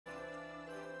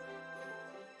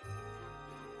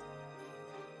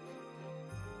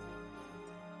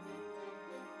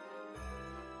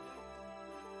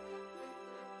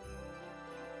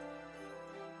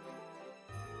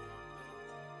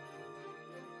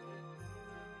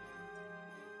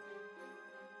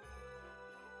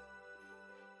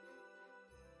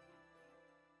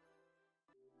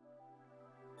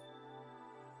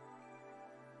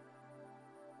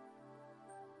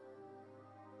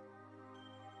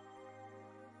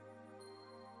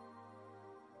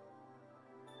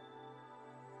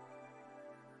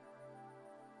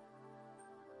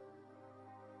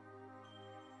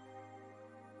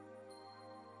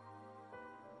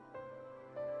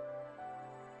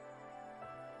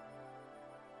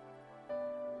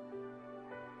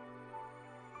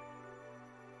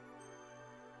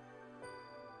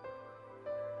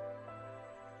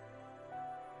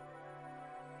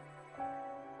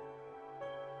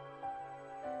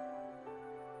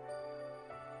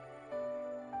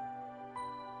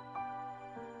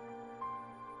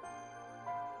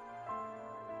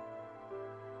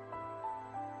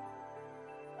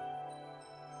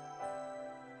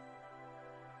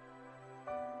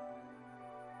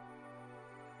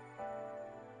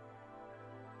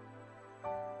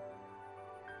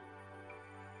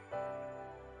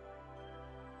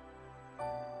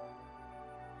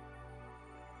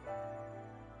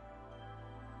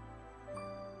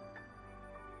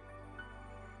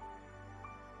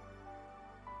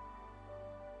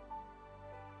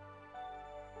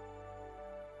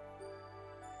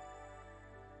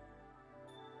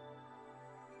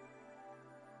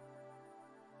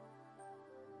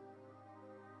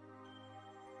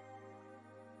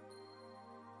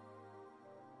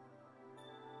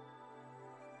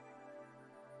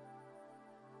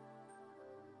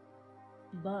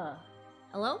Buh.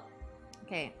 Hello?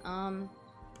 Okay, I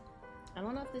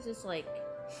don't know if this is like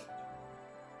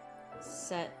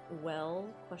set well,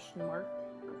 question mark.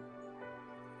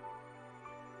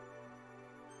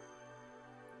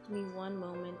 Give me one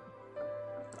moment.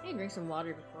 I need to drink some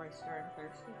water before I start. I'm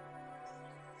thirsty.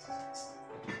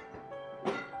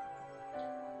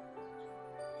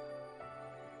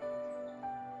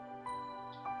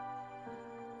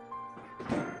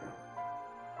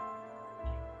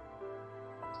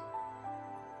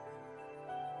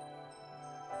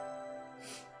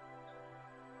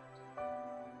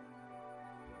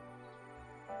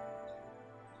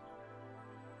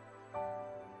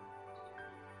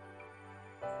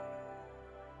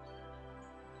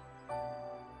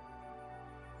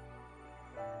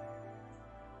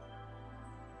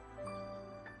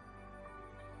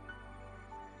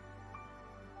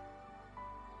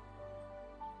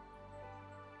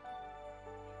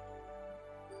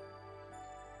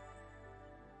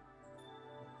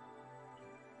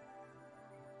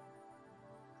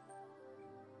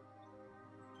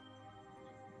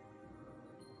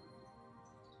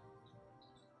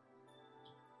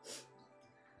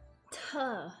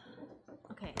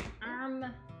 Okay,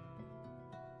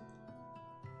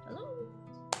 hello?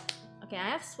 Okay, I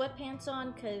have sweatpants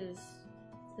on because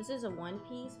this is a one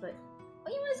piece, but, oh,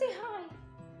 you want to say hi?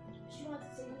 She wants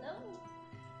to say hello.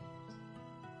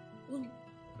 You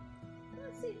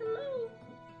want to say hello?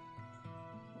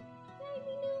 Hi,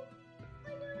 Minu.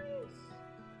 Hi, guys.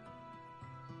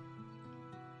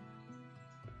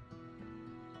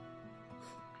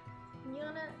 You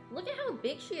wanna, look at how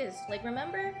big she is. Like,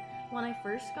 remember when I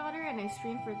first got her and I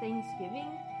streamed for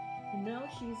Thanksgiving? And now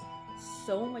she's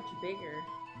so much bigger.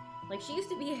 Like, she used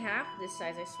to be half this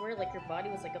size, I swear, like her body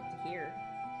was like up to here.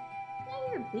 Now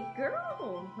you're a big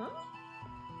girl, huh?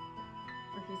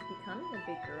 Or she's becoming a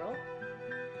big girl.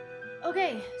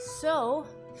 Okay, so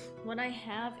what I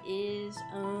have is,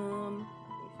 let me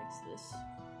fix this.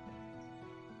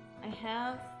 I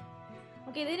have,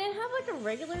 okay, they didn't have like a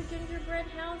regular gingerbread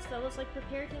house that was like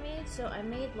prepared to me, so I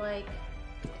made like,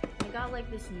 I got like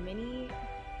this mini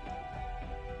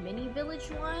village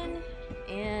one,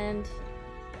 and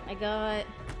I got,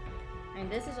 and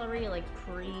this is already like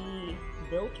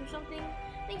pre-built or something.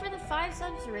 Thank you for the 5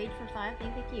 subs, Rage for 5,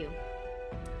 thank you.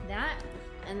 That,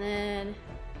 and then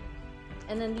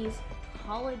these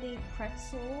holiday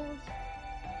pretzels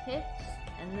kits,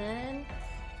 and then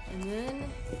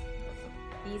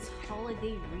these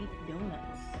holiday wreath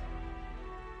donuts.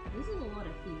 This is a lot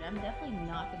of food. I'm definitely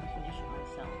not gonna finish it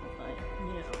myself, but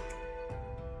you know.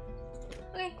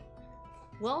 Okay.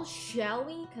 Well, shall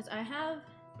we? Cause I have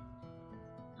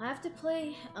to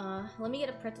play. Let me get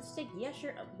a pretzel stick. Yeah,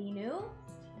 sure. Binu,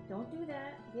 don't do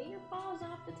that. Get your paws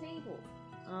off the table.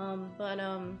 I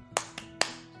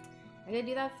gotta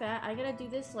do that I gotta do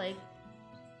this like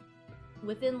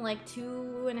within like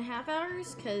 2.5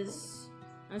 hours, cause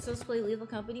I'm supposed to play Lethal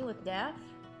Company with Daff.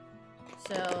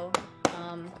 So,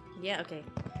 yeah, okay.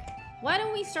 Why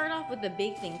don't we start off with the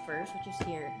big thing first, which is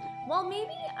here. Well,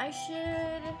 maybe I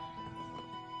should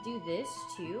do this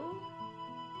too,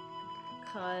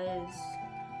 cause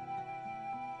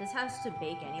this has to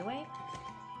bake anyway.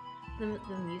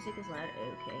 The music is loud.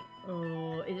 Okay.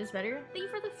 Oh, is this better? Thank you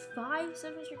for the 5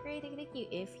 subs. You're great. Thank you.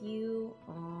 If you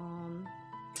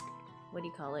what do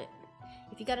you call it?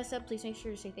 If you got a sub, please make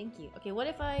sure to say thank you. Okay, what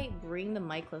if I bring the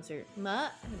mic closer?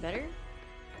 Better?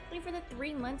 Thank you for the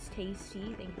 3 months,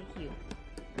 Tasty. Thank you.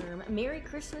 Merry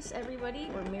Christmas, everybody,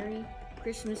 or Merry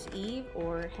Christmas Eve,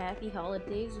 or Happy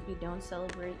Holidays if you don't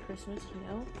celebrate Christmas, you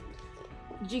know.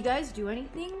 Did you guys do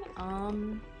anything? What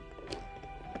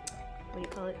do you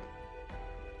call it?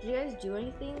 Did you guys do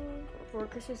anything for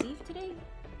Christmas Eve today?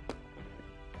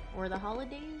 Or the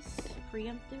holidays?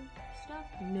 Preemptive stuff?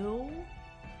 No?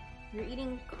 You're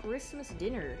eating Christmas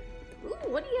dinner. Ooh,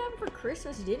 what do you have for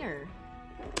Christmas dinner?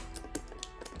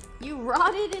 You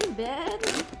rotted in bed?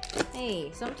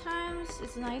 Hey, sometimes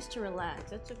it's nice to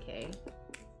relax. That's okay.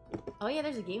 Oh yeah,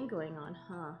 there's a game going on,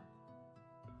 huh?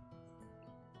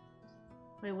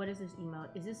 Wait, what is this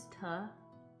emote? Is this Tuh?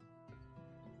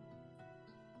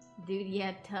 Dude,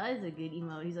 yeah, Tuh is a good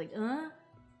emote. He's like,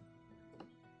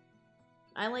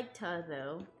 I like Tuh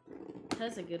though.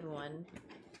 Tuh's a good one.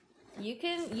 You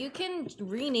can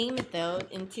rename it though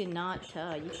into not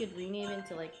Tuh. You could rename it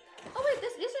into like, oh wait,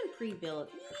 this isn't pre-built.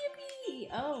 Yippee!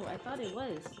 Oh, I thought it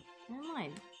was. Never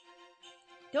mind.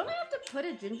 Don't I have to put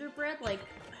a gingerbread like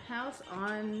house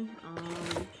on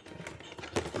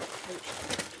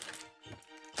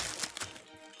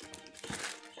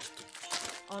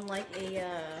on like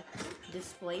a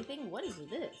display thing? What is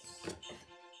this?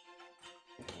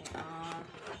 Okay,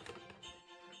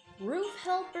 Roof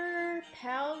helper,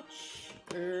 pouch,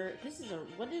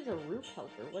 what is a roof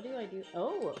helper? What do I do?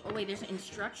 Oh wait, there's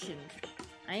instructions.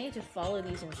 I need to follow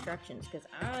these instructions because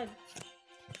I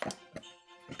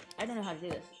don't know how to do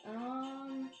this.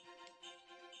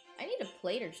 I need a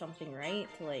plate or something, right?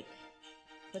 To like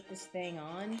put this thing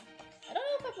on. I don't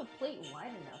know if I have a plate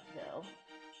wide enough though.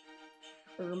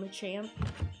 Champ.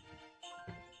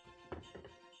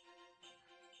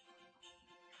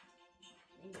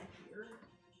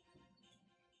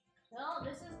 Well,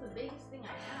 this is the biggest thing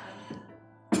I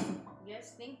have. You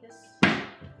guys think this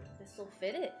will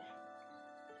fit it?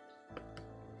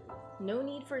 No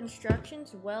need for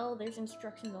instructions? Well, there's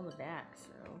instructions on the back,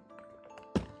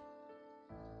 so.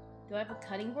 Do I have a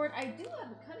cutting board? I do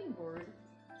have a cutting board.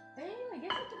 Hey, I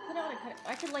guess I could put out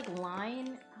I could like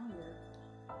line.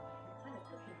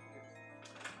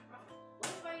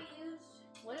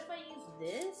 What if I use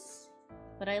this?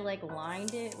 But I like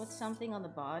lined it with something on the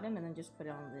bottom and then just put it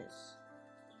on this.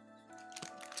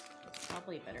 It's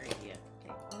probably a better idea.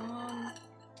 Okay.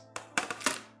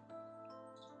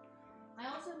 I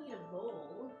also need a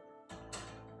bowl.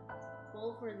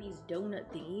 Bowl for these donut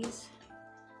thingies.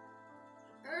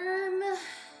 Hi,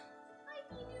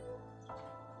 Binu.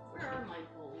 Where are my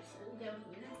bowls? Are they down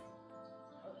here?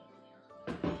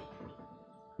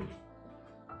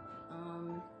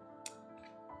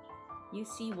 You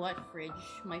see what fridge?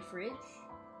 My fridge?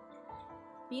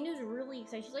 Binu's really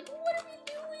excited. She's like, what are we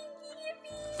doing,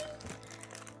 Yippee?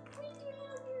 What are you doing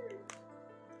out here?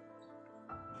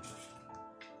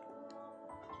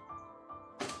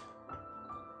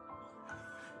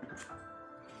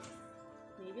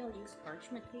 Maybe I'll use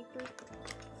parchment paper.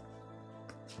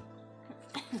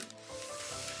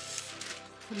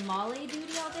 Tamale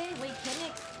duty all day? Wait,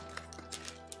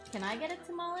 can I get a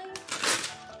tamale?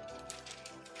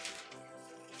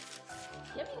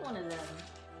 Give me one of them.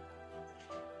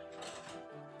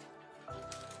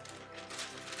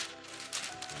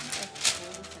 Let's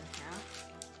fold this in half.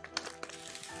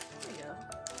 There we go.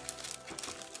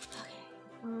 Okay.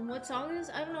 What song is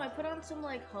this? I don't know. I put on some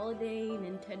like holiday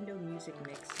Nintendo music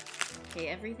mix. Okay,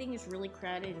 everything is really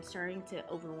crowded and starting to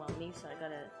overwhelm me, so I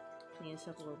gotta clean this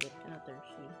up a little bit. I'm not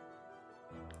thirsty.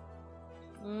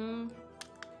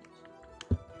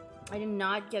 I did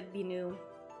not get Binu.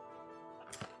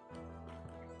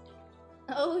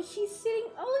 Oh, she's sitting.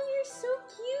 Oh, you're so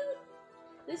cute.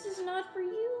 This is not for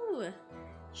you.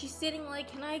 She's sitting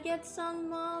like, can I get some,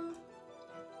 Mom?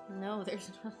 No, there's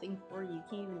nothing for you. You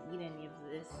can't even eat any of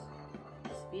this.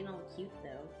 Just being all cute,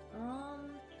 though.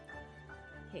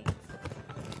 Okay.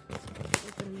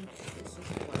 Open this as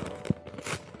well.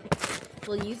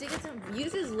 Well, Yuzu gets some.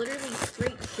 Yuzu's literally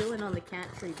straight chilling on the cat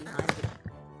tree behind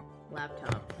the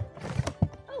laptop.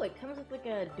 Oh, it comes with like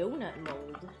a donut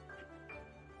mold.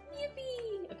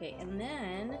 Yippee! Okay, and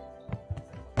then...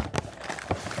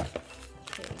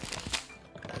 Okay.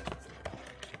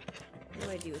 What do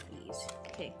I do with these?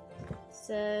 Okay. It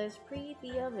says preheat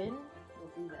the oven.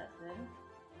 We'll do that then.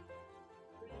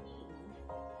 Preheat.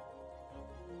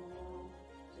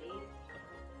 Save.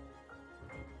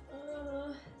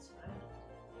 It's fine.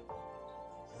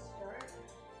 Start.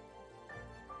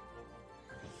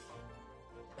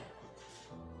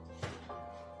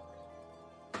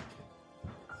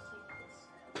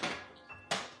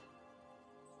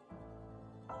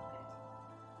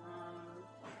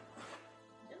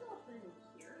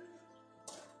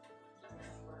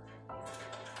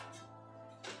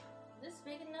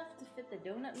 Big enough to fit the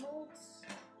donut molds?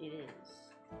 It is.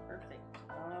 Perfect.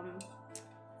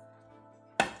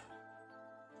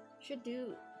 Should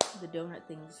do the donut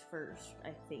things first,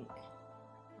 I think.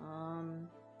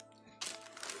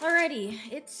 Alrighty.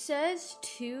 It says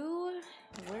to...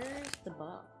 Where's the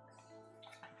box?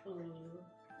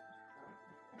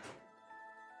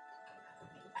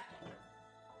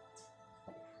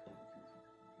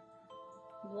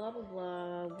 Blah blah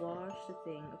blah, wash the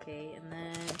thing, okay, and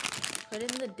then put in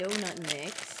the donut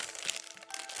mix.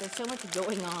 There's so much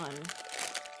going on.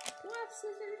 Do I have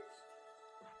scissors?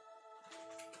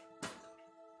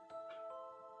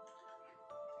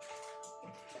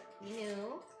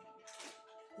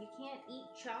 You can't eat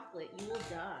chocolate, you will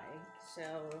die. So,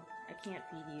 I can't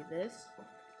feed you this.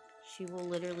 She will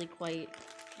literally quite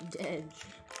dead.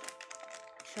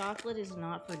 Chocolate is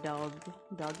not for dog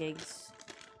eggs.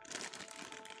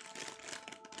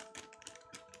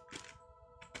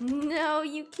 No,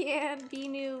 you can't,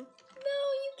 Binu. No,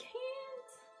 you can't.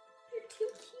 You're too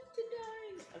cute to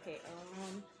die. Okay,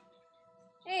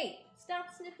 Hey, stop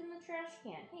sniffing the trash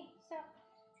can. Hey, stop.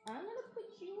 I'm gonna put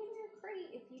you in your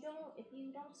crate if you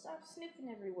don't stop sniffing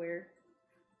everywhere.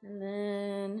 And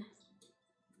then,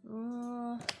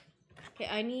 Okay,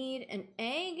 I need an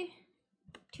egg,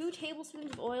 2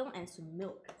 tablespoons of oil, and some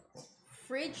milk.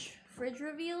 Fridge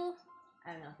reveal.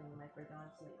 I have nothing in my fridge,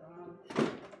 honestly.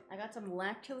 I got some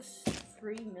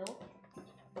lactose-free milk.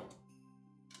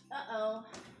 Uh-oh.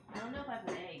 I don't know if I have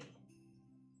an egg.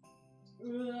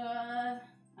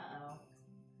 Uh-oh.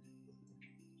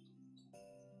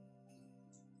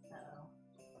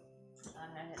 I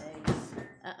had eggs.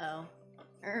 Uh-oh.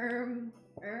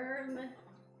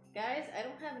 Guys, I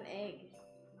don't have an egg.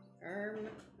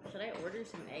 Should I order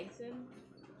some eggs in?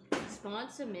 Spawn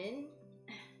some in?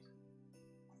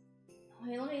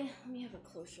 Wait, let me have a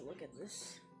closer look at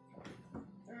this.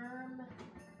 Yeah,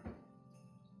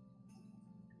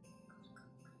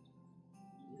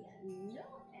 no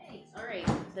eggs. Alright,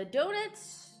 the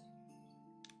donuts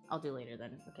I'll do later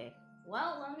then. Okay.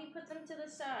 Well, let me put them to the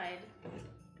side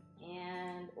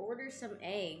and order some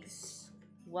eggs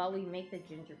while we make the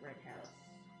gingerbread house.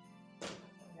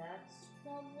 That's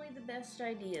probably the best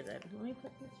idea then. Let me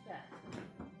put this back.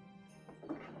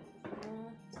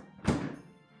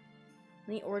 Let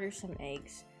me order some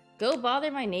eggs. Go bother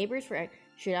my neighbors for eggs.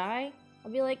 Should I?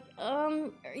 I'll be like,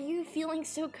 are you feeling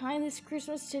so kind this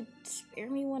Christmas to spare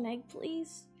me 1 egg,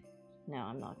 please? No,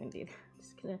 I'm not gonna do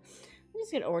that. I'm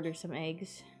just gonna order some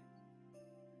eggs.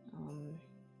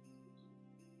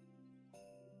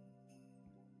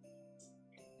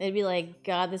 They'd be like,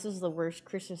 God, this is the worst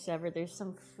Christmas ever. There's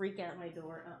some freak at my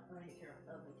door. Oh, let me turn off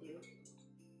the oven too.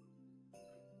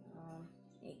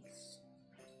 Eggs.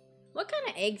 What kind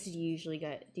of eggs do you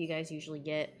guys usually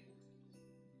get?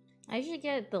 I usually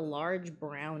get the large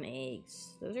brown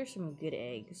eggs. Those are some good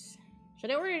eggs. Should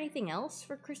I order anything else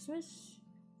for Christmas?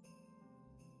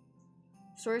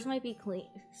 Stores might be clean.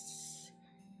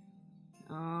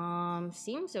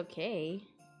 Seems okay.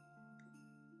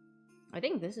 I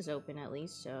think this is open at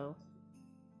least, so.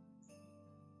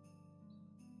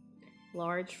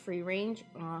 Large free range.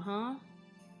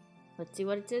 Let's see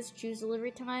what it says. Choose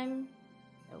delivery time.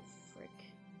 Oh, frick.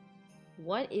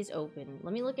 What is open?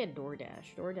 Let me look at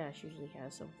DoorDash. DoorDash usually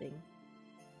has something.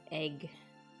 Egg.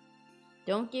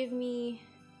 Don't give me...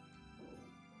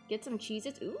 Get some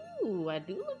Cheez-Its. Ooh, I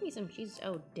do love me some Cheez-Its.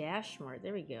 Oh, Dash Mart.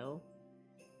 There we go.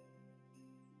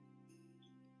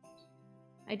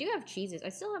 I do have Cheez-Its. I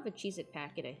still have a Cheez-It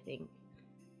packet, I think.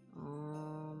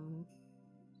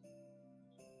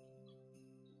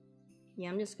 Yeah,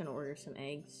 I'm just gonna order some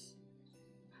eggs.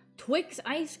 Twix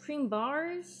ice cream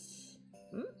bars?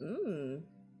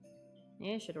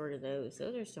 Yeah, I should order those.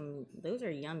 Those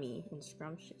are yummy and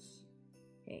scrumptious.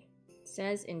 Okay. It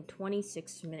says in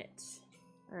 26 minutes.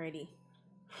 Alrighty.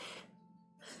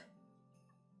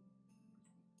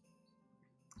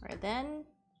 Alright, then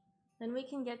we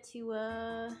can get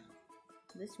to,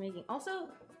 this making. Also,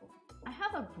 I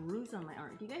have a bruise on my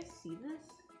arm. Do you guys see this?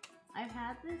 I've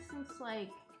had this since,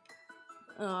 like,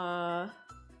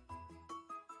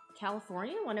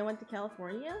 California, when I went to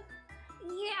California.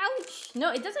 Ouch!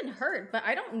 No, it doesn't hurt, but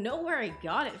I don't know where I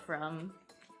got it from.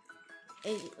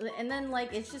 And then,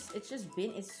 like, it's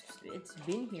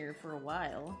been here for a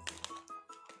while.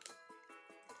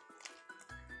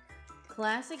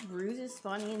 Classic bruises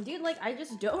spawning in. Dude, like, I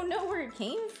just don't know where it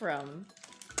came from.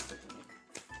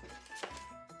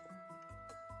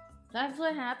 That's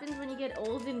what happens when you get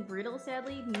old and brittle,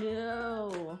 sadly?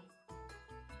 No.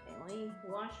 Okay, let me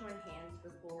wash my hands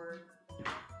before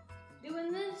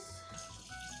doing this.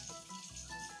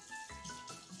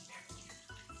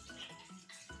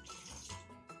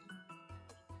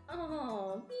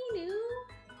 Oh, Binu.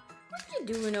 What you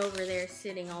doing over there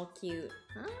sitting all cute,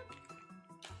 huh?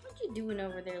 What you doing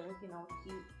over there looking all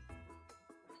cute?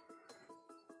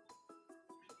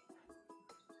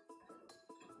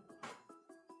 I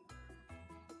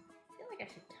feel like I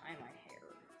should tie my hair.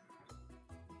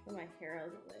 Put my hair out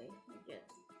of the way. Get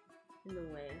in the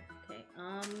way. Okay,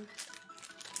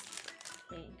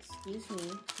 okay, excuse me,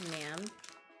 ma'am.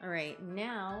 Alright,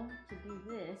 now to do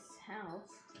this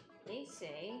house, they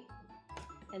say,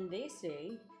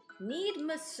 need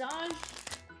massage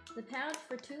the pouch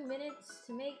for 2 minutes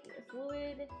to make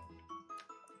fluid,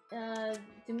 to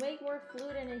make more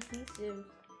fluid and adhesive.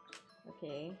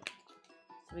 Okay,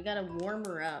 so we gotta warm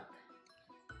her up.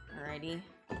 Alrighty.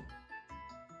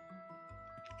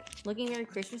 Looking very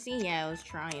Christmassy? Yeah, I was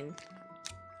trying.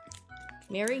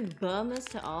 Merry Bummas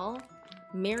to all.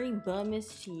 Merry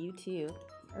Bummas to you too.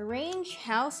 Arrange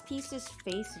house pieces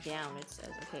face down, it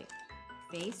says. Okay,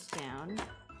 face down.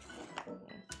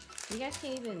 Okay. You guys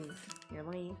can't even... Here,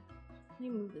 let me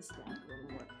move this back a little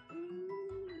more.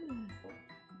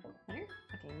 Better?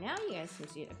 Okay, now you guys can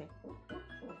see it. Okay.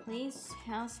 Place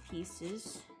house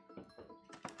pieces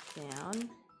down.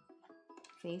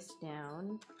 Face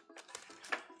down.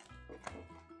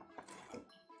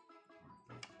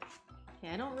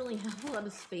 Okay, I don't really have a lot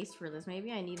of space for this.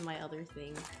 Maybe I need my other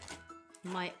thing.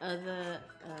 My other,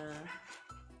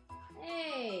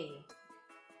 Hey!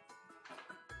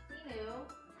 You know.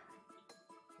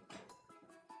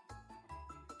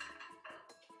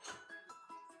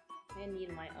 I need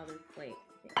my other plate.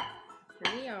 Okay.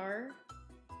 Here we are.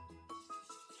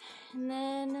 And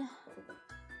then...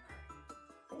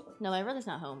 No, my brother's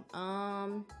not home.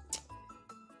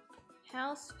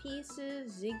 House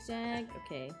pieces, zigzag.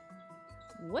 Okay.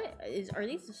 Are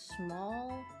these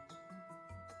small?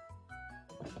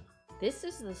 This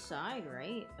is the side,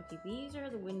 right? Okay, these are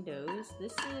the windows.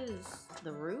 This is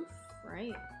the roof,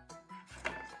 right?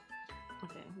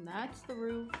 Okay, that's the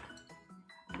roof.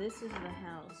 This is the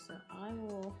house. So I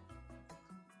will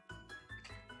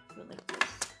go like this.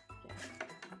 Okay.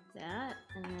 That,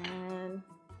 and then...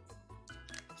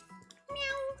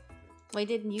 Meow! Wait,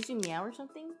 didn't you do meow or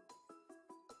something?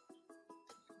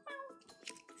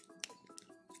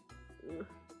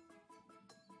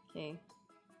 Okay.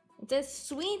 It says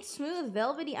sweet, smooth,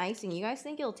 velvety icing. You guys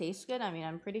think it'll taste good? I mean,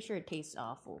 I'm pretty sure it tastes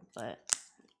awful, but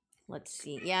let's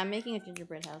see. Yeah, I'm making a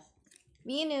gingerbread house.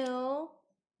 Minu! Oh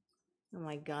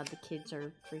my god, the kids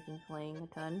are freaking playing a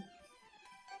ton.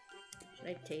 Should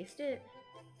I taste it?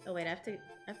 Oh wait, I have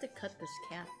to cut this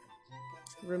cap.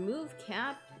 Remove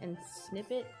cap and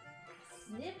snip it.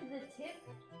 Snip the tip,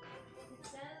 it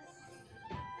says.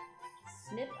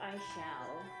 Snip I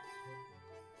shall.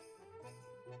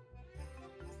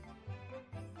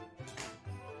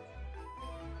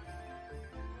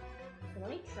 Let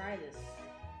me try this.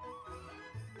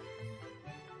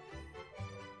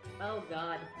 Oh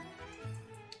god.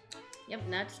 Yep,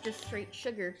 that's just straight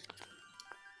sugar.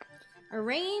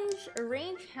 Arrange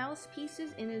house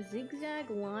pieces in a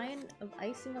zigzag line of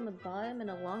icing on the bottom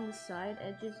and along the side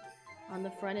edges on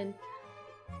the front end.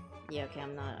 Yeah, okay, I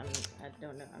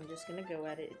don't know. I'm just gonna go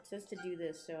at it. It says to do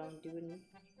this, so I'm doing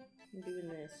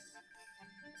this.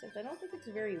 Except I don't think it's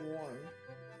very warm.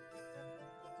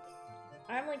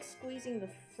 I'm like squeezing the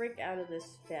frick out of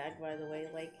this bag, by the way.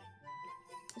 Like,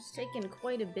 it's taken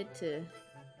quite a bit to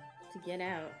get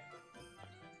out.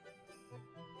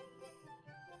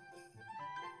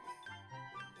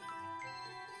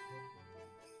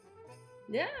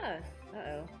 Yeah!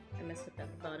 Uh-oh. I messed up at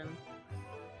the bottom.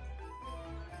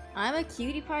 I'm a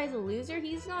cutie pie's a loser?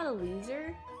 He's not a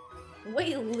loser.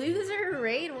 Wait, loser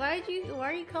raid? Why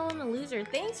are you calling him a loser?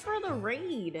 Thanks for the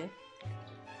raid!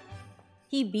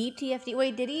 He beat TFD.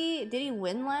 Wait, did he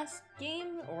win last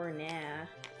game? Or nah?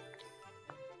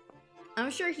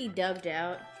 I'm sure he dubbed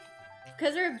out.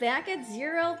 Cause we're back at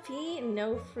 0 LP?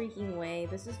 No freaking way.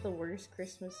 This is the worst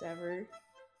Christmas ever.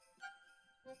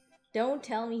 Don't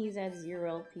tell me he's at 0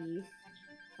 LP.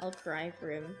 I'll cry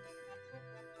for him.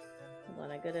 Hold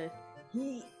on, I gotta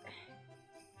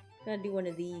do one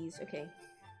of these. Okay.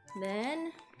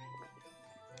 Then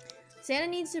Santa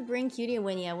needs to bring Cutie a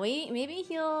win. Yeah, wait, maybe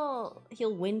he'll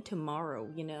win tomorrow,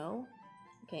 you know?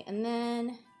 Okay, and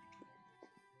then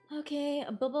okay,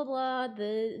 blah blah blah.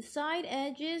 The side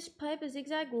edges pipe a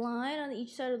zigzag line on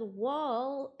each side of the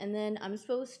wall, and then I'm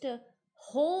supposed to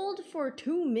hold for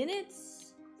 2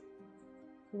 minutes?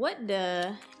 What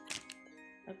the?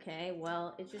 Okay,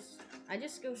 well, I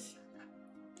just go.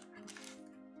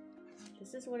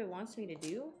 This is what it wants me to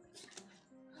do?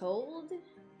 Hold?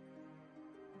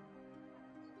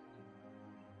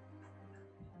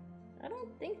 I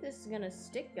don't think this is gonna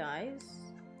stick, guys.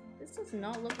 This does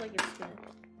not look like it's gonna...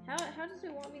 How does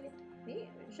it want me to... Maybe,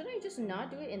 should I just not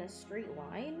do it in a straight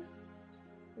line?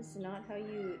 This is not how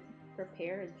you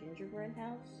prepare a gingerbread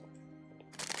house.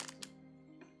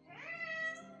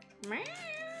 Meow!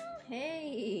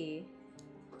 Hey!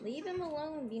 Leave him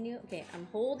alone, Binu. Okay, I'm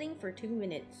holding for 2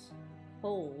 minutes.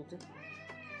 Hold.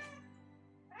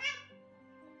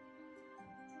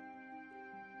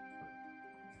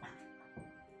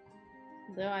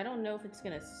 Though I don't know if it's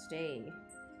gonna stay.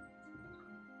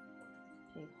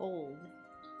 Okay, hold.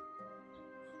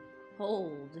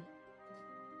 Hold.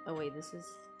 Oh wait, this is...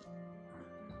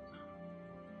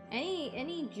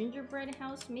 Any gingerbread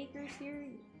house makers here?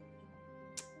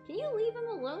 Can you leave him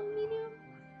alone, Minu?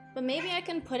 But maybe I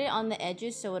can put it on the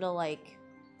edges so it'll like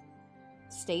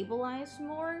stabilize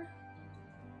more.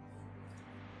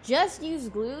 Just use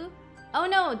glue? Oh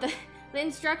no, the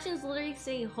instructions literally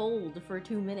say hold for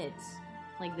 2 minutes.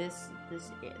 Like this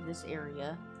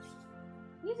area.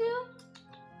 You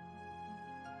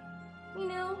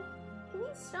know, can you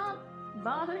stop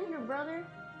bothering your brother?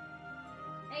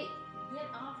 Hey, get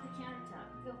off the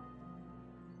countertop. Go.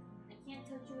 I can't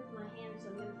touch you with my hands, so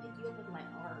I'm gonna pick you up with my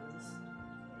arms.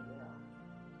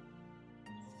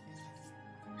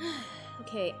 There you go.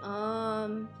 Okay,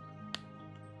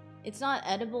 It's not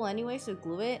edible anyway, so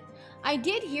glue it. I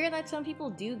did hear that some people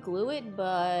do glue it,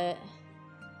 but...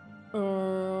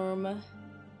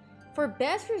 For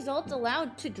best results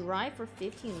allowed to dry for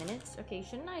 15 minutes. Okay,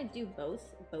 shouldn't I do both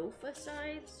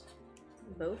sides?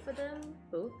 Both of them?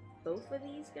 Both of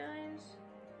these guys?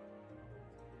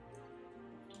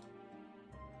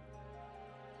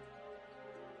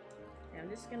 Okay, I'm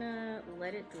just gonna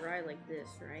let it dry like this,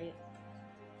 right?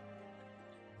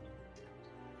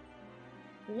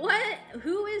 What?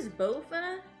 Who is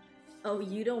Bofa? Oh,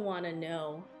 you don't want to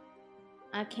know.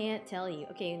 I can't tell you.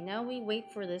 Okay, now we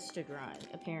wait for this to dry,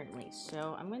 apparently.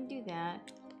 So I'm gonna do that.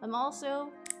 I'm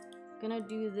also gonna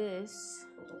do this.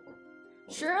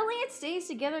 Surely it stays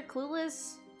together,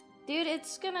 Clueless. Dude,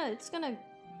 it's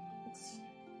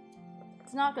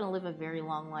not gonna live a very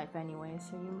long life anyway,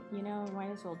 so you know, might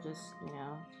as well just, you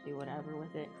know, do whatever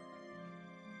with it.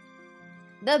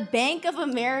 The Bank of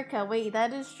America. Wait,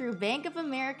 that is true. Bank of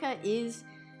America is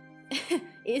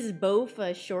is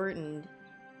Bofa shortened.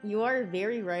 You are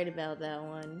very right about that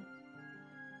one.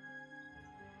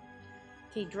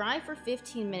 Okay, dry for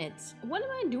 15 minutes. What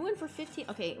am I doing for 15?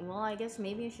 Okay, well, I guess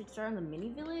maybe I should start on the mini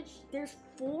village. There's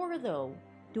 4 though.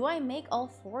 Do I make all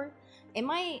 4? Am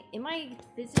I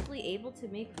physically able to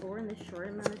make 4 in this short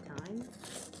amount of time?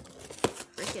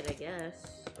 Frick it, I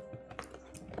guess.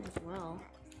 As well.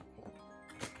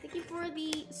 Thank you for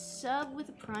the sub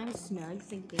with Prime Snugs.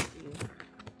 Thank you.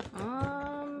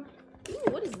 Ooh,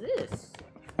 what is this?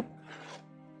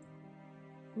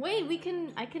 Wait,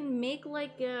 I can make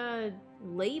like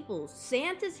labels.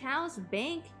 Santa's house,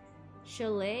 bank,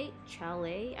 chalet,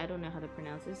 I don't know how to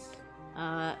pronounce this.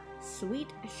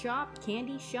 Sweet shop,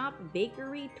 candy shop,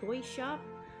 bakery, toy shop.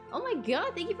 Oh my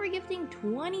god, thank you for gifting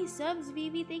 20 subs,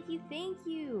 Vivi. Thank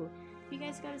you. If you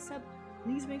guys got a sub,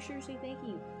 please make sure to say thank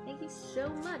you. Thank you so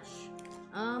much.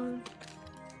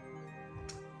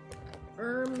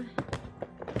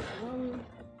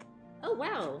 Oh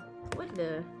wow. What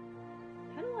the?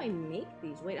 How do I make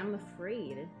these? Wait, I'm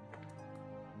afraid.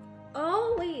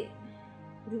 Oh, wait.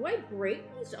 Do I break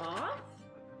these off?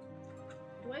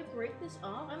 Do I break this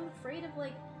off? I'm afraid of,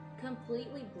 like,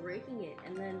 completely breaking it,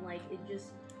 and then, like, it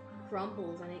just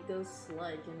crumbles and it goes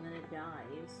sludge and then it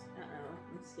dies. Uh-oh.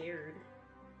 I'm scared.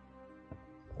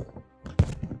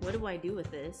 What do I do with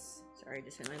this? Sorry, I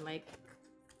just hit my mic.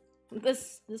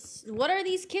 What are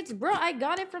these kits? Bro, I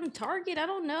got it from Target. I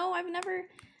don't know. I've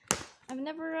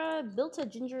never built a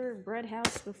gingerbread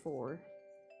house before.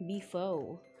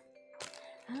 Before.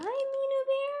 Hi, Mina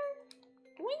Bear.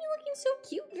 Why are you looking so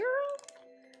cute, girl?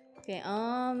 Okay,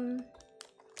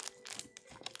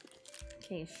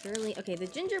 okay, surely. Okay, the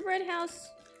gingerbread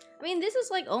house. I mean, this is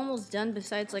like almost done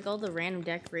besides like all the random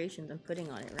decorations I'm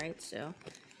putting on it, right? So,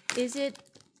 is it?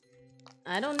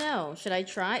 I don't know. Should I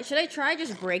try? Should I try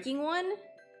just breaking one?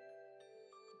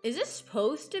 Is this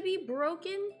supposed to be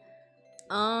broken?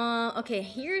 Okay,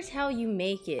 here's how you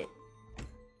make it.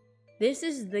 This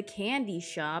is the candy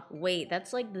shop. Wait,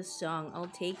 that's like the song. I'll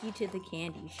take you to the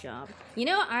candy shop. You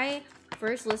know, I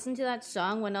first listened to that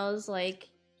song when I was like,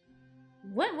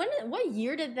 what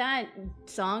year did that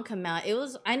song come out? It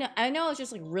was, I know I was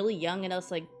just like really young and I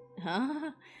was like,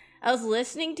 huh? I was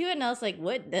listening to it and I was like,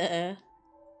 what the?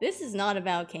 This is not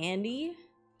about candy.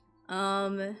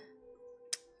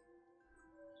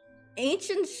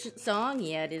 Ancient song?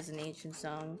 Yeah, it is an ancient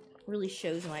song. Really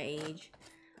shows my age.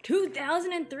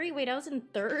 2003? Wait, I was in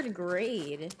 3rd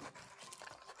grade.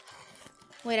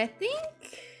 Wait, I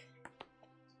think...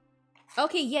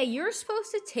 Okay, yeah, you're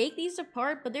supposed to take these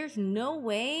apart, but there's no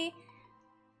way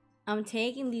I'm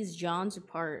taking these Johns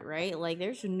apart, right? Like,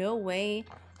 there's no way...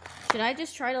 Should I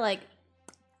just try to, like...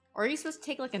 Or are you supposed to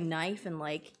take, like, a knife and,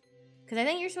 like... Because I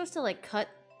think you're supposed to, like, cut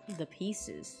the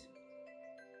pieces.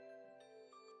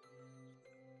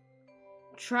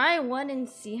 Try one and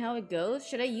see how it goes.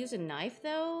 Should I use a knife,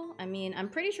 though? I mean, I'm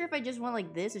pretty sure if I just went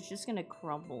like this, it's just gonna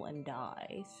crumble and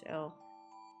die, so...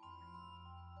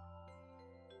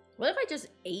 What if I just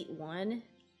ate one?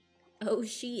 Oh,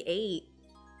 she ate.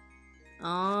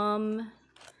 Thank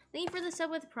you for the sub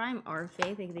with Prime,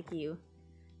 Arfe. Thank you.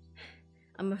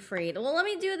 I'm afraid. Well, let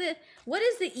me do the... What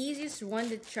is the easiest one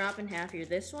to chop in half here?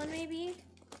 This one, maybe?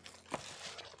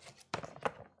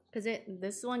 Because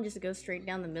this one just goes straight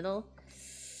down the middle.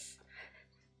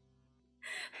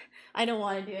 I don't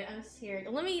want to do it. I'm scared.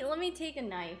 Let me take a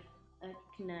knife. A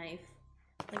knife.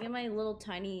 Look at my little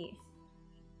tiny...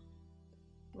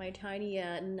 My tiny,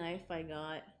 knife I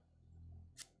got.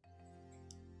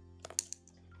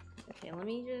 Okay, let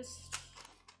me just...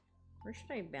 Where should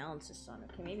I balance this on?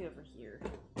 Okay, maybe over here.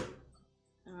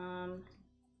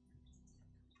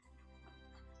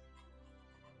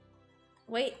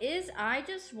 Wait, is I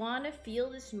Just Wanna Feel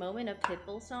This Moment a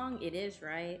Pitbull song? It is,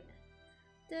 right?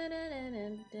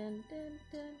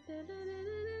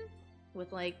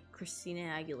 With like Christina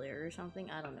Aguilera or something.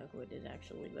 I don't know who it is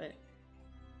actually, but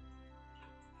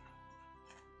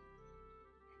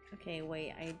okay,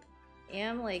 wait, I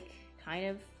am like kind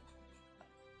of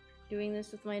doing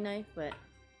this with my knife, but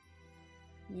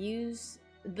use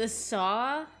the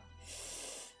saw.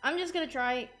 I'm just gonna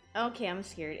try. Okay, I'm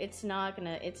scared. It's not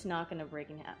gonna break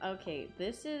in half. Okay,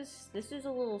 this is a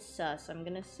little sus. I'm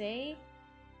gonna say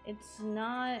it's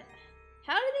not.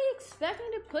 How do they expect me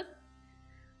to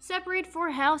separate four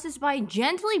houses by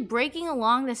gently breaking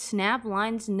along the snap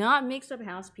lines, not mix up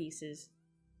house pieces?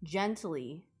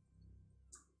 Gently.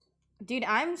 Dude,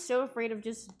 I'm so afraid of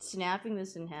just snapping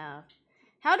this in half.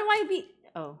 How do I be?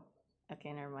 Oh,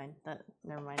 okay, never mind.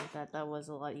 Never mind. That was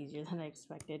a lot easier than I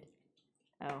expected.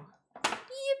 Oh,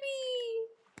 yippee!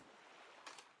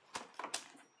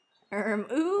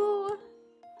 Ooh.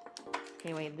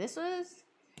 Okay, wait. This is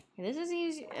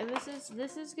easy. This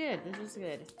is good. This is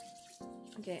good.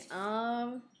 Okay.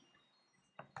 I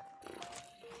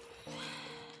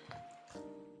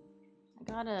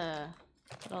gotta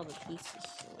put all the pieces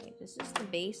away. This is the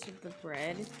base of the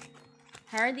bread.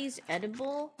 How are these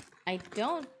edible? I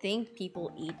don't think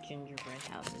people eat gingerbread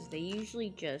houses. They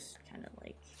usually just kind of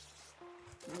like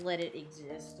let it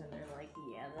exist and they're like,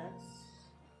 yeah,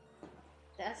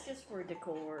 that's just for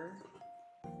decor.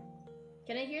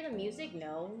 Can I hear the music?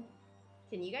 No.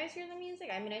 Can you guys hear the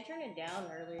music? I mean, I turned it down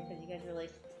earlier because you guys were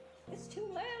like, it's too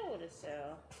loud,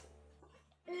 so.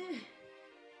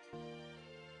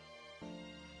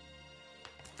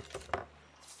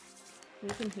 You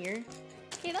can hear?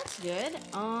 Okay, that's good.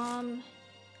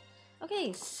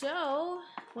 Okay, so,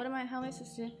 how am I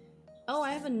supposed to? Oh,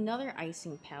 I have another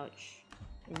icing pouch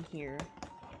in here.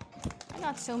 I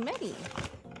got so many.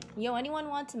 Yo, anyone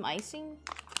want some icing?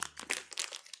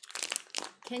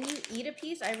 Can you eat a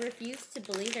piece? I refuse to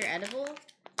believe they're edible.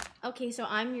 Okay, so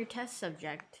I'm your test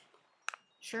subject.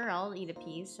 Sure, I'll eat a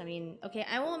piece. I mean, okay,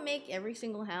 I won't make every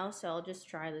single house, so I'll just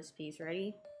try this piece.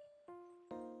 Ready?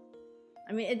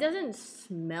 I mean, it doesn't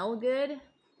smell good.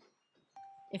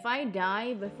 If I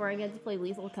die before I get to play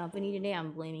Lethal Company today,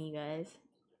 I'm blaming you guys.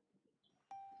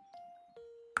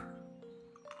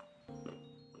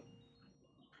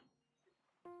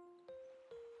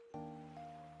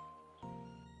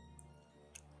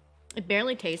 It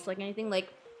barely tastes like anything. Like,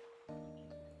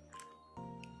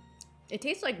 it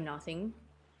tastes like nothing.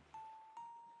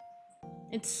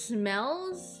 It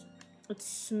smells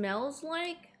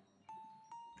like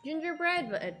gingerbread,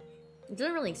 but it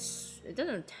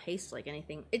doesn't taste like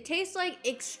anything. It tastes like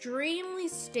extremely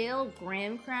stale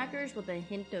graham crackers with a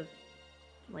hint of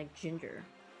like ginger.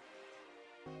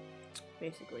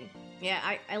 Basically. Yeah,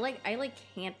 I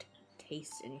can't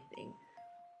taste anything.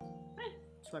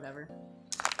 It's whatever.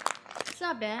 It's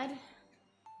not bad.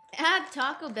 Add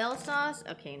Taco Bell sauce?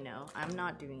 Okay, no. I'm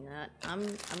not doing that. I'm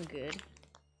good.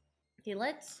 Okay,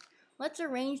 let's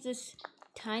arrange this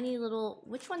tiny little,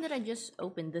 which one did I just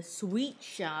open? The sweet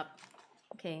shop.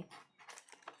 Okay.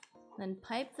 Then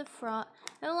pipe the froth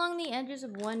along the edges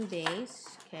of one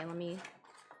base. Okay, let me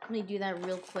do that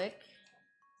real quick.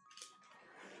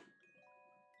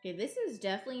 Okay, this is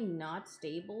definitely not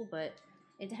stable, but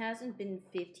it hasn't been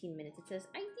 15 minutes. It says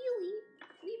ideally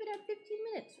leave it at 15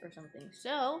 minutes or something.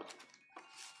 So,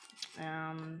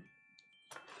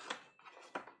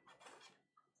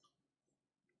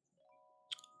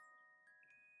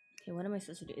 okay, what am I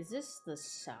supposed to do? Is this the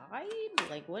side?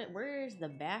 Like, where is the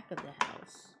back of the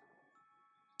house?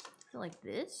 I feel like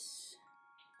this?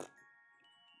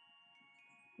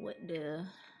 What the...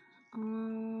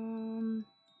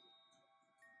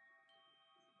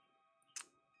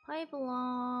 Pipe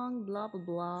along, blah, blah,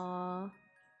 blah.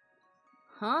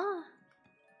 Huh?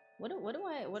 What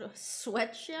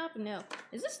sweatshop? No.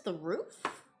 Is this the roof?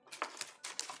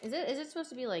 Is it supposed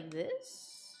to be like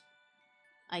this?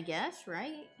 I guess,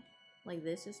 right? Like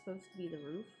this is supposed to be the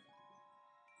roof.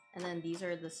 And then these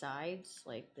are the sides,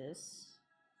 like this.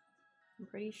 I'm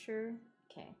pretty sure.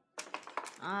 Okay.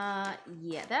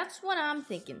 Yeah, that's what I'm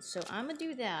thinking. So I'm gonna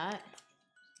do that.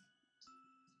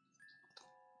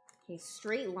 Okay,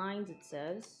 straight lines it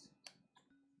says.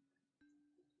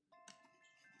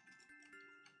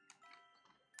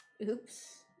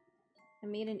 Oops. I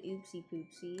made an oopsie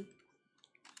poopsie.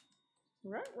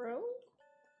 Ruh-roh.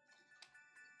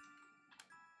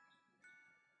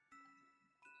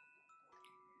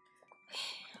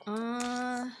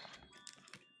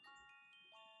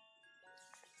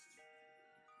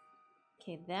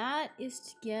 Okay, that is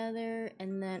together,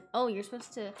 and then, oh, you're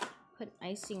supposed to put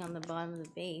icing on the bottom of the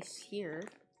base here.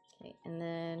 Okay, and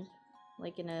then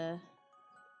like in a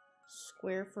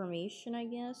square formation, I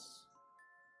guess.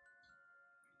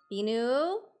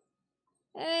 Binu?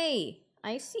 Hey,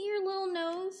 I see your little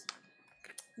nose.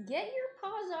 Get your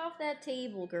paws off that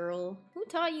table, girl. Who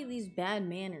taught you these bad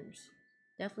manners?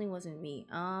 Definitely wasn't me.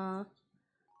 What?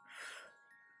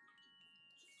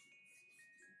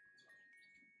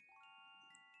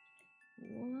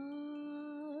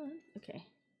 Okay.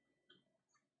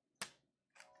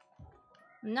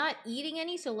 I'm not eating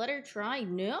any, so let her try.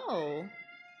 No.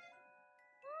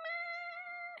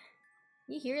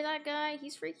 You hear that guy?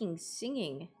 He's freaking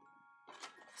singing.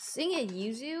 Sing it,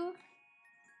 Yuzu.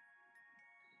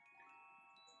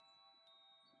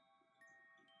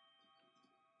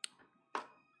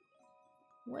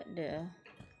 What the?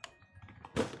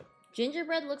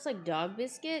 Gingerbread looks like dog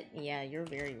biscuit? Yeah, you're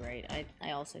very right.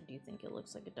 I also do think it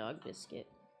looks like a dog biscuit.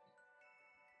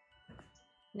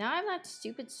 Now I have that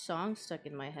stupid song stuck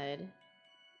in my head.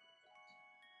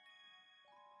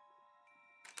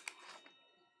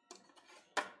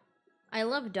 I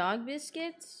love dog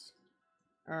biscuits.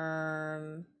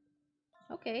 Okay.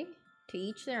 To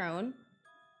each their own.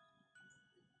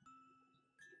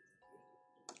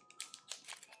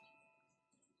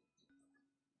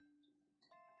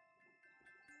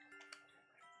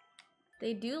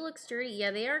 They do look sturdy.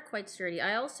 Yeah, they are quite sturdy.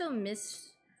 I also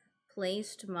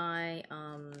misplaced my,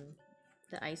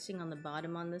 the icing on the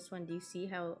bottom on this one. Do you see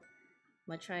how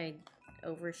much I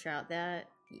overshot that?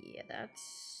 Yeah,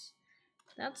 that's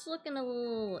looking a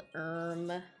little,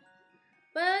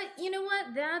 But, you know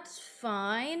what? That's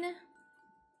fine.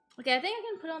 Okay, I think I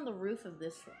can put on the roof of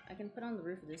this one. I can put on the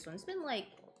roof of this one. It's been like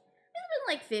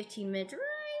 15 minutes,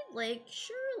 right? Like,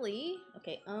 surely.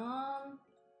 Okay,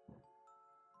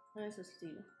 what am I supposed to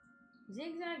do?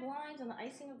 Zigzag lines on the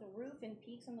icing of the roof and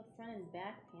peaks on the front and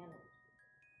back panels.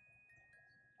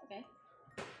 Okay.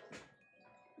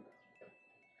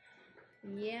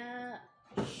 Yeah,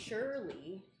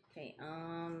 surely. Okay,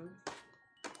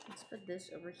 let's put this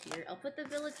over here. I'll put the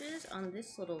villages on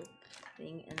this little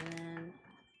thing, and then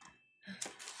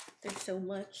there's so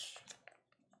much.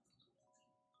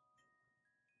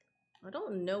 I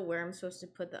don't know where I'm supposed to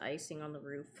put the icing on the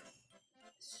roof.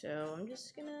 So I'm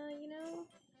just gonna, you know,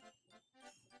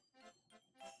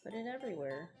 put it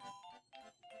everywhere.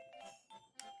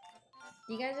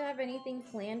 Do you guys have anything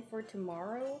planned for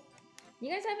tomorrow? You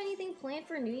guys have anything planned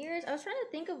for New Year's? I was trying to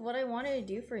think of what I wanted to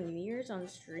do for New Year's on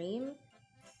stream.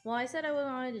 Well, I said I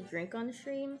wanted to drink on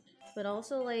stream, but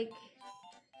also, like,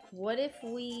 what if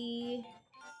we...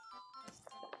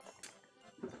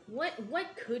 What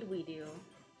could we do?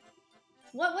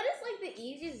 What is, like, the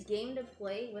easiest game to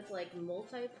play with, like,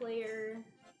 multiplayer?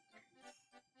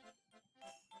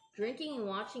 Drinking and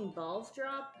watching balls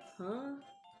drop? Huh?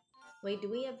 Wait, do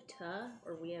we have tuh?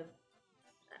 Or we have...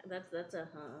 That's a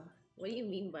huh. What do you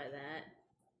mean by that?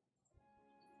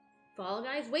 Fall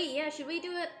Guys? Wait, yeah, should we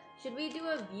do a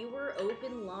viewer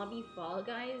open lobby Fall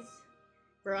Guys?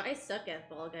 Bro, I suck at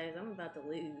Fall Guys. I'm about to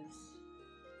lose.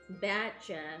 Bat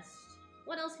chest.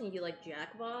 What else can you do? Like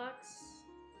Jackbox?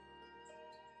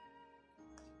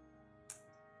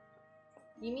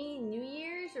 You mean New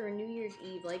Year's or New Year's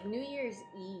Eve? Like New Year's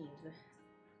Eve.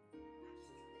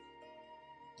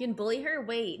 You can bully her?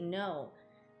 Wait, no.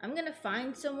 I'm gonna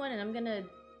find someone and I'm gonna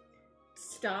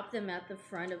stop them at the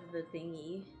front of the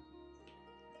thingy.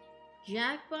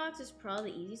 Jackbox is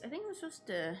probably the easiest. I think we're supposed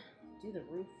to do the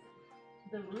roof.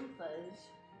 The roof fuzz.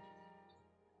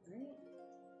 Right?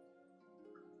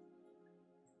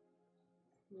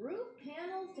 Roof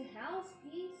panels to house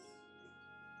piece?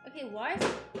 Okay, why is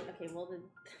it... Okay, well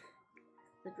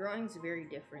the drawing's very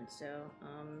different, so,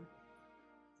 oh.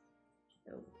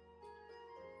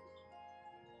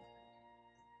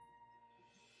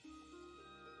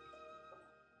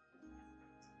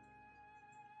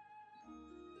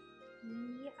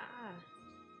 Yeah.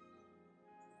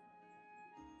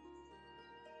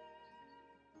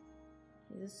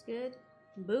 Is this good?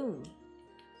 Boom.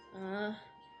 Okay.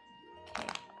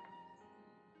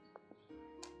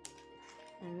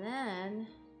 And then...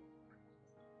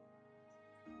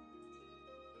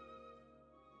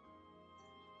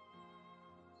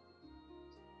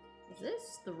 Is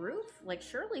this the roof? Like,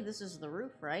 surely this is the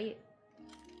roof, right?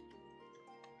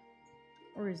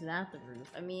 Or is that the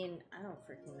roof? I mean, I don't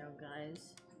freaking know,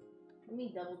 guys. Let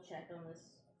me double check on this.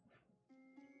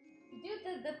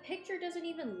 Dude, the picture doesn't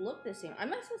even look the same.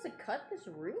 Am I supposed to cut this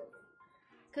roof?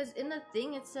 Because in the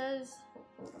thing it says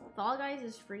Fall Guys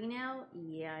is free now?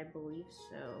 Yeah, I believe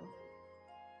so.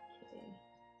 Okay.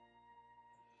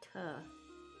 Tuh.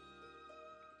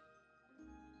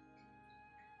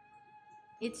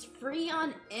 It's free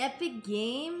on Epic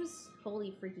Games?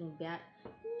 Holy freaking bat.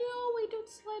 No, wait, don't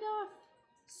slide off.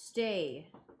 Stay.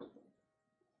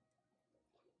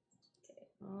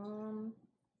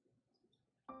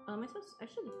 Okay, I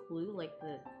should glue like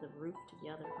the roof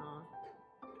together, huh?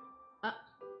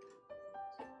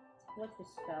 What the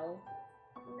spell?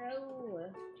 No.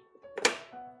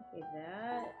 Okay,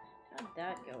 how'd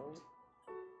that go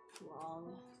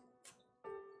wrong?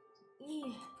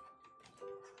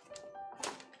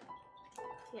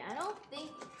 Yeah, I don't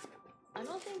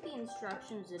think the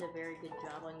instructions did a very good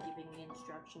job on giving me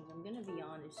instructions. I'm gonna be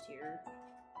honest here.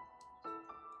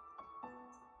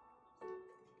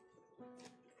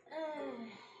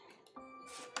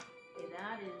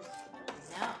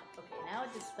 Okay, now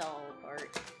it just fell all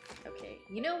apart. Okay,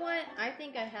 you know what? I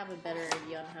think I have a better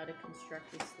idea on how to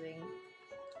construct this thing.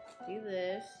 Do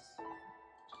this.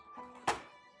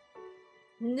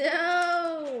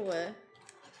 No!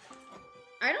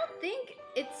 I don't think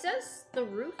it says the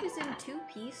roof is in 2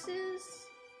 pieces.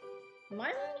 My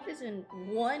roof is in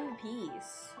 1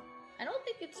 piece. I don't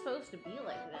think it's supposed to be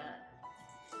like that.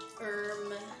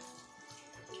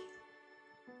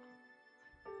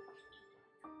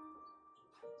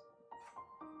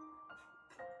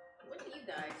 What do you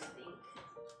guys think?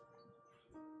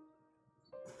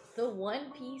 The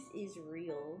 1 piece is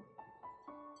real.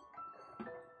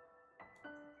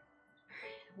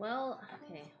 Well,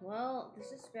 okay, well,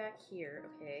 this is back here,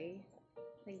 okay?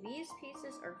 Like, these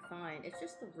pieces are fine. It's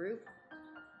just the roof.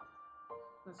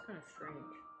 That's kind of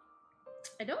strange.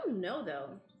 I don't know,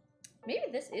 though. Maybe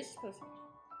this is supposed to...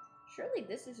 Surely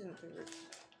this isn't the roof.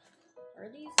 Are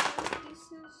these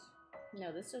pieces?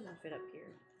 No, this doesn't fit up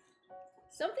here.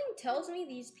 Something tells me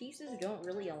these pieces don't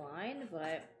really align,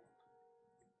 but...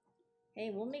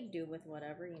 Hey, we'll make do with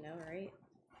whatever, you know, right?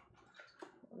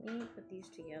 Let me put these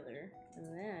together, and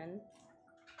then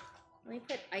let me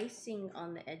put icing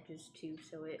on the edges too,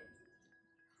 so it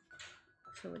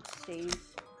stays.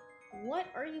 What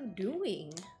are you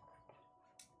doing?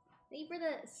 Thank you for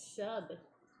the sub,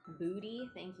 booty.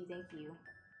 Thank you, thank you.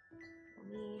 Let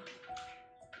me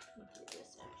do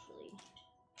this actually.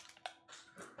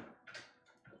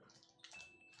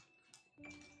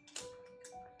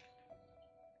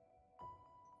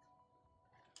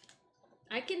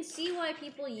 I can see why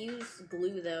people use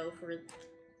glue though for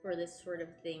this sort of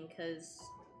thing, because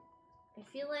I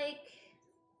feel like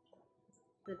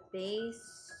the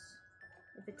base,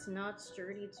 if it's not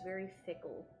sturdy, it's very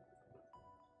fickle.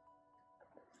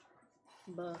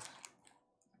 But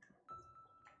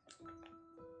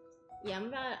yeah,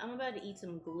 I'm about to eat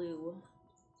some glue.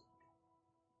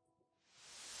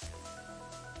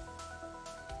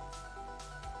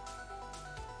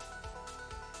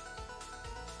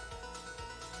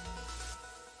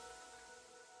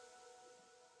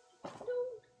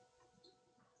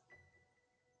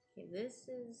 This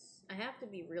is... I have to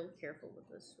be real careful with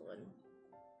this one.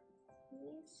 Can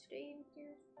you stay in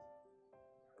here?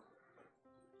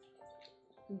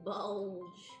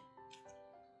 Bulge.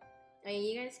 I mean,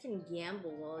 you guys can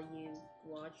gamble while you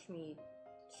watch me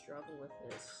struggle with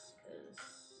this, because...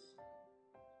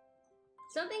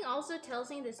 Something also tells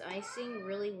me this icing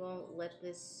really won't let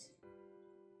this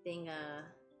thing,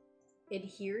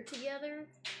 adhere together.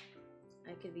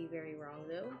 I could be very wrong,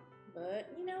 though. But,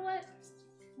 you know what?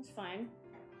 It's fine.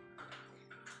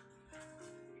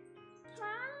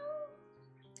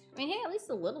 I mean, hey, at least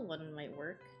the little one might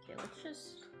work. Okay, let's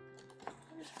just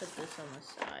put this on the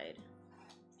side.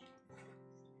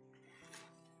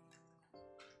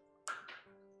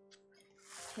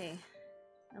 Okay,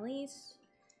 at least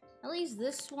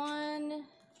this one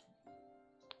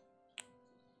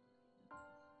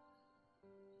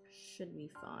should be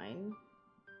fine.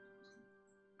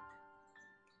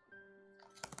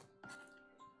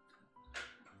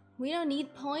 We don't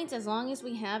need points as long as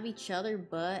we have each other,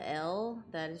 but L.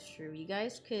 That is true. You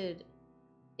guys could...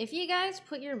 If you guys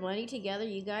put your money together,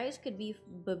 you guys could be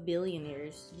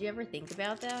billionaires. Did you ever think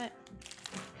about that?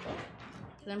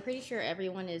 Because I'm pretty sure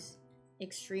everyone is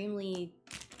extremely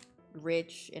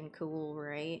rich and cool,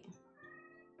 right?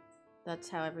 That's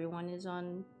how everyone is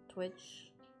on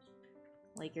Twitch.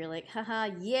 Like, you're like, haha,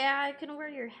 yeah, I can wear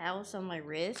your house on my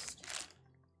wrist.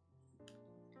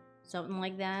 Something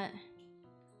like that.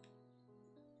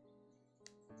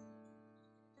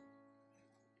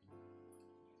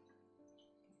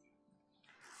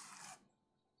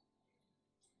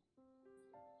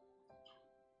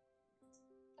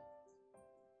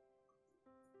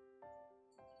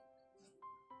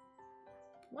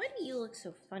 Why do you look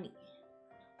so funny?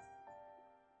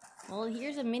 Well,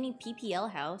 here's a mini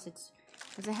PPL house. It's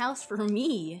a house for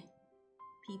me.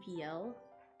 PPL.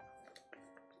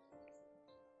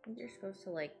 think you're supposed to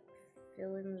like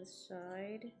fill in the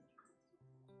side.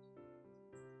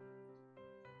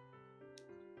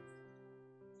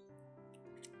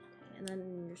 And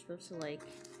then you're supposed to like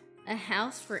a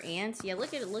house for ants. Yeah,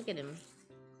 look at it. Look at him.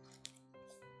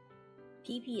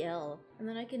 PPL. And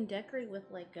then I can decorate with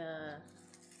like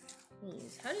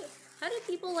these. How do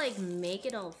people like make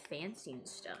it all fancy and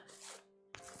stuff?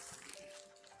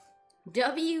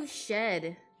 W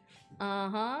shed.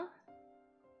 Uh-huh.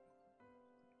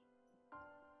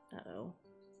 Uh-oh.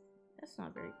 That's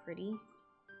not very pretty.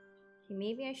 Okay,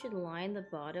 maybe I should line the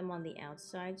bottom on the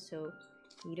outside so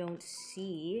you don't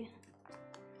see.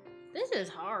 This is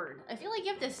hard. I feel like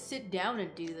you have to sit down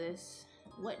and do this.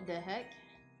 What the heck?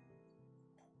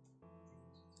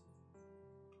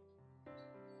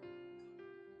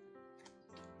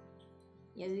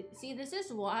 Yeah, see, this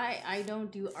is why I don't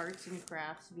do arts and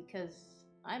crafts, because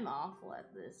I'm awful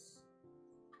at this.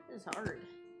 This is hard.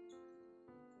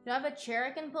 Do I have a chair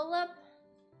I can pull up?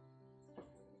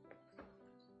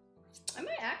 I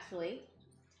might actually.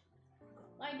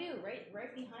 I do,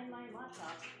 right behind my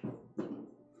laptop.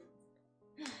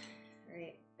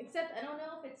 Right. Except I don't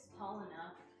know if it's tall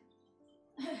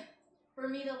enough for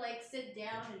me to like sit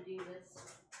down and do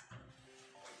this.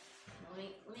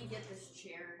 Let me get this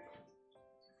chair.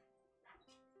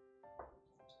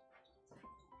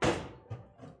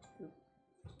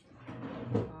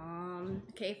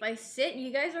 Okay, if I sit,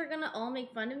 you guys are gonna all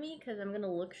make fun of me because I'm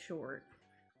gonna look short.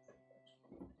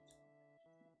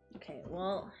 Okay,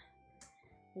 well,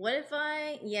 what if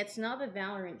yeah, it's not the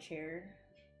Valorant chair.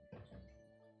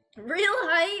 Real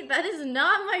height? That is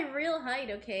not my real height,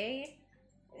 okay?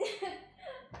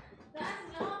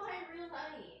 That's not my real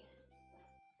height.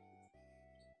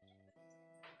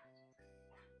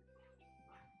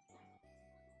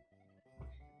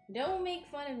 Don't make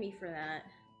fun of me for that.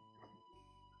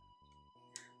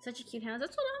 Such a cute house.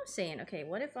 That's what I'm saying. Okay,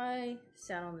 what if I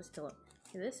sat on this pillow?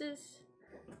 Okay, this is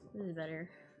better.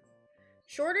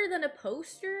 Shorter than a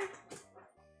poster?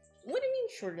 What do you mean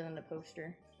shorter than a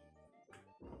poster?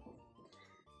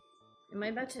 Am I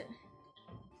about to...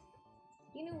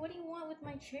 You know, what do you want with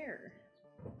my chair?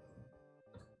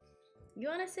 You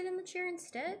want to sit in the chair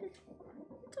instead?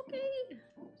 It's okay.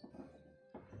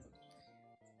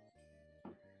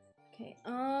 Okay,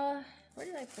 where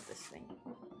did I put this thing?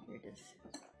 Here it is.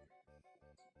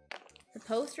 The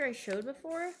poster I showed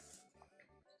before?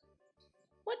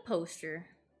 What poster?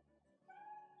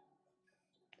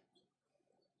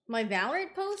 My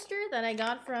Valorant poster that I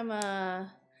got from,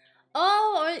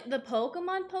 oh, the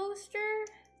Pokemon poster?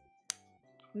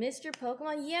 Mr.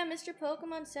 Pokemon? Yeah, Mr.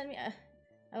 Pokemon sent me,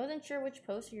 I wasn't sure which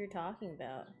poster you're talking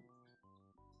about.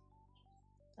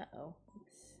 Uh-oh.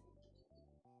 Oops.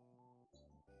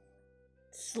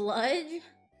 Sludge?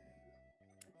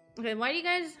 Okay, why do you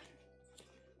guys...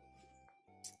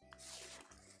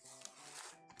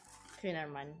 Okay,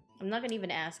 never mind. I'm not gonna even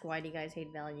ask why do you guys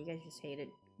hate Valorant. You guys just hate it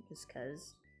just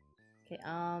cause. Okay,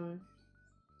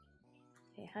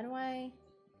 okay, how do I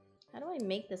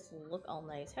make this look all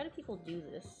nice? How do people do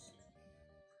this?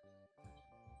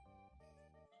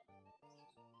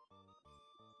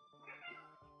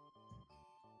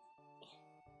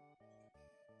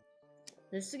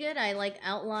 This is good. I like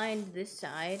outlined this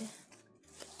side.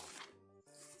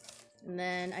 And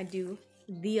then I do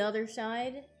the other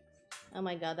side. Oh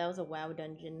my god, that was a WoW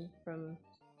dungeon from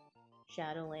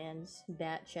Shadowlands.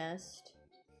 Bat chest.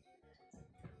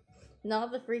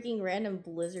 Not the freaking random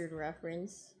Blizzard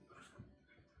reference.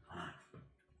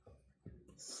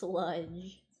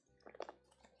 Sludge.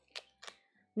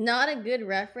 Not a good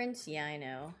reference? Yeah, I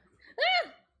know.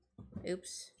 Ah!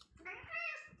 Oops.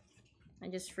 I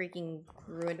just freaking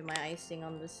ruined my icing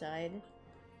on the side.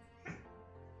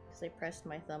 Because I pressed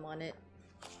my thumb on it.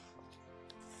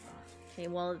 Okay,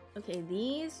 well, okay,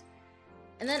 these.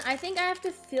 And then I think I have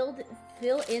to fill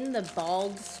in the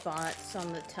bald spots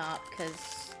on the top,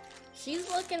 because she's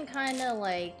looking kind of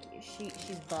like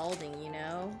she's balding, you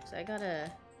know? So I gotta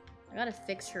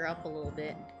fix her up a little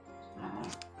bit.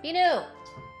 Pino!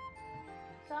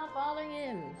 Stop bothering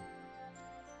him.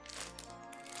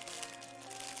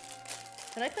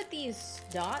 Did I put these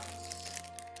dots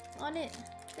on it?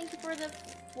 Thank you for the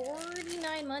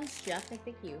 49 months, Jeff.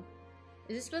 Thank you.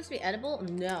 Is it supposed to be edible?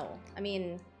 No. I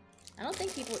mean, I don't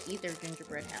think people eat their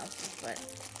gingerbread houses, but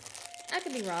I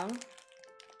could be wrong.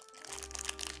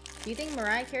 Do you think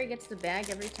Mariah Carey gets the bag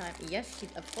every time? Yes,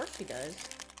 of course she does.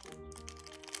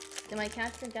 Do my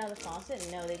cats drink out of the faucet?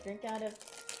 No, they drink out of...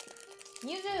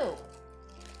 Yuzu!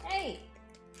 Hey!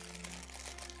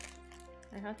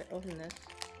 I have to open this,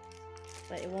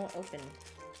 but it won't open.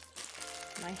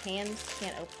 My hands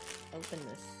can't open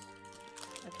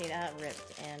this. Okay, that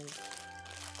ripped, and...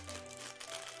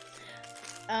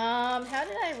 how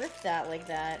did I rip that like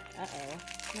that? Uh-oh.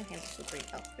 My hands are slippery.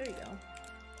 Oh, there you go.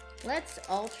 Let's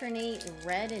alternate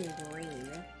red and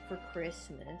green for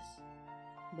Christmas.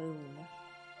 Boom.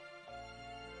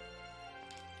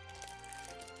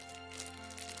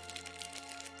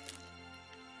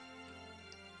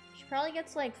 She probably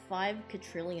gets like $5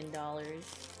 quadrillion.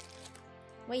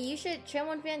 Wait, you should,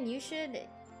 Chemon fan, you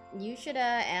should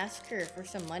ask her for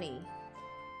some money.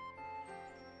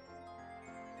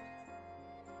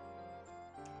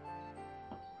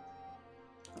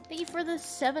 Thank you for the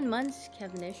 7 months,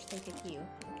 Kevinish. Thank you.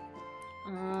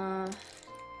 Oh,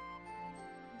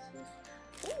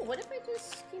 what if I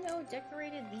just, you know,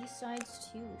 decorated these sides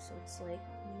too? So it's like,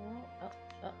 you know,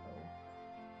 uh-oh.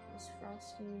 This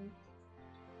frosting,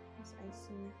 this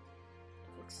icing.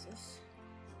 Fix this.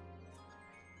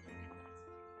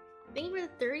 Thank you for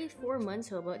the 34 months,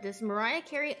 Hobo. Does Mariah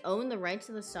Carey own the rights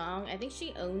to the song? I think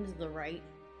she owns the right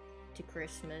to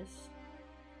Christmas.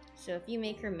 So if you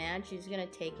make her mad, she's gonna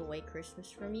take away Christmas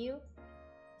from you.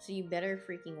 So you better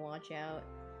freaking watch out.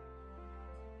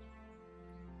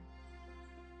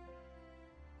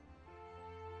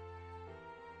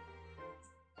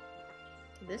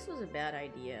 This was a bad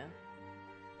idea.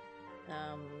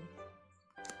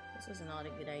 This was not a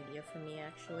good idea for me,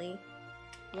 actually.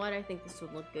 Why do I think this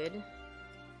would look good?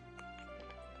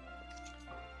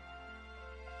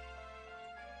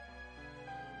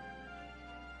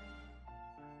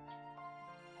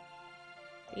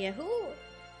 Yeah,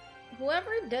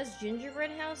 whoever does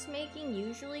gingerbread house making,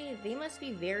 usually, they must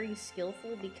be very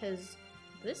skillful because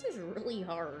this is really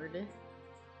hard.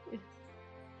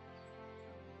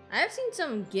 I've seen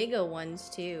some Giga ones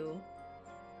too.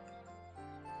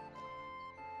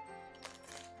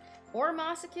 Or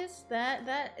masochists,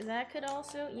 that could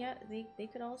also, yeah, they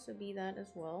could also be that as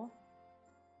well.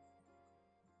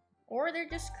 Or they're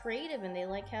just creative and they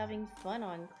like having fun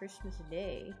on Christmas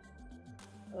Day.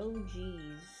 Oh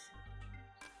geez.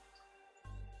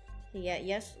 Yeah,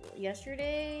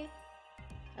 yesterday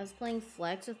I was playing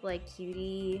Flex with like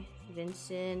Cutie,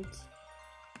 Vincent,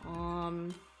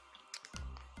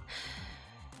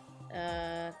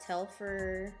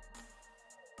 Telfer,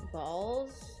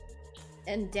 Balls,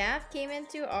 and Daft came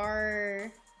into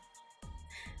our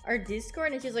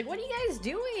Discord and she was like, "What are you guys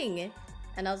doing?"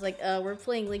 And I was like, we're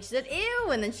playing League." She said,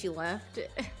 "Ew," and then she left.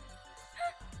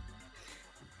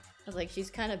 I was like, she's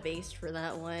kind of based for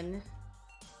that one.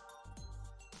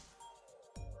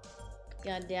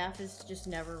 God, Daft is just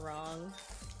never wrong.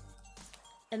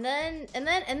 And then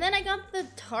I got the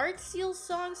Tart Seal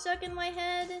song stuck in my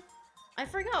head. I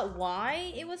forgot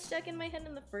why it was stuck in my head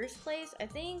in the first place. I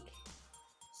think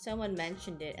someone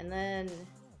mentioned it, and then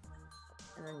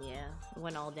yeah, it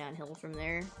went all downhill from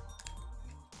there.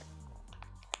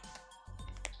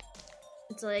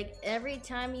 It's like every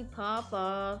time you pop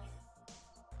off,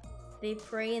 they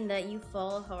praying that you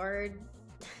fall hard.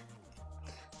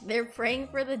 They're praying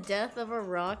for the death of a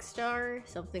rock star,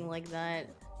 something like that.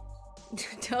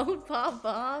 Don't pop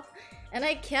off. And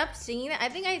I kept singing that. I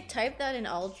think I typed that in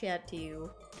all chat to you.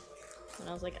 And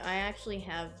I was like, I actually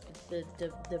have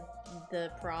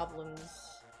the problems.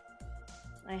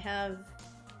 I have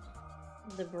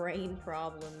the brain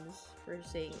problems for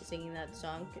singing that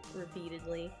song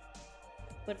repeatedly.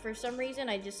 But for some reason,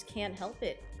 I just can't help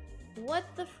it. What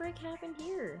the frick happened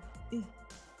here?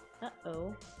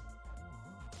 Uh-oh.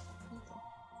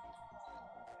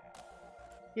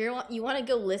 You want to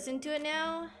go listen to it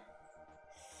now?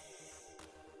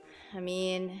 I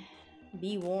mean,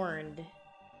 be warned.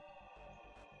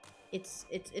 It's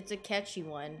a catchy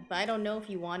one, but I don't know if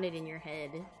you want it in your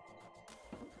head.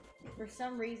 For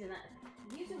some reason,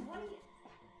 Yusuf, what are you?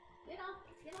 Get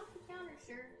off the counter,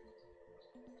 sir.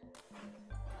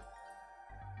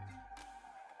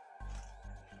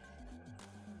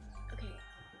 Okay.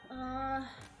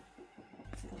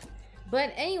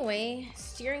 But anyway,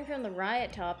 steering from the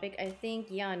riot topic, I think,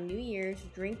 yeah, on New Year's,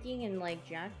 drinking and, like,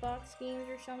 Jackbox games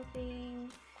or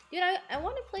something. Dude, I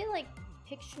want to play, like,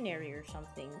 Pictionary or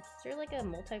something. Is there, like, a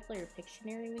multiplayer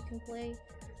Pictionary we can play?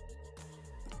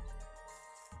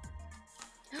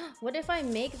 What if I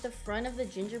make the front of the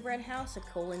gingerbread house a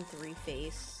 :3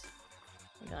 face?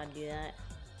 I gotta do that.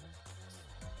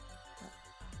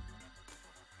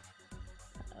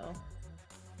 Uh-oh.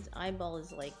 His eyeball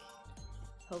is, like,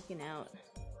 poking out.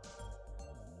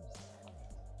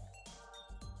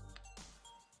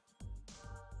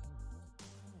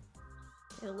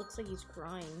 It looks like he's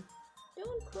crying.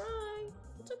 Don't cry!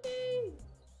 It's okay!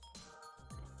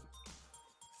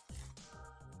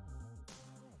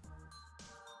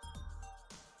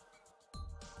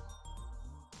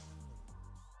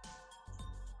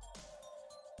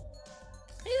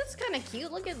 Hey, that's kind of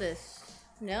cute. Look at this.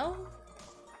 No?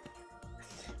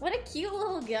 What a cute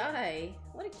little guy.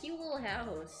 What a cute little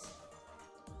house.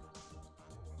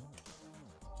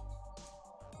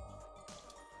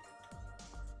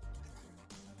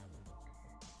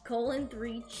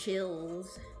 :3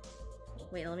 chills.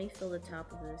 Wait, let me fill the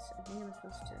top of this. I think I'm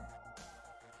supposed to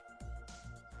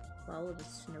follow the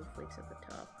snowflakes at the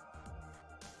top.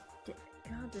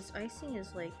 God, this icing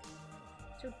is like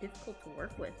so difficult to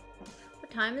work with. What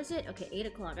time is it? Okay, 8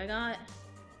 o'clock. I got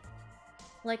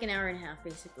like an hour and a half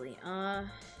basically.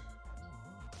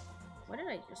 What did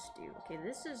I just do? Okay,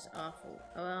 this is awful.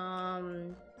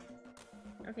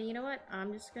 Okay, you know what?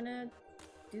 I'm just gonna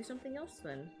do something else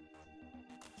then.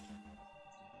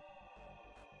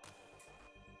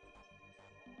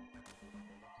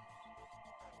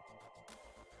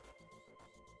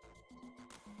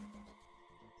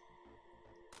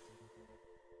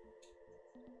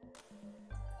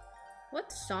 What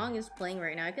song is playing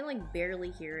right now? I can like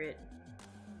barely hear it.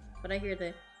 But I hear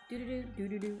the doo-doo-doo,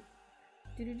 doo-doo-doo,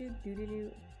 doo-doo-doo,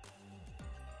 doo-doo-doo.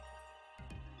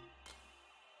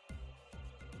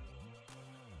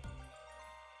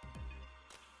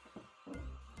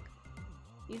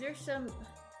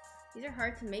 These are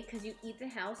hard to make because you eat the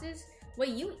houses? Wait,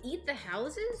 you eat the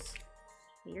houses?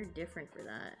 You're different for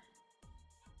that.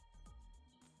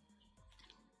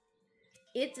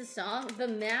 It's a song? The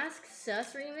Mask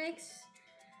Sus remix?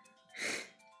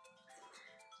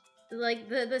 Like,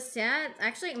 the sad...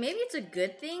 Actually, maybe it's a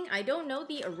good thing. I don't know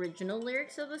the original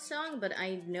lyrics of the song, but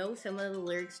I know some of the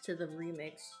lyrics to the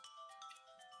remix.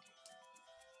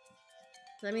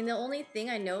 I mean, the only thing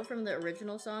I know from the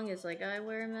original song is, like, I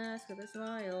wear a mask with a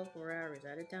smile for hours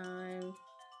at a time.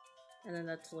 And then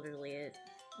that's literally it.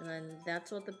 And then that's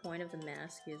what the point of the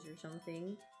mask is or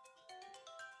something.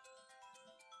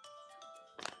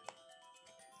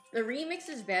 The remix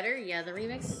is better? Yeah, the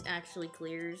remix actually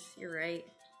clears. You're right.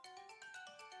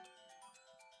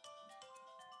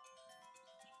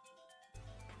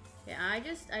 Yeah, I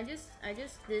just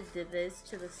did this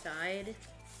to the side.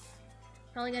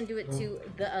 Probably gonna do it to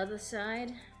the other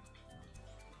side.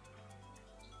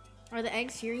 Are the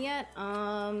eggs here yet?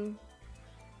 Every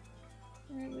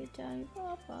time,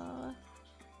 Papa.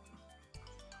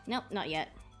 Nope, not yet.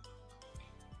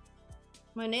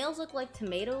 My nails look like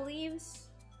tomato leaves.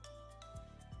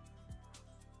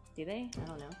 Do they? I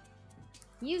don't know.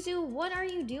 Yuzu, what are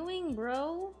you doing,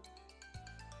 bro?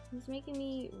 He's making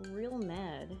me real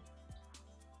mad.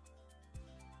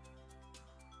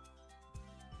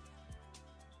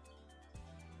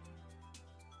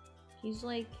 He's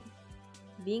like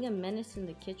being a menace in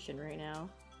the kitchen right now.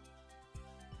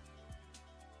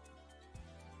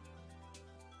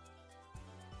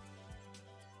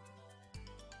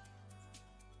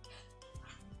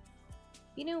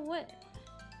 You know what?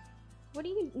 What are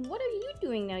you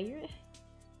doing now?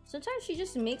 Sometimes she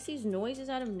just makes these noises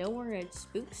out of nowhere and it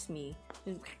spooks me.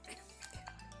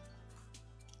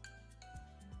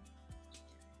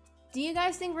 Do you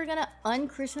guys think we're gonna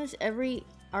un-Christmas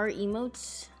our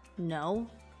emotes? No.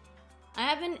 I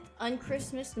haven't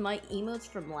un-Christmased my emotes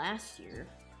from last year.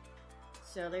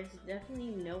 So there's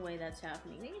definitely no way that's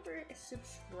happening. Thank you for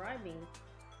subscribing.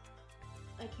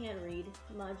 I can't read.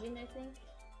 Majin, I think.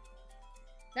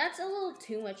 That's a little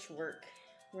too much work.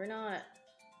 We're not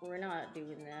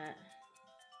doing that.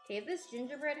 Okay, if this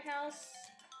gingerbread house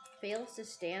fails to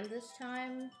stand this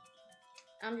time,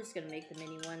 I'm just gonna make the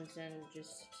mini ones and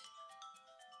just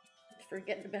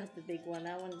forget about the big one.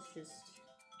 That one's just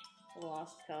a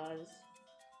lost cause.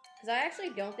 Because I actually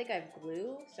don't think I have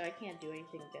glue, so I can't do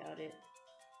anything about it.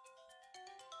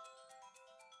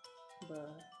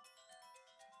 But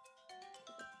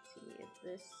let's see if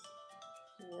this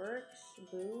works.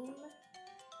 Boom.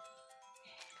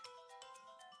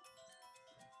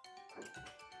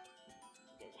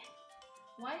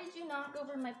 Why did you knock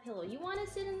over my pillow? You want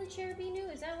to sit in the chair,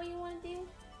 Binu? Is that what you want to do?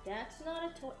 That's not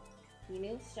a toy.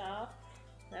 Binu, stop.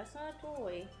 That's not a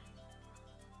toy.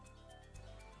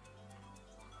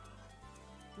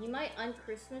 You might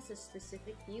un-Christmas a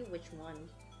specific view. Which one?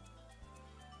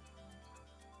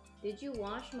 Did you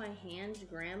wash my hands,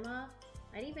 Grandma?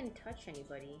 I didn't even touch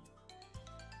anybody.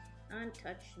 I didn't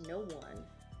touch no one.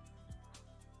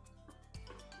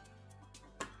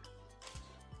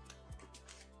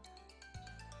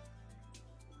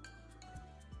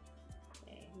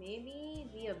 Okay, maybe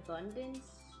the abundance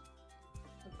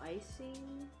of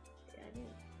icing. Yeah, I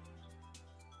didn't.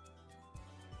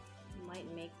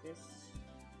 Might make this.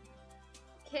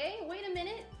 Okay, wait a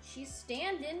minute. She's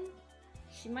standing.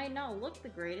 She might not look the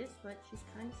greatest, but she's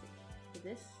kind of sick.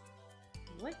 This.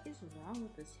 What is wrong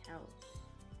with this house?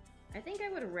 I think I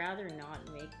would rather not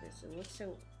make this. It looks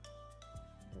so...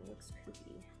 It looks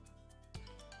poopy.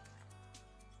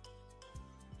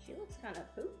 She looks kind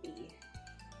of poopy.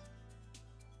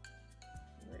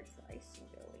 Where's the icing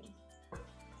going?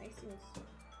 Icing's...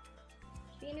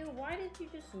 Binu, why did you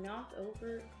just knock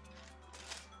over...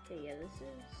 Okay, yeah, this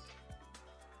is...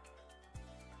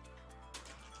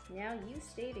 Now you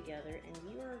stay together, and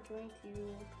you are going to...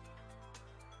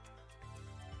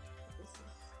 This is...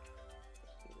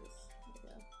 Do this.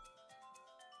 There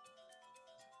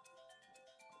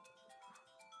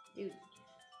we go. Dude,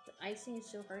 the icing is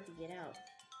so hard to get out.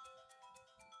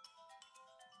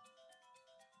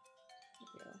 There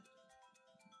we go.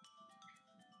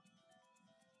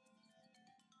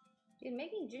 Dude,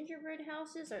 making gingerbread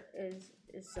houses is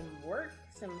some work,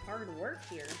 some hard work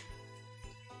here.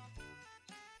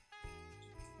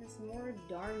 It's more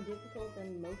darn difficult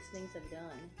than most things I've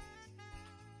done.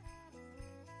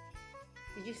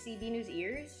 Did you see Binu's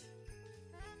ears?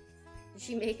 Did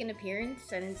she make an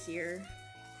appearance? I didn't see her.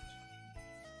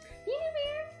 Binu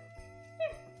bear!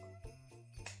 Here!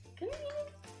 Come here, Binu!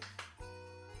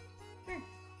 Here.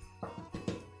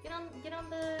 Get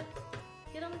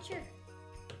on the chair.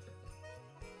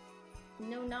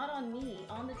 No, not on me,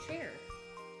 on the chair.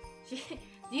 Do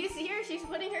you see her? She's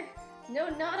putting her... No,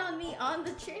 not on me, on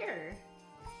the chair.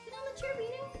 Get on the chair,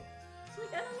 Binu. She's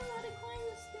like, I don't know how to climb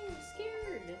this thing, I'm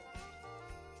scared.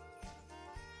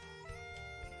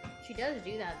 She does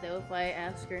do that though if I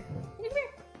ask her. Come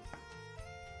here.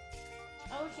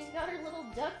 Oh, she's got her little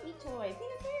ducky toy.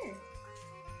 Come here.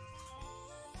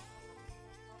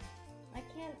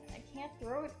 I can't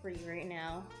throw it for you right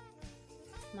now.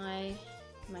 My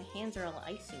hands are all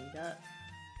icinged up.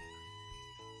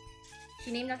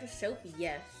 She named after Sophie,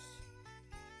 yes.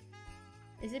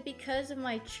 Is it because of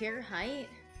my chair height?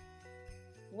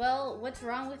 Well, what's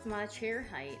wrong with my chair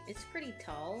height? It's pretty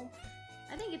tall.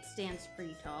 I think it stands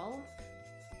pretty tall.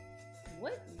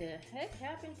 What the heck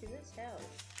happened to this house?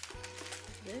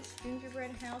 This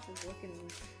gingerbread house is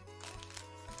looking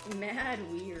mad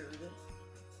weird.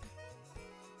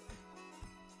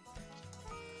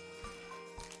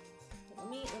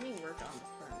 Let me work on the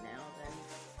front now then.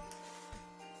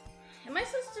 Am I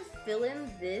supposed to fill in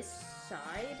this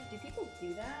side? Do people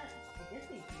do that? I guess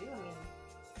they do. I mean,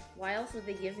 why else would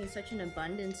they give me such an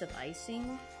abundance of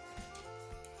icing?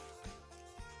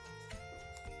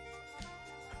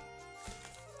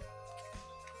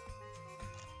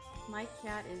 My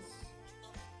cat is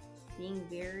being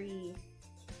very...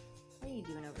 What are you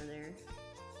doing over there?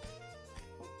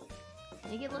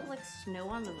 Make it look like snow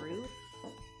on the roof?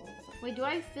 Wait, do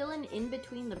I fill in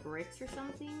between the bricks or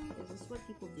something? Is this what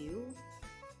people do?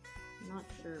 I'm not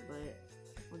sure, but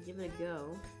I'll give it a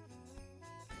go.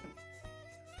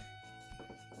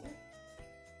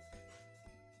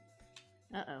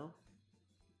 Uh-oh.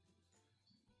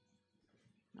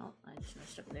 Oh, I just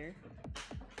messed up there.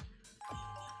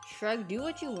 Shrug, do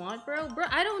what you want, bro? Bro,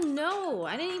 I don't know!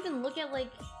 I didn't even look at,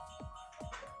 like,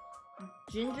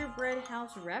 gingerbread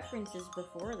house references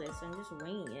before this. I'm just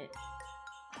winging it.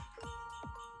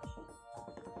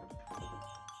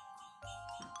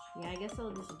 Yeah, I guess I'll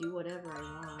just do whatever I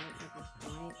want at this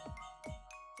point.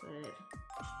 But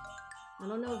I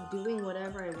don't know if doing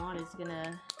whatever I want is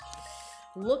gonna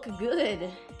look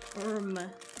good.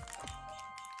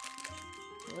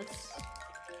 Let's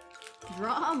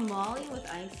draw a Molly with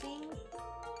icing.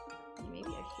 Maybe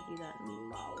I should do that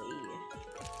Molly.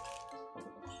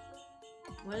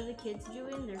 What are the kids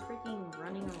doing? They're freaking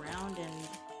running around and...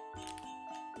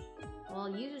 Well,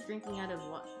 Yu's is drinking out of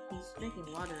what? He's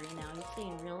drinking water right now. He's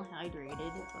staying real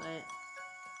hydrated, but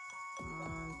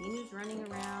Binu's running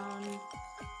around.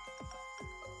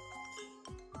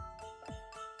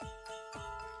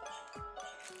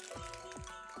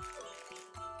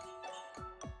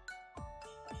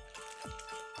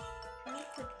 Trying to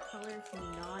put colors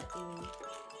not in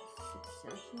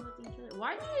succession with each other.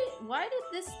 Why did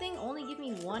this thing only give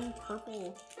me one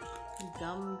purple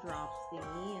gumdrop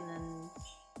thingy and then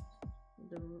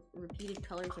the repeated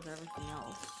colors of everything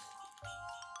else?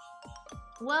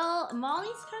 Well,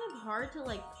 Molly's kind of hard to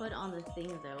like put on the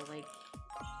thing though, like,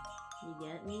 you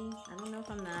get me? I don't know if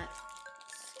I'm that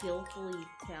skillfully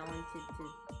talented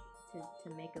to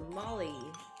make a Molly.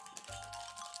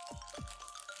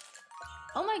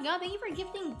 Oh my god, thank you for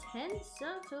gifting 10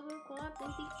 subs over co-op.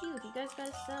 Thank you. If you guys got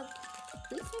a sub,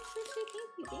 please make sure to say thank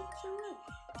you. Thank you so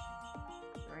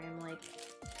much. Sorry, I'm like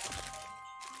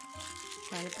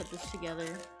trying to put this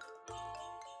together.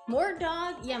 More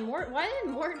dog? Yeah, more. Why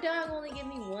did more dog only give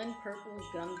me one purple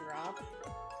gumdrop?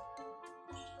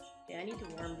 Okay, I need to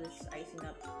warm this icing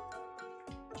up.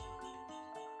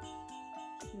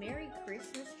 Merry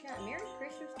Christmas, chat. Merry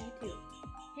Christmas to you too.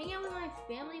 Hang out with my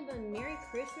family, but Merry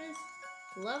Christmas.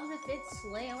 Love the fifth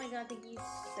sleigh. Oh my god, thank you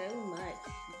so much,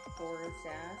 Boris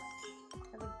ass.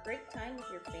 Have a great time with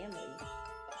your family.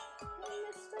 I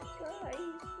messed up, guys.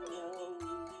 No.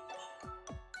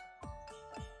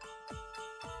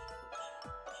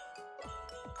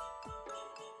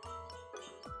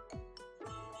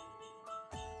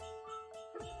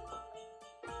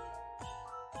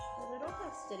 I don't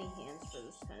have steady hands for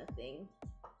this kind of thing.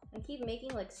 I keep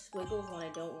making like squiggles when I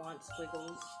don't want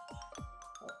squiggles.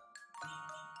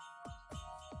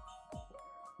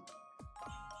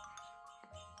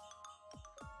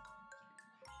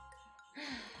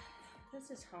 This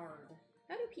is hard.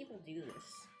 How do people do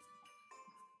this?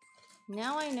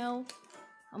 Now I know.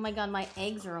 Oh my god, my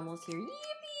eggs are almost here. Yippee!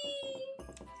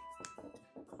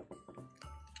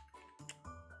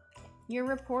 You're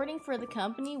reporting for the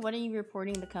company? What are you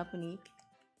reporting the company?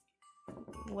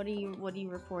 What are you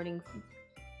reporting?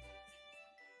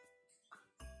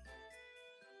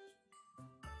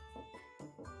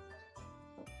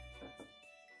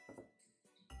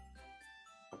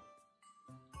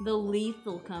 The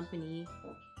Lethal Company.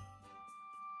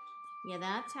 Yeah,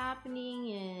 that's happening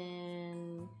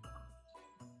in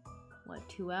what,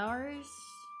 2 hours?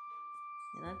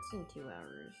 Yeah, that's in 2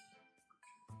 hours.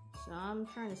 So I'm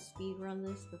trying to speed run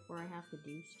this before I have to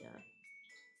do stuff.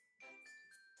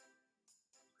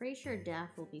 Pretty sure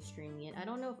Daft will be streaming it. I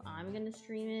don't know if I'm gonna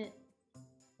stream it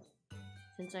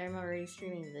since I'm already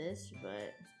streaming this,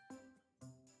 but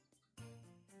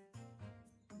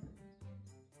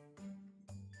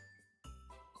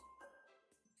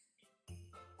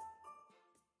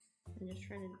I'm just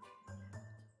trying to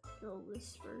build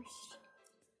this first.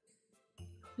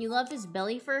 You love his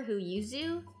belly fur, who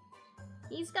Yuzu?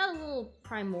 He's got a little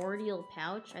primordial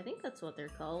pouch. I think that's what they're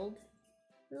called.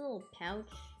 A little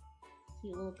pouch.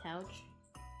 Cute little pouch.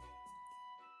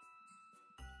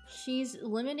 She's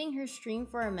limiting her stream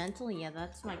for a mental. Yeah,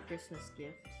 that's my Christmas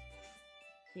gift.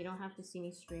 So you don't have to see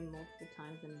me stream multiple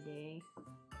times in a day.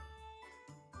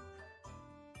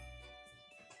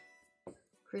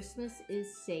 Christmas is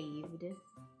saved.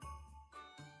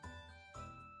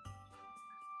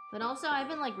 But also, I've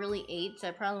been like really ate, so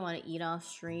I probably want to eat off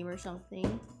stream or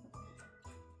something.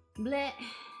 Bleh.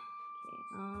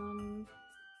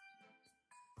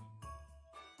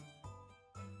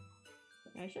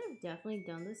 Okay, I should have definitely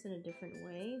done this in a different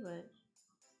way, but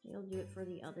maybe I'll do it for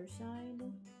the other side.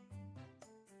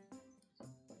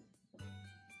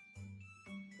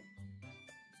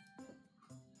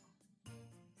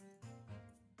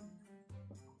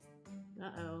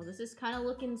 Uh-oh, this is kind of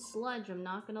looking sludge, I'm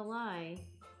not gonna lie.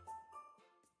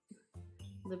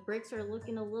 The bricks are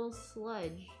looking a little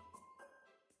sludge.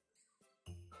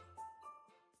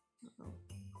 Uh-oh.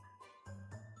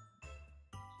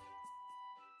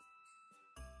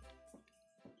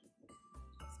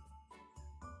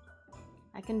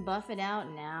 I can buff it out.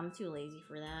 Nah, I'm too lazy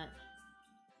for that.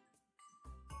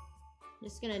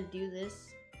 Just gonna do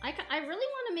this. I really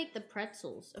want to make the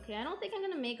pretzels. Okay, I don't think I'm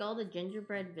gonna make all the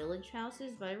gingerbread village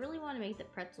houses, but I really want to make the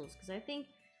pretzels because I think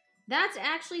that's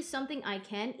actually something I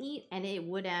can eat and it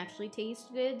would actually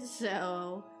taste good,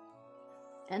 so...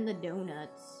 And the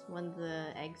donuts when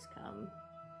the eggs come.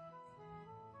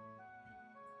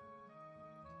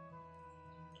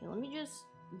 Okay, let me just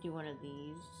do one of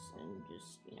these and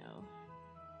just, you know...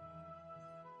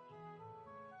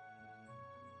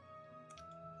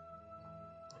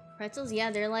 Pretzels, yeah,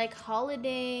 they're like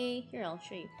holiday... Here, I'll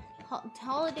show you.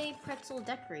 Holiday pretzel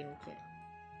decorating kit.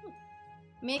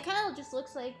 I mean, it kind of just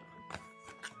looks like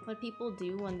what people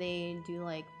do when they do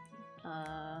like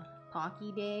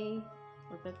Pocky Day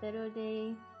or Pepero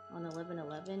Day on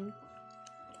 11/11.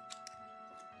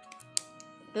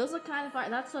 Those look kind of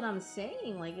fire. That's what I'm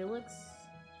saying. Like, it looks...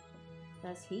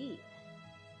 That's heat.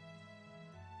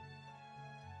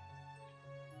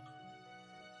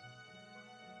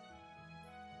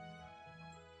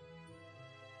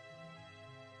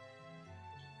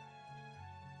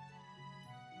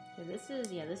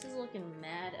 This is looking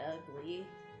mad ugly.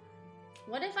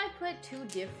 What if I put two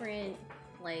different,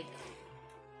 like,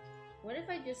 what if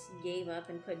I just gave up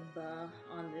and put "ba"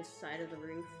 on this side of the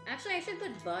roof? Actually, I should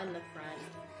put "ba" in the front.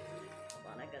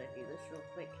 Hold on, I gotta do this real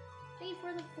quick. Thank you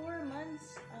for the 4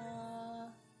 months,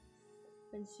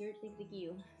 Insert, thank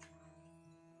you.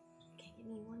 Okay, give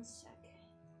me 1 sec.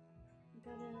 I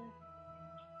gotta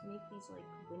make these,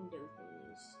 like, window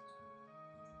things.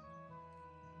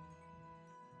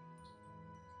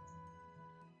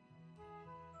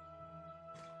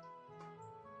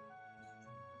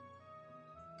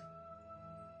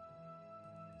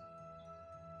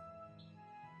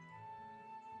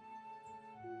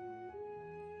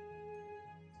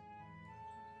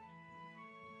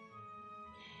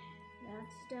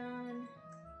 That's done.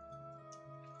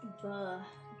 Buh.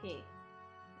 Okay.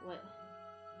 What?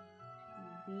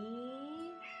 B.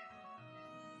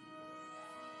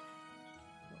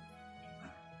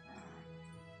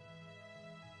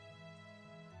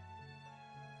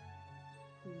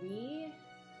 B.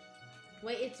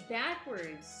 Wait, it's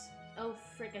backwards. Oh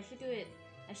frick! I should do it.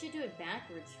 I should do it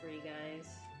backwards for you guys.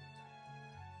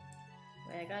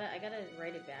 Wait, I gotta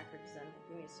write it backwards then.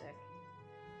 Give me a sec.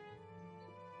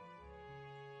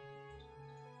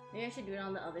 Maybe I should do it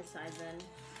on the other side then.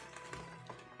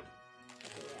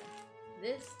 Okay, yeah.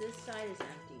 This side is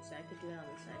empty, so I could do it on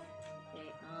this side.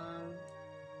 Okay,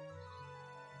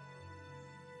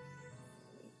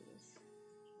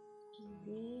 D.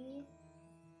 B.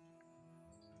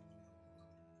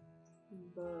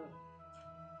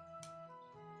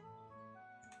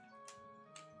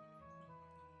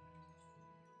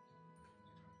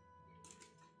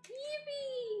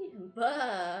 Yippee!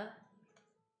 Buh.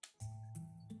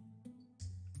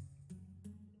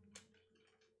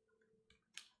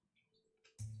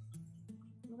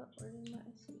 Where did my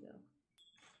IC go?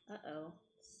 Uh-oh.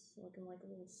 It's looking like a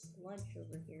little sludge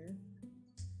over here.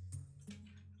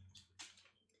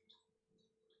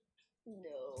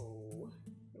 No.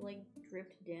 It like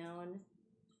dripped down.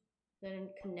 I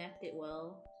didn't connect it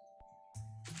well.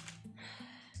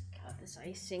 God, this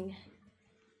icing.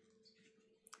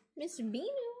 Miss Binu,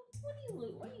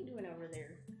 what are you doing over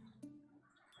there?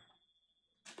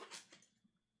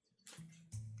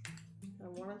 I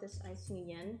warm up this icing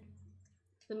again.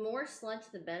 The more sludge,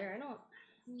 the better. I don't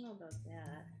know about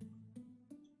that.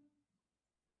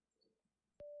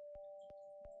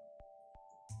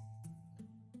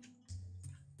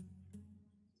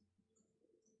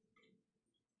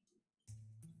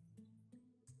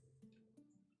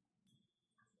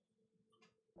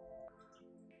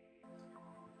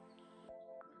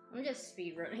 I'm just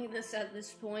speedrunning this at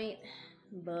this point.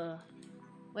 Buh.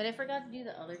 Wait, I forgot to do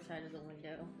the other side of the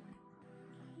window.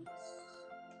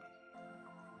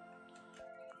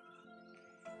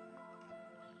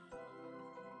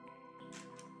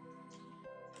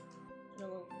 Put a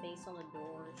little face on the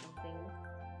door or something.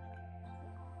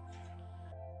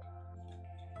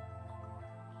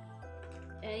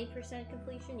 Any percent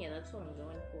completion? Yeah, that's what I'm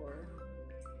going for.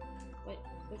 What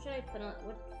should I put on?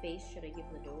 What face should I give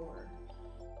the door?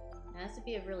 It has to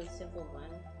be a really simple one.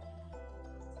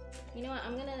 You know what?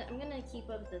 I'm gonna keep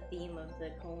up the theme of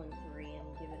the colon 3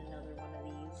 and give it another one of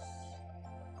these.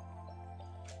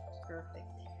 Perfect.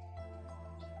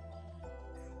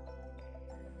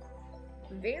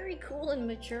 Very cool and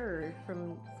mature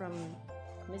from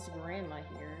Miss Grandma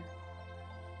here.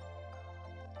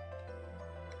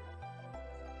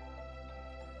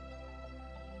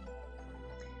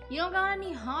 You don't got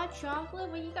any hot chocolate?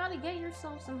 Well, you gotta get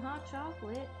yourself some hot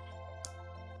chocolate.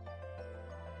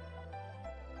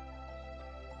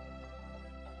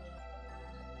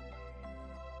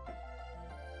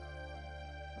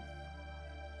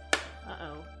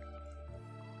 Uh-oh.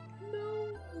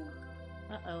 No.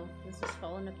 Uh-oh. This is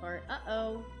falling apart.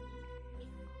 Uh-oh.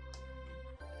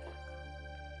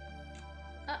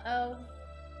 Uh-oh.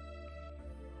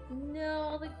 No,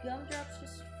 all the gumdrops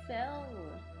just fell.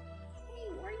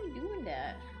 Why are you doing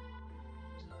that?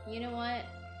 You know what?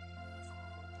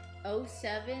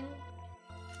 07.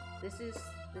 This is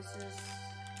I'm not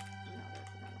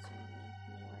working on this anymore.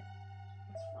 You know what?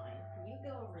 It's fine. You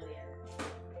go over there.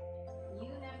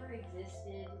 You never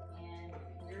existed and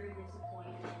you're a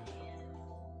disappointment and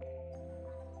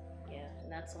yeah, and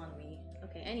that's on me.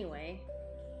 Okay, anyway.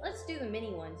 Let's do the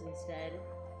mini ones instead.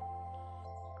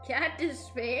 Cat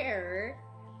Despair.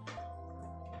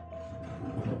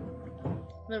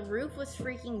 The roof was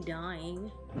freaking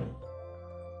dying.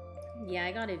 Yeah,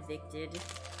 I got evicted.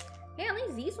 Hey, at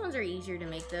least these ones are easier to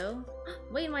make, though.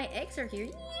 Wait, my eggs are here.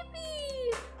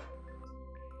 Yippee!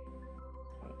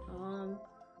 Okay,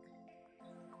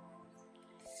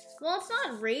 well, it's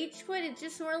not rage quit. It's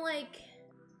just more like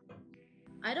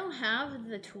I don't have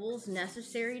the tools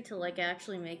necessary to like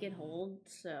actually make it hold.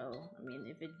 So, I mean,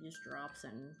 if it just drops,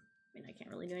 and I mean, I can't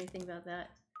really do anything about that.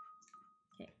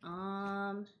 Okay,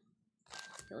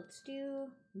 let's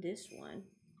do this one.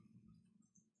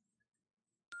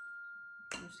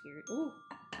 I'm scared. Ooh.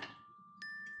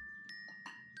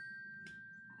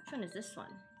 Which one is this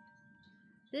one?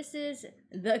 This is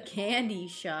the candy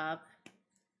shop.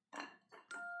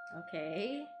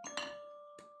 Okay.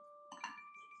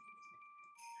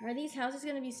 Are these houses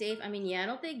gonna be safe? I mean, yeah, I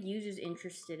don't think Yu's is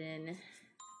interested in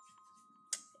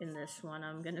this one,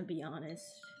 I'm gonna be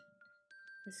honest.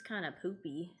 It's kind of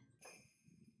poopy.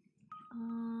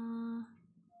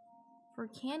 For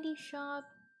candy shop,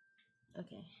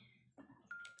 okay.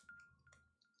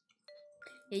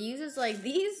 It uses like,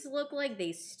 these look like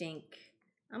they stink.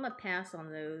 I'm gonna pass on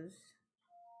those.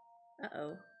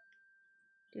 Uh-oh.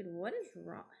 Dude, what is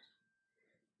wrong?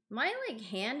 My like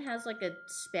hand has like a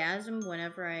spasm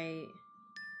whenever I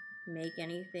make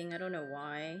anything. I don't know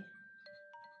why.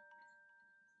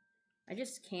 I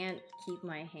just can't keep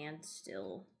my hand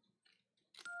still.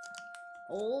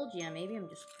 Old? Yeah, maybe I'm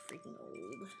just freaking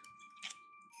old.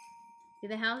 Do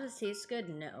the houses taste good?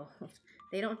 No.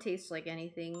 They don't taste like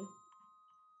anything.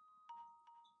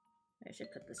 I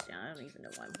should put this down. I don't even know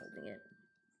why I'm holding it.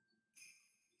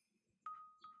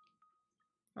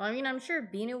 Well, I mean, I'm sure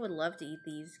Bina would love to eat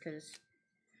these because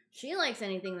she likes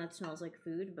anything that smells like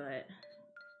food, but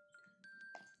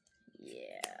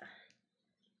yeah.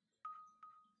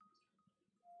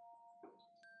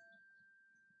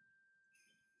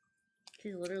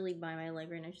 She's literally by my leg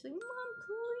right now. She's like, Mom,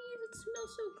 please, it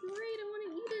smells so great. I want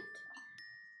to eat it.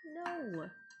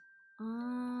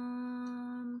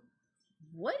 No.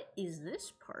 What is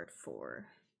this part for?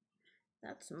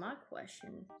 That's my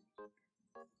question.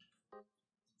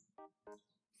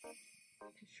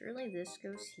 Surely this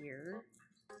goes here.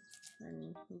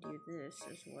 Then do this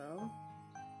as well.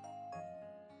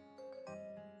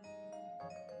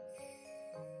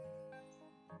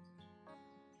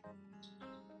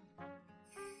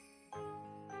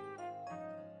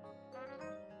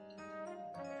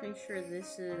 Pretty sure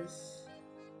this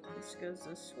goes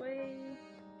this way.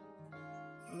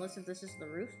 Unless if this is the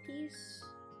roof piece.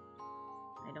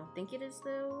 I don't think it is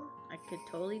though. I could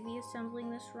totally be assembling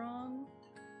this wrong.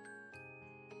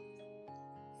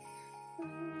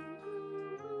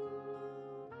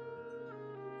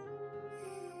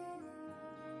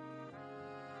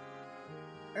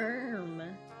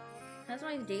 How's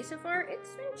my day so far? It's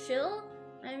been chill.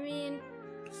 I mean,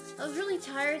 I was really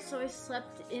tired, so I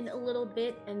slept in a little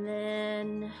bit, and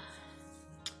then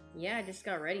yeah, I just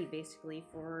got ready basically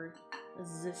for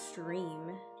the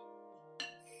stream.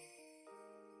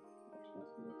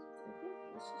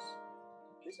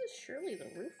 This is surely the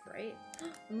roof, right?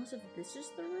 Unless if this is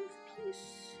the roof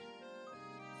piece.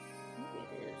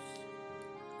 Maybe it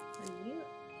is. Are you?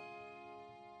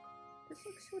 This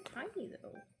looks so tiny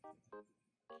though.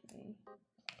 Okay.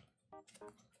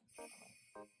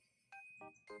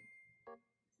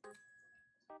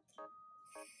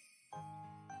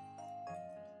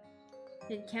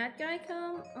 Did Cat Guy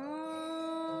come?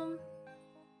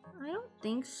 I don't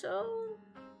think so.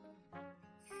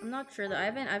 I'm not sure though. I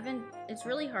haven't. It's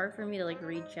really hard for me to like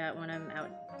read chat when I'm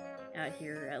out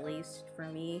here, at least for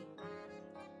me,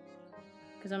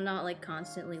 because I'm not like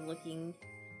constantly looking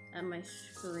at my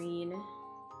screen.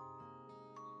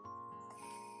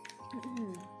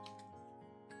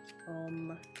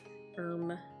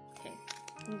 Okay.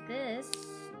 This,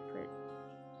 put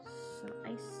some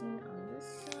icing on this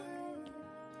side,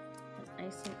 and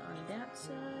icing on that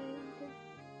side.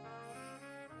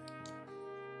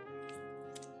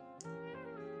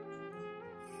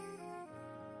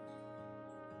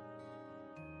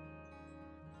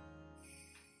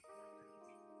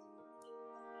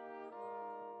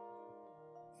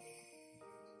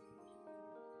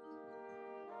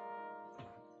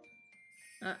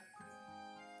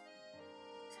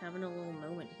 Having a little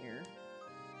moment here.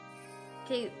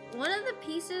 Okay, one of the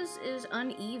pieces is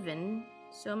uneven,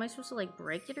 so am I supposed to like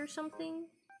break it or something?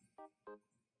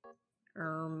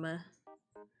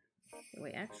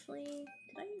 Wait, actually,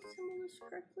 did I assemble this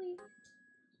correctly?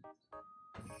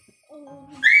 Oh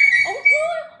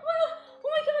god! Oh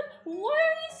my god! Why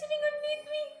are you sitting underneath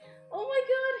me? Oh my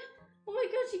god! Oh my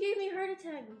god, she gave me a heart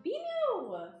attack.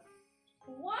 Bino!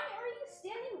 Why are you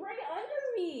standing right under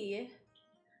me?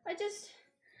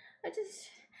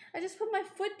 I just put my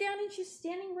foot down and she's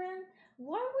standing around.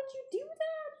 Why would you do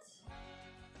that?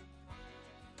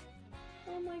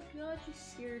 Oh my god, she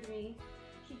scared me.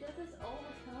 She does this all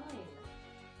the time.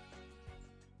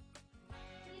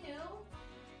 You know?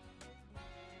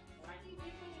 Why do you give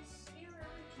me a scare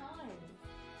every time?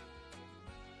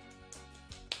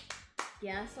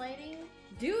 Gaslighting?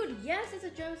 Dude, yes, it's a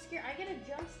jump scare. I get a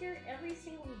jump scare every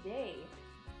single day.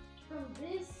 From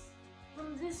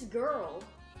this girl.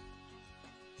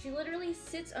 She literally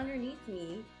sits underneath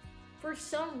me for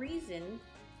some reason,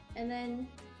 and then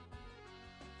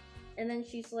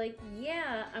she's like,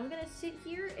 yeah, I'm gonna sit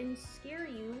here and scare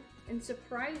you and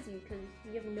surprise you because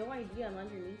you have no idea I'm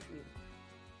underneath you.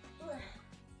 Ugh.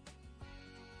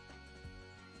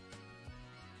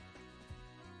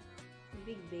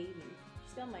 Big baby.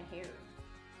 She's got my hair.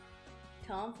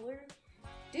 Tomfler?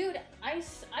 Dude, I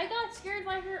got scared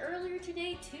by her earlier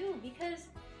today too because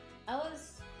I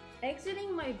was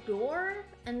exiting my door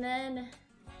and then,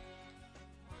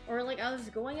 Or like I was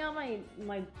going out my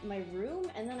room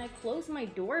and then I closed my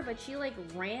door, but she like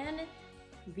ran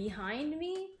behind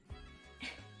me.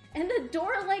 And the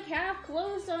door like half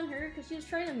closed on her because she was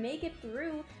trying to make it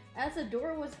through as the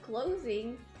door was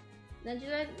closing. Then she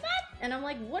said, "What?" And I'm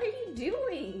like, "What are you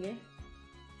doing?"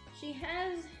 She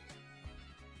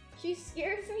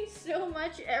scares me so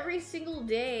much every single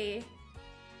day.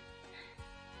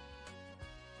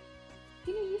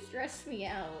 You know, you stress me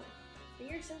out. But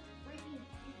you're so freaking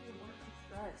stupid work to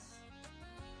stress.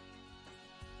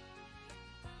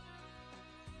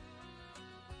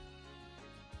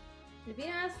 If you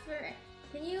ask for,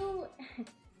 can you,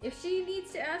 if she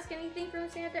needs to ask anything from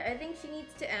Santa, I think she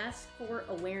needs to ask for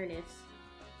awareness.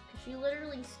 Because she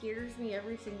literally scares me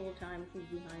every single time she's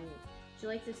behind me. She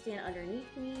likes to stand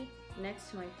underneath me, next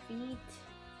to my feet.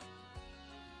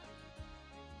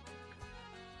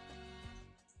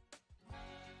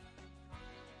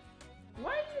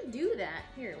 Why do you do that?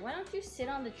 Here, why don't you sit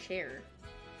on the chair?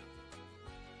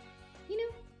 You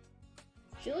know,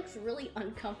 she looks really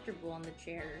uncomfortable on the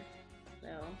chair.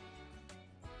 So,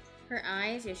 her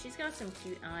eyes, yeah, she's got some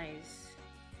cute eyes.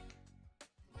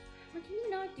 But can you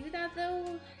not do that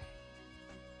though?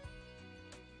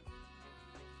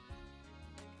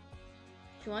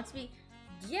 She wants to be,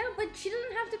 yeah, but she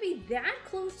doesn't have to be that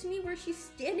close to me where she's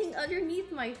standing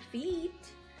underneath my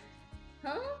feet.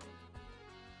 Huh?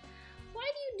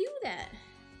 Why do you do that?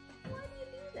 Why do you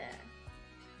do that?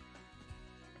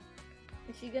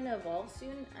 Is she gonna evolve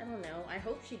soon? I don't know. I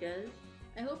hope she does.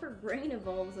 I hope her brain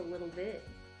evolves a little bit.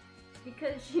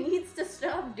 Because she needs to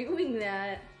stop doing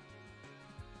that.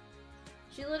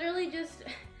 She literally just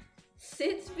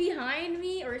sits behind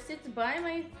me or sits by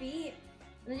my feet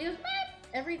and then she goes, "What?"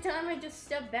 Every time I just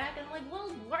step back and I'm like, well,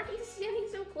 why are you standing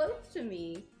so close to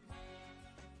me?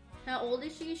 How old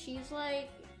is she? She's like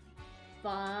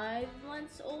 5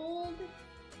 months old.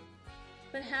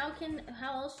 But how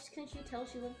else can she tell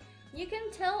she loves? You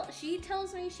can tell, she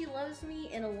tells me she loves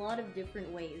me in a lot of different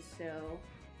ways, so.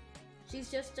 She's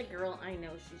just a girl, I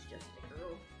know she's just a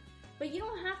girl. But you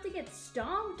don't have to get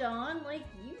stomped on, like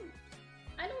you,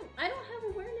 I don't have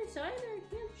awareness either, I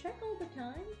can't check all the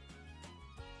time.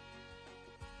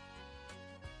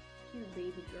 Cute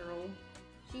baby girl.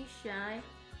 She's shy.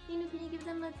 You know, can you give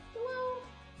them a hello?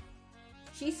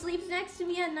 She sleeps next to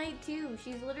me at night too.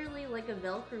 She's literally like a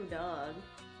Velcro dog.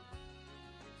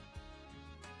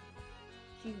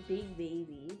 She's big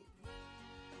baby.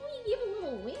 Oh, you give a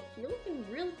little wink. You're looking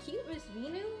real cute, Miss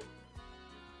Vinu.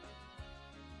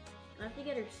 I have to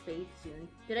get her spayed soon.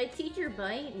 Did I teach her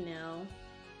bite? No.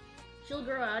 She'll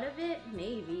grow out of it?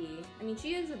 Maybe. I mean,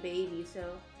 she is a baby,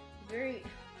 so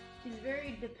she's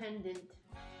very dependent.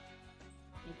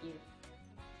 Thank you.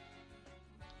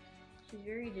 She's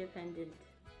very dependent.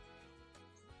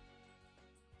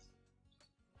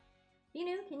 You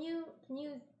know, can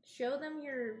you show them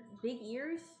your big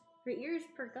ears? Her ears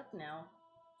perk up now.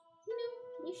 You know,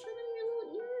 can you show them your little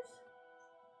ears?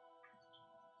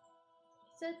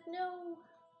 She said no.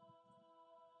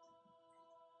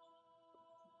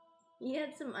 You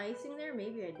had some icing there?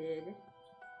 Maybe I did.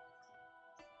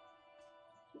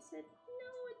 She said, no,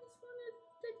 I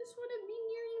just wanna be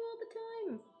near you all the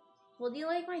time. Well, do you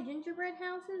like my gingerbread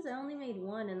houses? I only made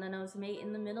one, and then I was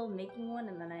in the middle of making one,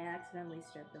 and then I accidentally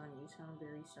stepped on you, so I'm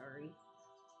very sorry.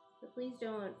 But please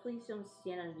don't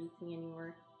stand underneath me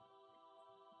anymore.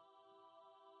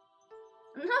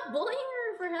 I'm not bullying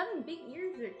her for having big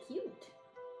ears, they're cute.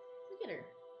 Look at her.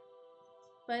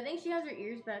 But I think she has her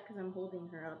ears back because I'm holding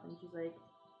her up, and she's like,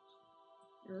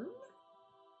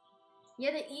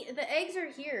 Yeah, the eggs are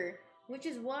here, which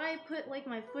is why I put like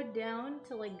my foot down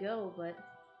to like go, but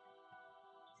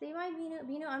say bye, Bino.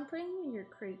 Bino, I'm putting you in your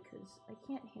crate because I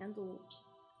can't handle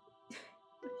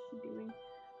what's she doing?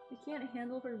 I can't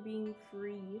handle her being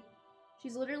free.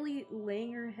 She's literally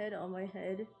laying her head on my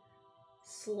head.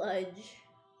 Sludge.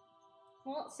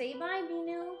 Well, say bye,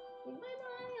 Bino. Say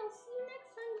bye-bye. I'll see you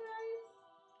next time, guys.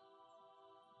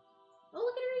 Oh,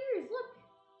 look at her ears. Look.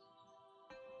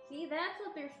 See, that's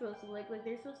what they're supposed to look like.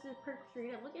 They're supposed to perk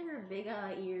straight up. Look at her big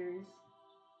ears.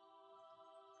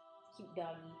 Cute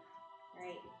doggy.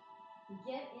 Alright.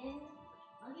 Get in.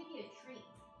 I'll give you a treat.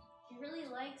 She really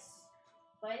likes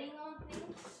biting on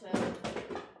things, so.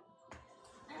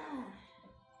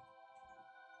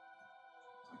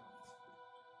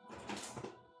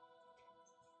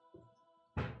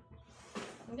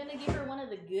 I'm gonna give her one of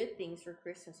the good things for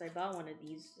Christmas. I bought one of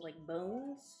these, like,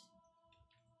 bones.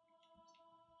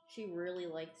 She really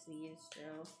likes these,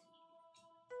 so.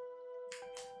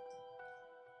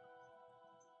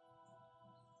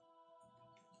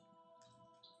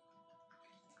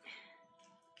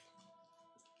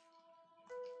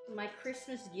 My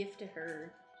Christmas gift to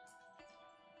her.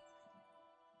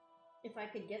 If I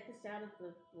could get this out of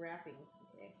the wrapping.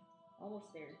 Okay.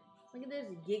 Almost there. Look at this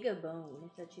Giga Bone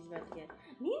that she's about to get.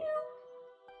 Nino!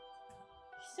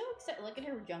 She's so excited. Look at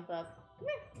her jump up. Come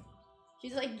here.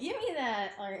 She's like, give me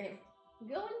that. Alright.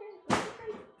 Go in here. Go in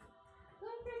here. Go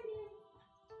in here, Nino.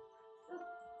 Go.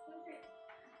 Go in here.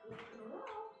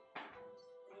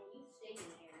 And you stay in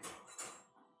here.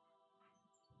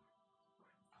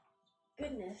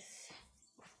 Goodness.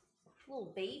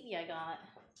 Little baby I got.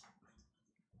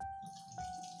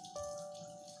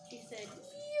 She said,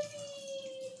 yippee!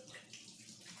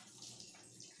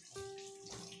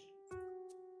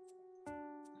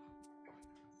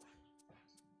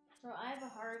 Bro, I have a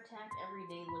heart attack every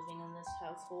day living in this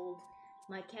household.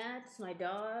 My cats, my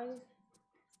dog.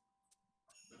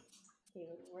 Okay,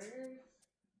 where's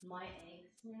my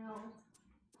eggs now?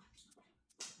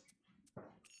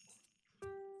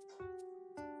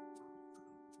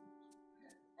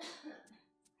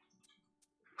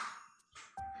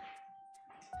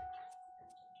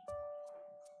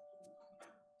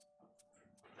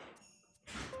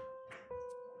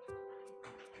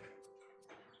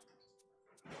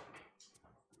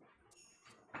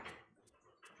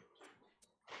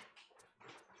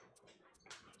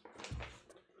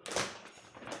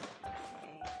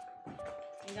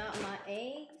 I got my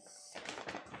eggs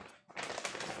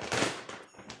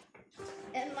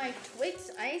and my Twix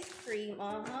ice cream.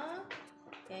 I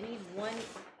need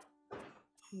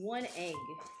one egg,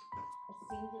 a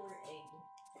singular egg,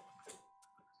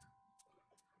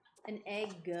 an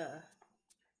egg.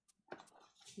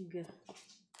 G.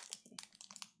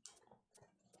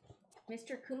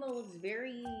 Mr. Kuma looks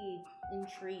very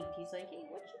intrigued. He's like, "Hey,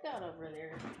 what you got over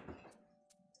there?"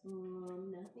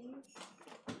 Nothing.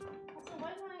 Also,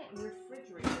 why is my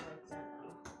refrigerator like that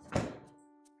now?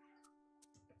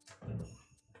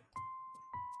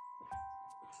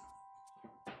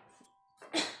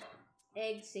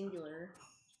 Egg singular.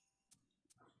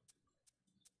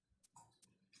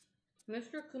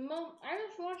 Mr. Kumo, I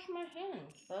just washed my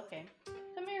hands. Okay.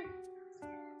 Come here.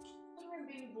 Come here,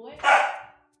 baby boy.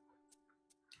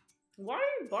 Why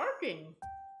are you barking?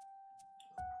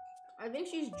 I think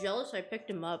she's jealous I picked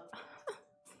him up.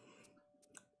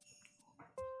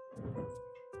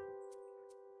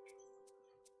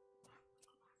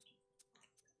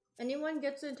 Anyone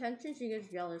gets attention, she gets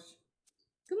jealous.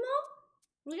 Come on.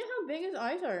 Look at how big his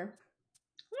eyes are.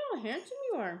 Look how handsome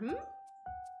you are,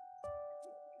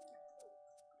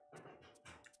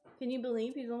 Can you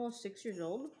believe he's almost 6 years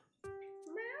old?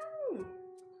 Meow.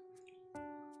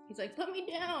 He's like, put me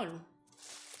down.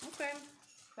 Okay.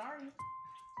 Sorry.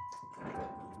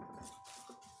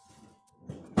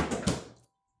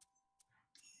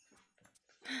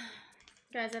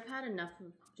 Guys, I've had enough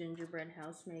of gingerbread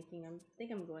house making. I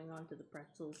think I'm going on to the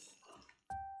pretzels.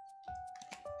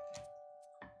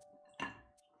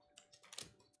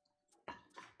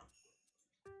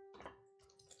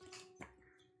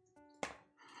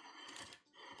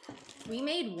 We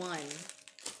made one.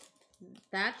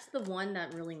 That's the one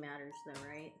that really matters though,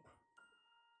 right?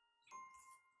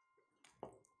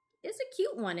 It's a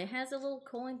cute one. It has a little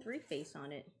colon 3 face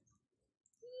on it.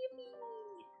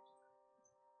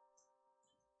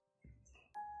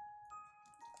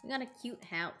 We got a cute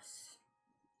house.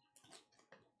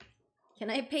 Can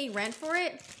I pay rent for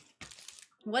it?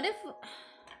 What if...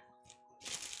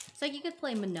 It's like you could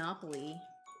play Monopoly.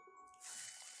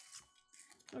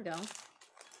 There we go.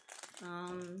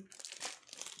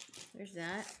 There's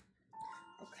that.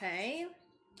 Okay.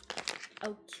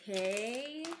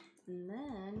 Okay. And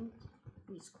then... Let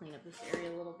me just clean up this area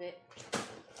a little bit.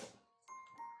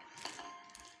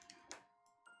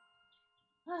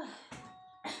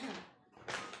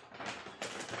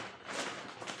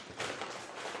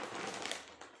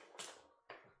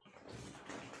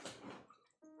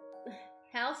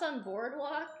 House on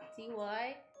Boardwalk?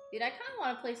 TY? Dude, I kind of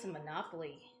want to play some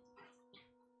Monopoly.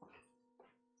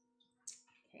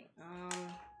 Okay,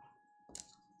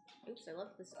 oops, I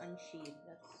left this unsheathed.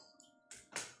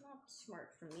 That's not smart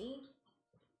for me.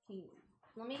 Okay,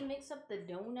 let me mix up the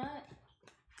donut.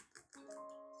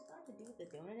 What's it got to do with the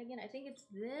donut again? I think it's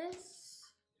this.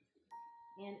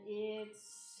 And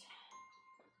it's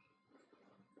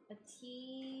a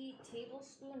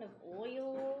tablespoon of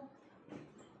oil.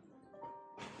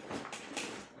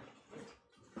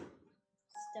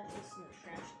 Stuff this in the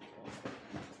trash can.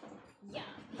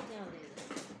 Yeah, now it is.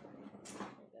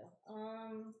 There we go.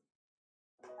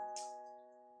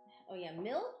 Oh yeah,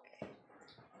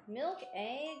 milk,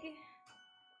 egg.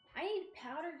 I need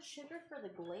powdered sugar for the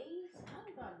glaze. I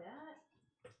haven't got that.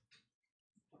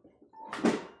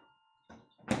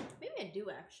 Maybe I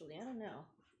do actually. I don't know.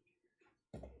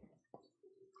 Oh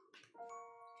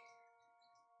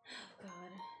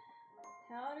god.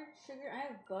 Powdered sugar. I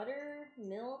have butter,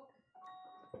 milk.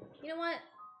 You know what?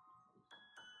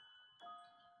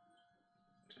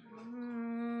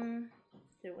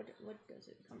 Okay, what does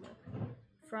it come with?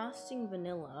 Frosting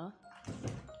vanilla.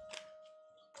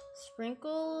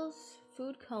 Sprinkles,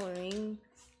 food coloring,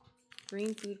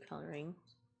 green food coloring.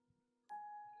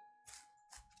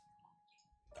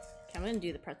 Okay, I'm gonna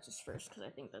do the pretzels first because I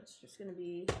think that's just gonna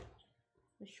be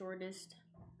the shortest.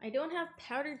 I don't have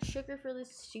powdered sugar for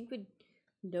this stupid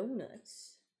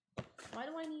donuts. Why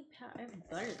do I need I have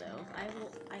butter though.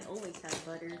 I always have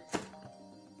butter.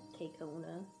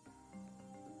 Cake-ona.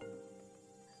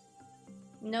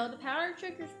 No, the powdered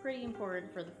sugar is pretty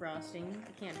important for the frosting.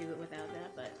 I can't do it without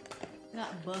that, but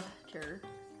not butter.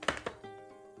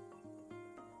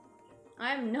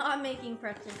 I'm not making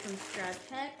pretzels from scratch.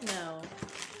 Heck no.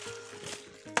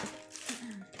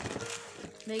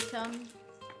 They come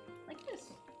like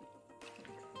this.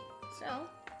 So,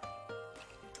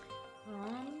 I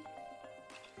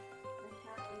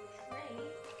have a tray.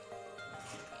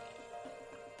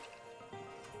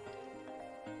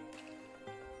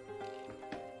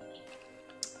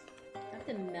 I have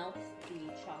to melt the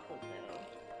chocolate though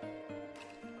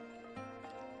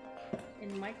in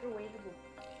microwavable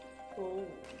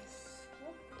bowls.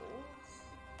 What bowls?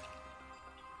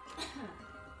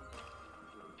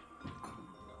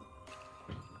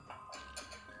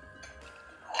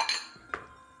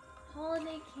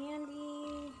 Holiday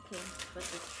candy. Okay, but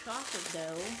the chocolate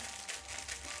dough.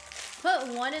 Put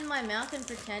one in my mouth and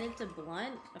pretend it's a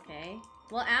blunt. Okay.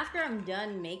 Well, after I'm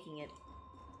done making it.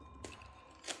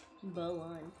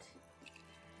 Blunt.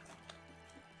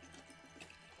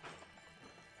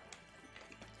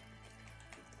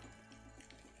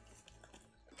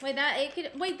 Wait,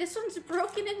 wait, this one's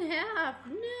broken in half.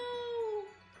 No.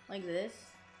 Like this.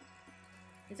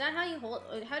 Is that how you hold?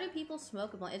 How do people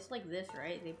smoke a blunt? It's like this,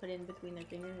 right? They put it in between their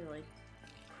fingers. Or like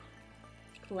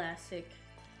classic.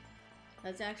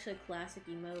 That's actually a classic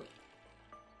emote.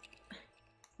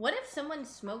 What if someone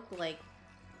smoked like,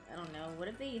 I don't know. What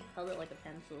if they held it like a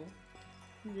pencil?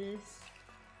 This.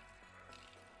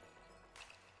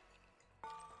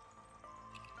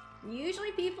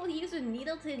 Usually people use a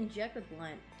needle to inject a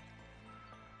blunt.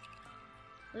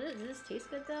 Does this taste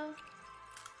good though?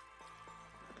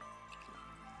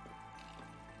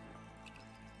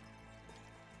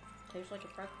 Tastes like a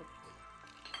pretzel.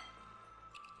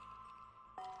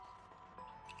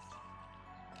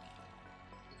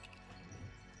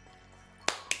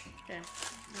 Okay.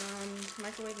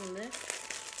 Microwaving this.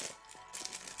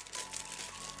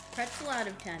 Pretzel out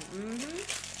of 10.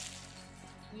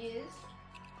 Yes.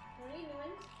 What are you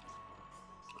doing?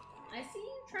 I see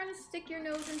you trying to stick your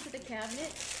nose into the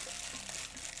cabinet.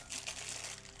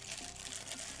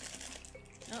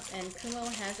 Oh, and Kumo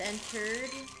has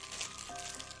entered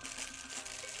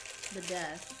the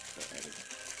death.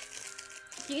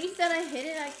 Cutie said I hit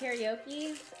it at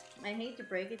karaoke. I hate to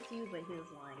break it to you, but he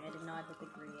was lying. I did not hit the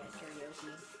gritty at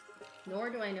karaoke. Nor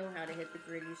do I know how to hit the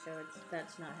gritty, so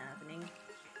that's not happening.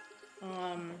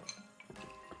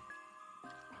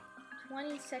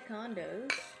 20 secondos.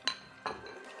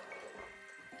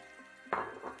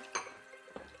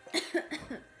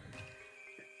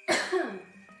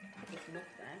 Just look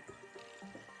back.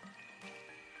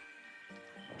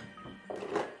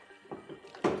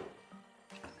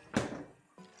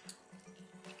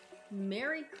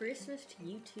 Merry Christmas to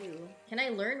you too. Can I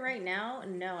learn right now?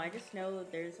 No, I just know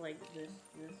there's like this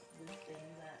thing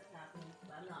that happens,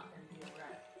 but I'm not gonna do it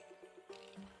right.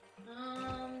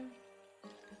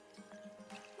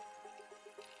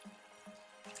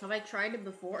 Have I tried it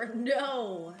before?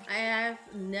 No! I have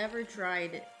never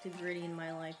tried to gritty in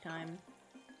my lifetime.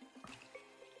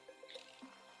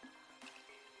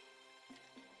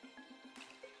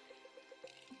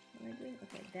 What am I doing?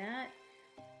 Okay, that.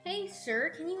 Hey,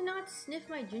 sir, can you not sniff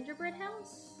my gingerbread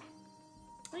house?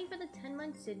 Waiting for the 10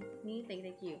 months, Sydney.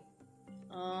 Thank you.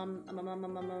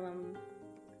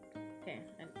 Okay.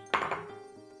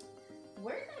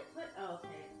 Where did I put? Oh,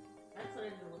 okay. That's what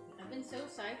I've been looking. I've been so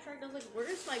sidetracked. I was like,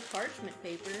 where's my parchment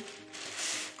paper?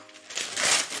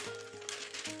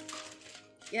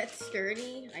 Get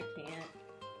sturdy? I can't.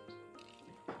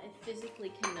 I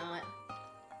physically cannot.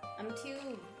 I'm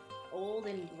too old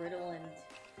and brittle and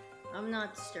I'm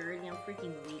not sturdy. I'm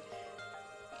freaking weak.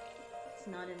 It's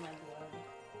not in my blood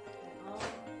at all.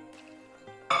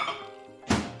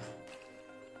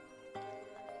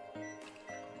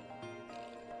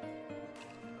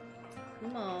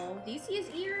 Kumo, do you see his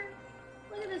ear?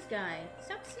 Look at this guy.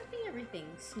 Stop sniffing everything,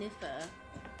 Sniffa.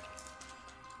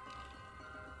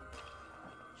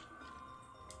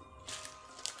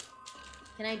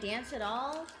 Can I dance at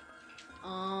all?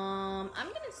 I'm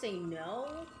gonna say no.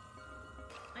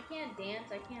 I can't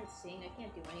dance, I can't sing, I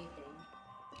can't do anything.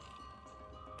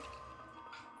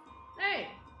 Hey!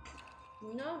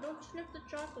 No, don't sniff the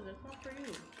chocolate, it's not for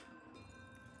you.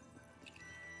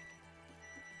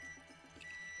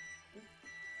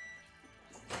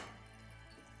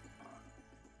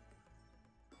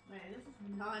 Man, this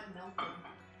is not melting.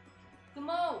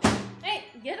 Come on! Hey,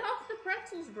 get off the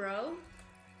pretzels, bro!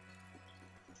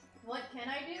 What can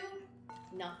I do?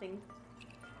 Nothing.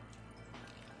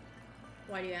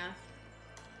 Why do you ask?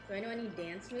 Do I know any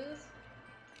dance moves?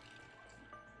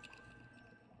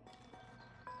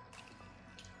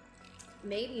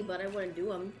 Maybe, but I wouldn't do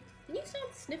them. Can you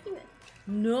stop sniffing it?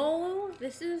 No!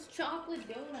 This is chocolate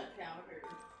donut powder.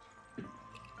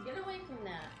 Get away from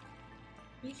that.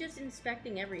 He's just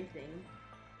inspecting everything.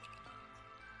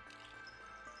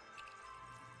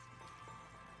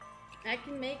 I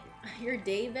can make your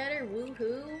day better,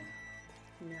 woohoo!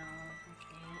 No, I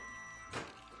can't.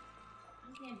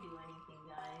 I can't do anything,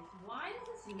 guys. Why is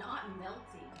this not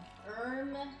melting?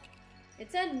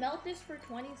 It said melt this for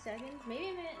 20 seconds. Maybe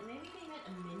they meant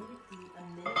a minute for 20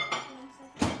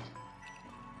 seconds.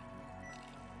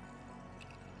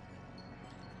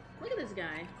 Look at this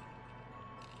guy.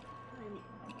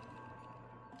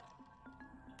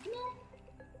 No.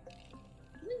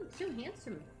 He's so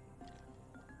handsome.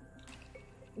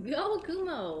 Go,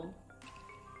 Kumo!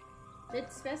 Did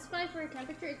it specify for a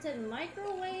temperature? It said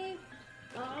microwave.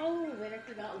 Oh, wait, I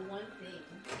forgot one thing.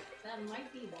 That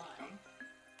might be why.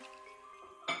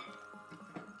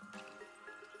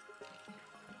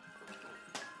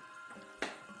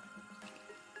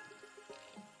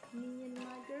 Me and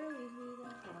my girlies need a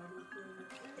party for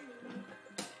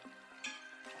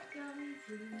Coming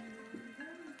to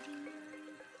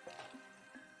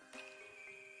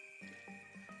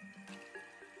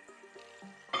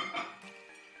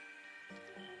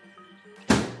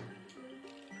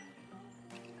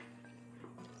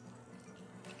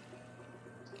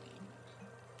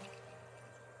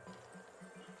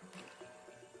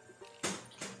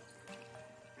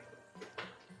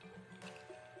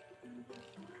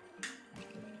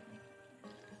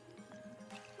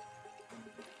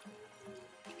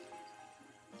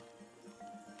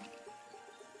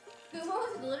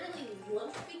Kumo's literally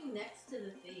loafing next to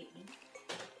the thing.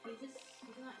 He's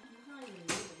not even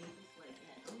moving, he's just like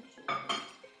that.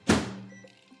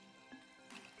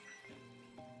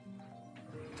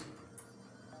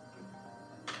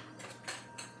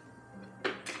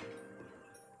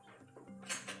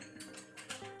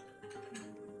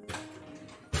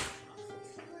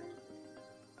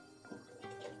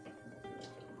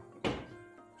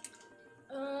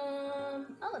 Oh,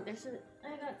 I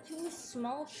got 2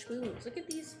 small spoons. Look at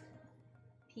these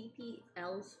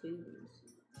PPL spoons.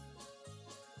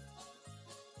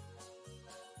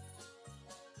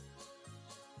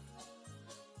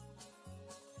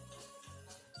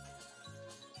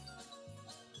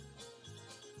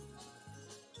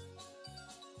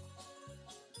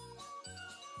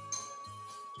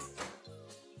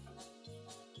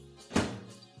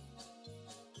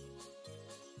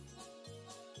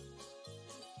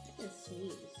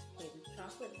 Sneeze. Okay, the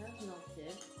chocolate has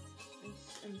melted.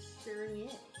 I'm stirring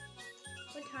it.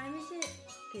 What time is it?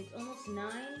 Okay, it's almost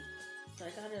 9. So I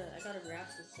gotta wrap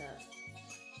this up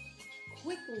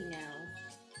quickly now.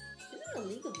 Isn't a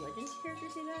League of Legends character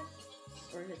say that?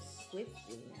 Or is it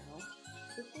Swiftly now?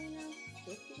 Swiftly now?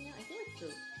 Swiftly now? I feel like the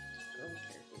girl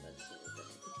character that's so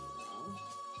wrong.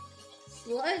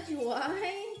 Sludge,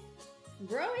 why?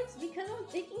 Bro, it's because I'm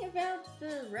thinking about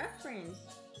the reference.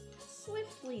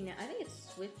 Swiftly now. I think it's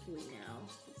Swiftly now.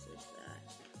 What is that?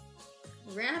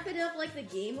 Wrap it up like the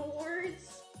Game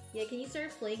Awards? Yeah, can you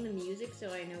start playing the music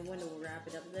so I know when to wrap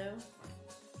it up though?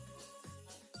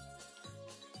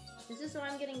 This is why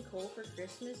I'm getting coal for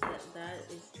Christmas. That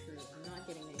is true. I'm not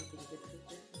getting anything good for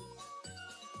Christmas.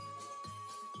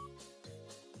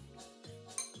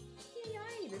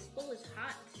 Yay, this bowl is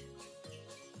hot.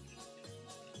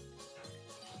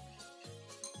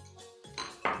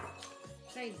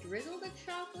 Should I drizzle the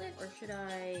chocolate or should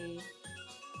I...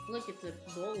 Look, it's a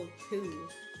bowl of poo.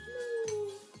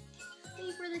 Woo!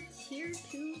 Hey, for the tier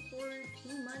 2 for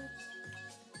 2 months.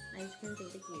 Ice cream,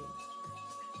 thank you.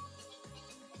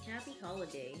 Happy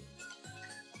holiday.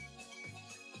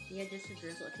 Yeah, just a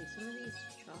drizzle. Okay, some of these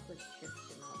chocolate chips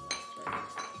are not well,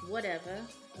 but whatever.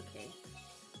 Okay.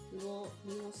 We will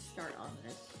start on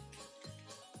this.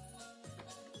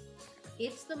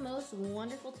 It's the most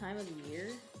wonderful time of the year.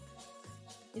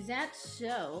 Is that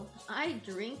so? I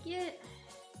drink it?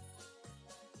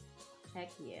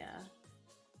 Heck yeah.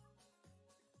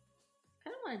 I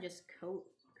don't want want to just coat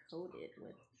it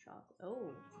with chocolate.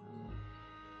 Oh,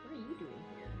 what are you doing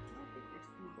here? I don't think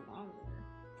you belong there.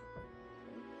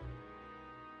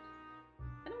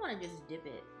 I don't want to just dip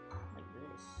it like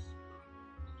this.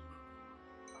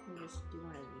 And just do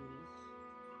one of these.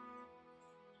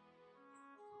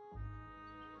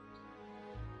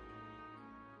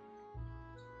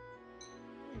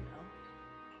 There you go.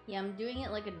 Yeah, I'm doing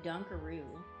it like a Dunkaroo.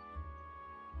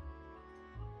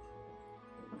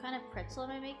 What kind of pretzel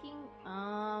am I making?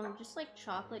 Just like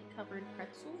chocolate covered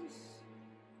pretzels.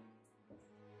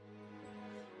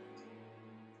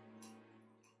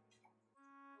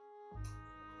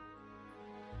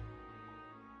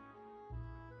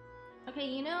 Okay,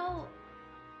 you know...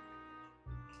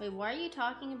 Wait, why are you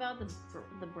talking about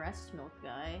the breast milk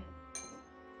guy?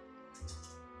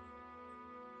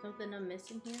 Something I'm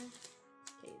missing here?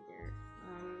 Okay, there.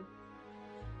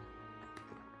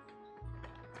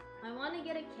 I want to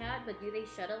get a cat, but do they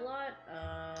shed a lot?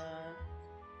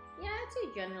 Yeah, I'd say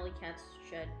generally cats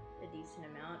shed a decent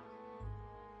amount.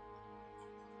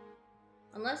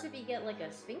 Unless if you get like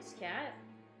a Sphinx cat.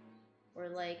 Or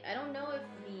like, I don't know if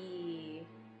the...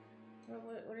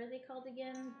 What are they called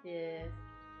again? The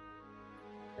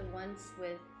ones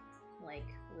with like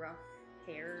rough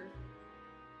hair.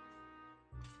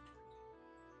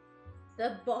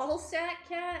 The ball sack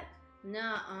cat?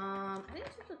 Nah, I think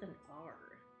it starts with an R.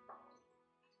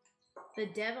 The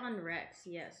Devon Rex,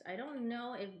 yes. I don't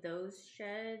know if those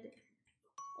shed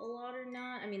a lot or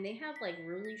not. I mean, they have like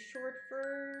really short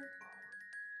fur.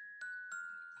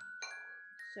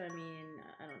 So, I mean,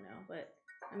 I don't know, but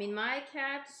I mean, my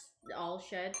cats all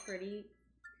shed pretty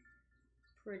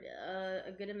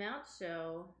a good amount,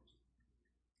 so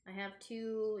I have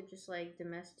two just like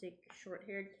domestic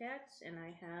short-haired cats, and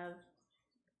I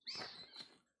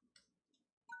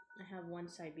have one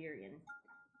Siberian.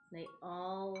 They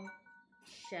all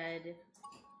shed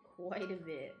quite a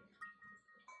bit.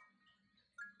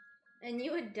 And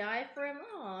you would die for him?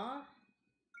 Aww.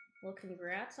 Well,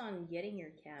 congrats on getting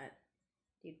your cat.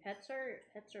 Dude, pets are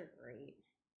great.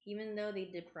 Even though they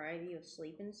deprive you of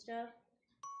sleep and stuff.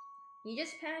 You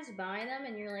just pass by them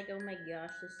and you're like, oh my gosh,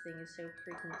 this thing is so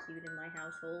freaking cute in my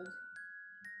household.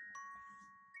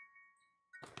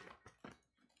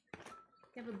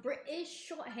 You have a British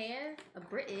short hair? A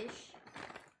British?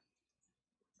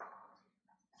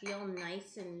 See, all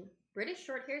nice and... British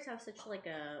short hairs have such like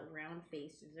a round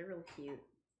faces. They're real cute.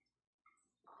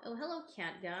 Oh, hello,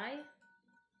 cat guy.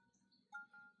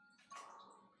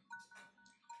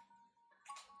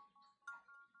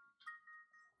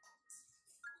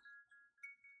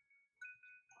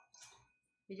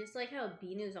 You just like how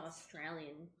Binu's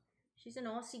Australian. She's an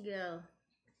Aussie girl.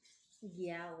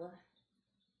 Gal.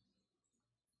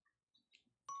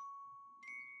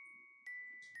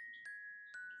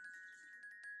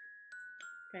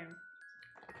 Okay.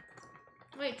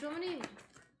 Wait, so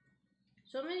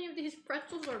many of these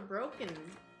pretzels are broken.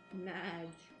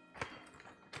 Madge.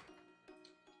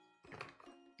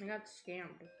 I got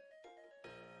scammed.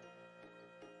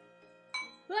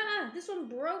 Ah! This one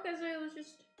broke as I was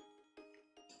just...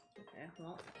 Okay,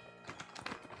 well.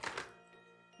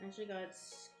 I actually got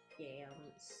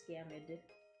scammed. Okay,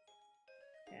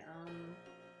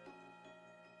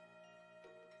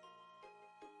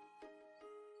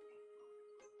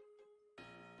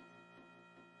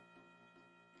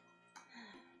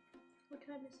 what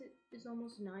time is it? It's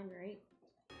almost 9, right?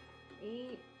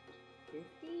 8:50? I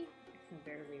can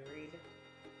barely read.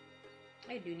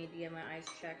 I do need to get my eyes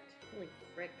checked. Holy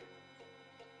frick.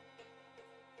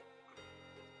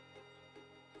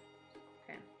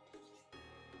 Okay.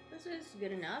 This is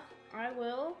good enough. I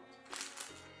will...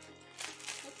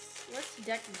 Let's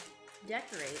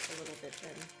decorate a little bit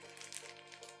then.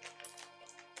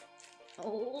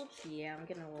 Old? Yeah, I'm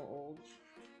getting a little old.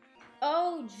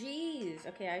 Oh, jeez.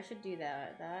 Okay, I should do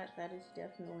that. That is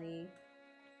definitely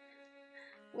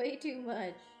way too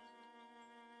much.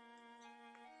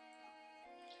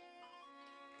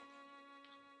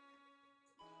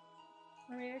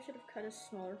 Or maybe I should have cut a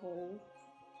smaller hole.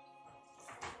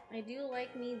 I do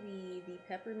like me the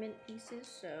peppermint pieces,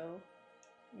 so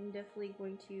I'm definitely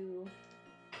going to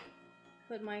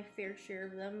put my fair share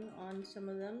of them on some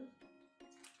of them.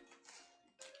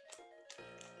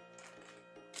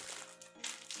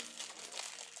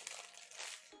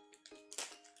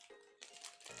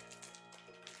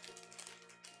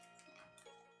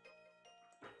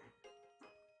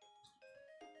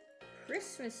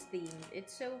 Christmas themed.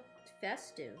 It's so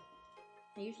festive.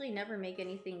 I usually never make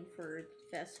anything for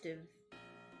festive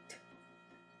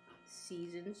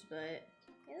seasons, but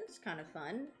yeah, it's kind of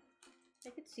fun. I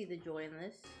could see the joy in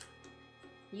this.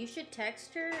 You should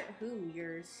text her. Who?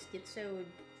 Your schizo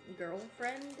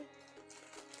girlfriend?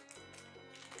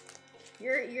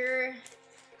 Your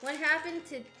what happened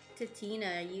to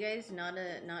Tina? You guys not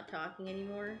talking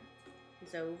anymore?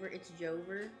 It's over. It's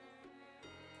Jover.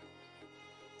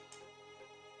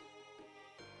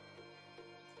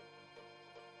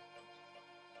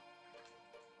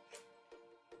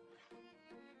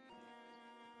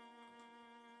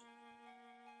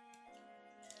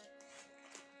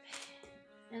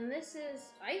 And this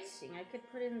is icing. I could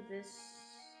put in this.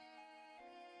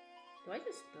 Do I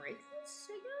just break this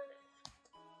again?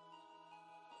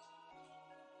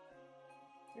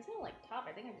 There's no like top.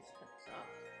 I think I just cut this off.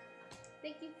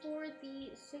 Thank you for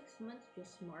the 6 months,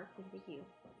 just Mark. Thank you.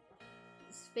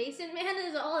 Space and Man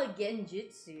is all a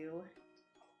genjutsu.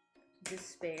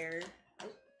 Despair. Oh.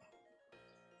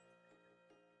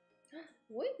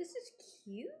 Wait, this is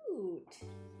cute.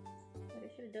 But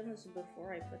I should have done this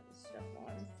before I put this stuff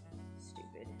on.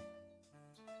 Stupid.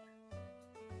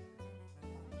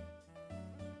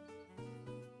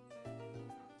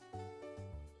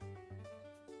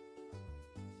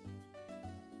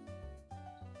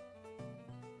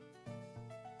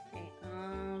 Okay,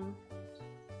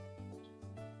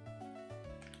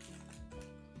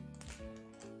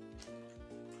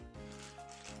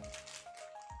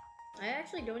 I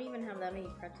actually don't even have that many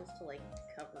pretzels to like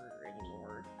cover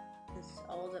anymore. Because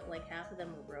all of it, like half of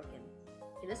them were broken.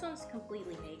 Okay, this one's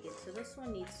completely naked, so this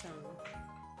one needs some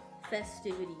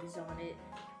festivities on it.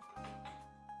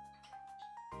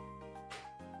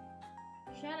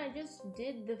 Chad, I just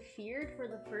did the Feared for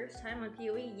the first time on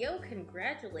PoE. Yo,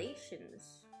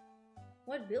 congratulations!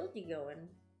 What build you going?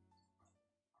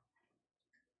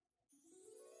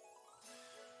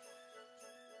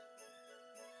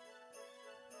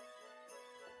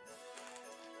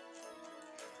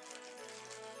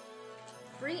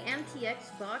 Free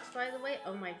MTX box, by the way.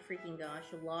 Oh my freaking gosh,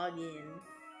 log in.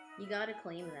 You gotta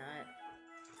claim that.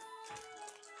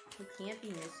 You can't be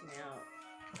missing out.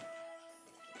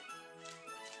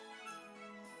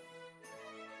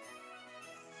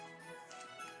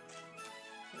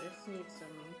 This needs some...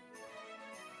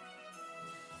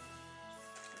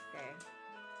 Okay.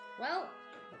 Well,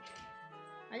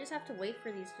 I just have to wait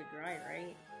for these to dry,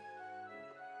 right?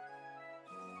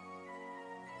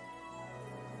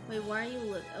 Wait, why are you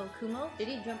look? Oh, Kumo? Did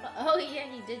he jump up? Oh, yeah,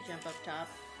 he did jump up top.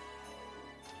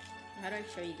 How do I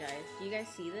show you guys? Do you guys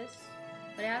see this?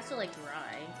 But it has to, like,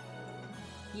 dry.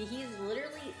 Yeah, he's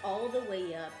literally all the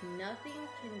way up. Nothing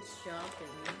can stop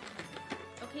him.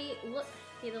 Okay, look.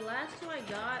 Okay, the last two I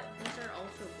got, these are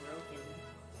also broken.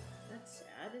 That's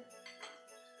sad.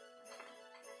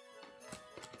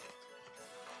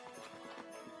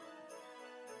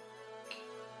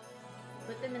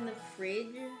 Put them in the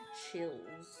fridge.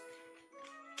 Chills.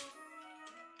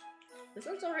 This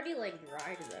one's already like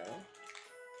dried though.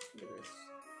 Look at this.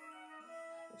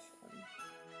 This one.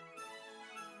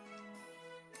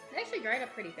 It actually dried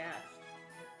up pretty fast.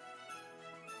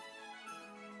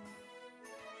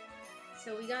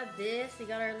 So we got this. We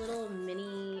got our little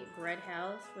mini bread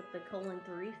house with the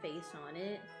 :3 face on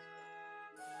it.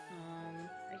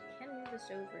 I can move this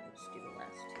over and just do the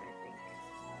last two, I think.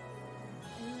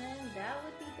 And then that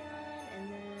would be done, and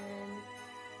then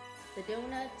the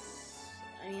donuts.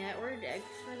 I mean, I ordered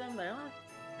eggs for them, but I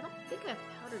don't think I have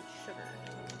powdered sugar.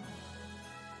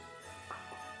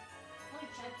 Let me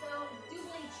check though.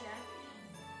 Doubly check.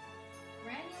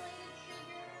 Granulated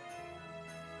sugar.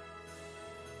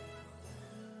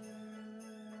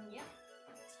 Yeah.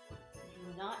 Do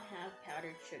not have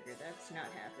powdered sugar. That's not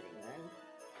happening then.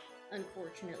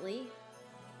 Unfortunately.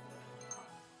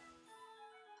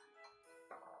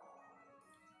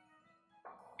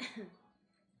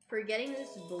 For getting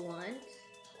this blunt.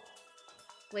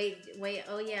 Wait,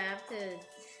 oh yeah, I have to...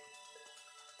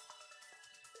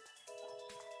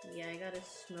 Yeah, I gotta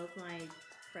smoke my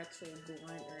pretzel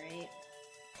blunt, right?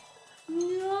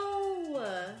 No!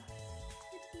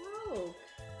 It broke!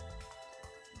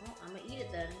 Well, I'm gonna eat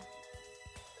it then.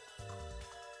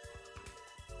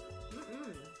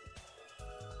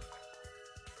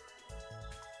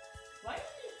 Why does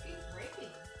it keep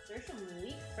breaking? There's some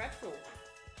weak pretzel.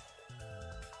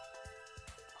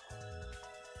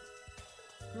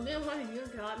 Look at what you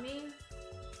taught me.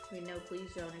 Wait, no,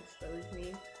 please don't expose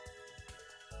me.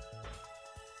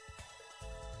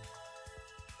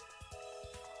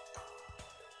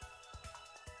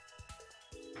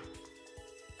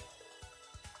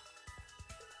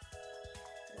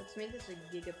 Let's make this a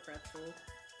giga pretzel.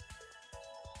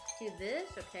 Do this,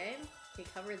 okay? Okay,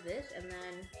 cover this, and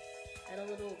then add a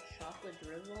little chocolate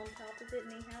drizzle on top of it,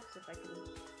 mayhaps, if I can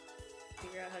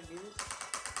figure out how to do this.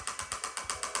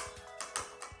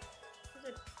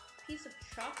 piece of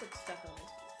chocolate stuck on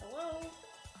this. Hello?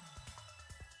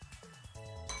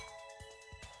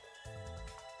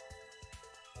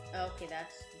 Okay,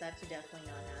 that's definitely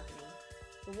not happening.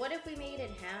 But what if we made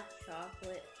it half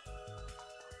chocolate?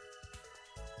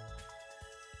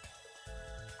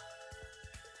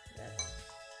 That's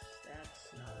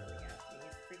not really happening.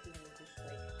 It freaking just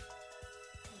like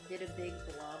did a big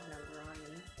blob number on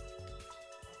me.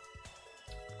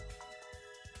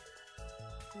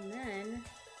 And then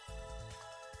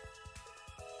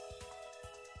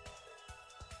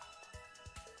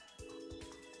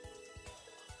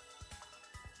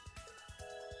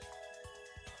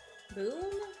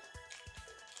boom.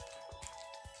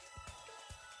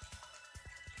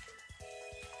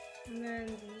 And then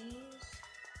these.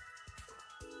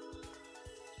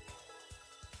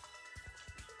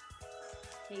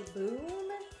 Okay, boom.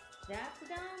 That's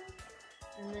done.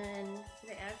 And then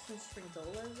should I add some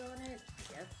springolas on it?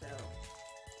 Guess so.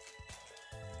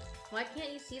 Why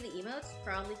can't you see the emotes?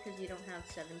 Probably because you don't have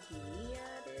 7TV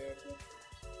added.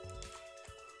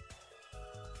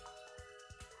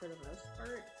 For the most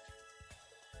part.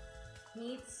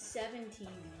 Needs 7TV.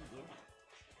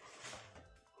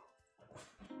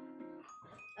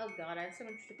 Oh god, I have so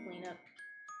much to clean up.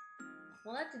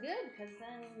 Well, that's good, because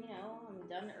then, you know, I'm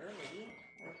done early.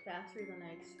 Or faster than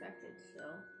I expected, so.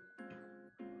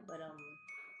 But,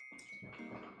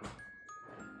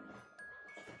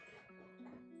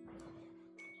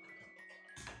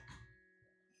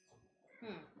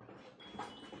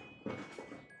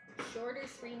 Shorter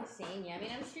stream, same. Yeah, I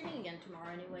mean, I'm streaming again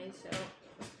tomorrow anyway, so.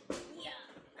 Yeah.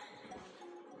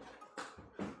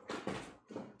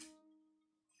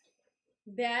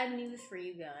 Bad news for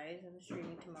you guys. I'm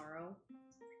streaming tomorrow.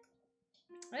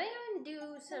 I think I'm gonna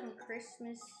do some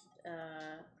Christmas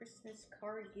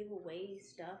card giveaway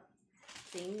stuff.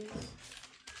 Things.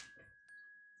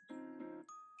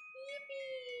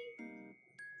 Yippee!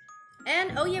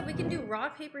 And, oh yeah, we can do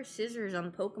rock, paper, scissors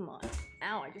on Pokemon.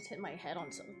 Ow, I just hit my head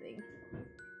on something.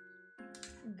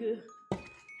 Good.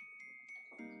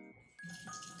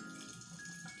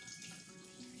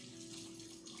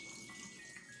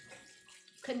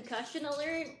 Concussion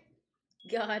alert?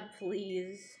 God,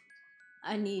 please.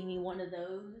 I need me one of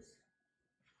those.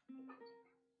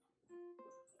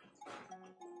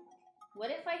 What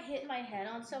if I hit my head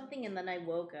on something and then I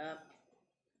woke up?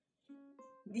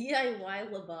 DIY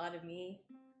lobotomy.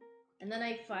 And then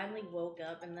I finally woke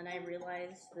up and then I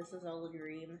realized this is all a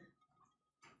dream.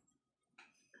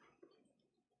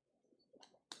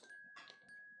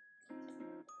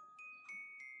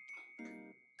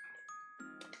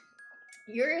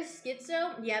 You're a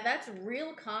schizo? Yeah, that's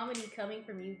real comedy coming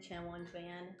from you, Chen1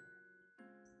 fan.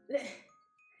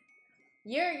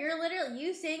 You're literally,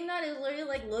 you saying that is literally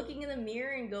like looking in the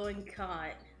mirror and going,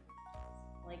 caught.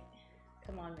 Like,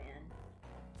 come on, man.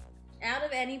 Out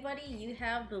of anybody, you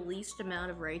have the least amount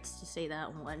of rights to say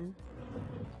that one.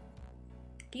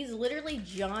 He's literally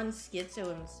John Schizo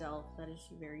himself. That is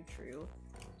very true.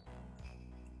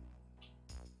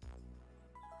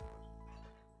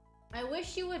 I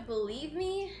wish you would believe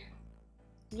me.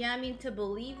 Yeah, I mean, to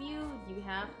believe you, you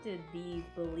have to be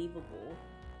believable.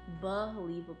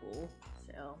 Believable.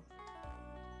 So,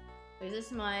 is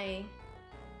this my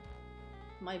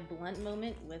blunt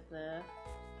moment with the...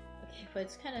 Okay, but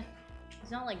it's kind of...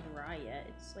 It's not like dry yet.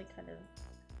 It's like kind of...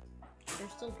 They're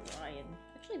still dry, and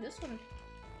actually this one...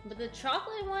 But the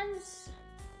chocolate ones...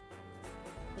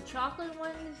 The chocolate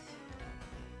ones...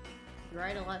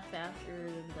 Dried a lot faster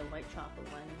than the white chocolate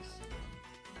ones.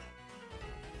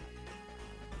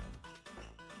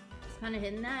 Just kind of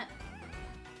hitting that.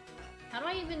 How do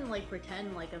I even like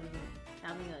pretend like I'm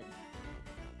having a...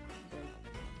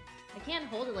 I can't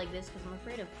hold it like this because I'm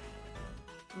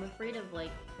afraid of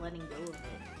like letting go of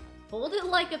it. Hold it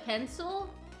like a pencil?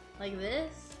 Like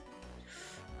this?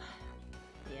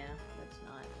 Yeah,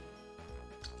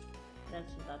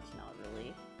 that's not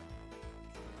really.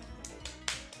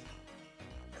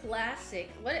 Classic.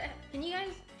 What? Can you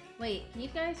guys... Wait, can you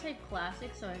guys say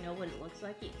classic so I know what it looks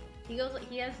like? He goes like,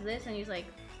 he has this and he's like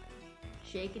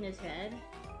shaking his head.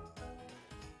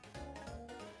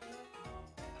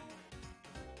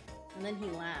 And then he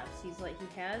laughs. He's like, he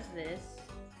has this.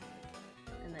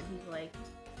 And then he's like...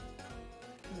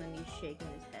 And then he's shaking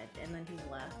his head. And then he's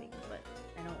laughing. But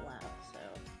I don't laugh, so...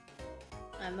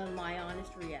 I'm a my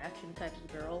honest reaction type of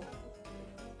girl.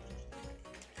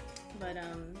 But,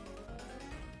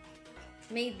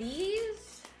 made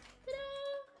these.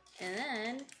 Ta-da! And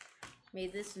then...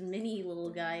 Made this mini little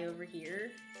guy over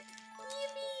here.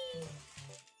 Yippee!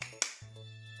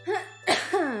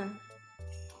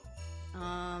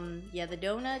 Yeah, the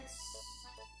donuts,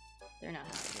 they're not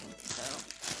happening, so.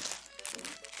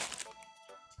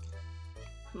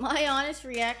 My honest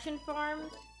reaction farm?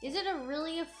 Is it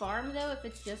really a farm though if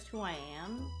it's just who I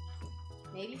am?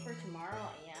 Maybe for tomorrow?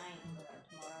 Yeah, I am for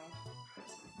tomorrow.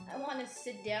 I want to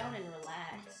sit down and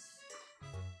relax.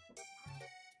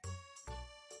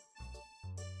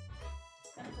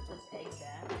 Gotta put this egg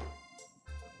back.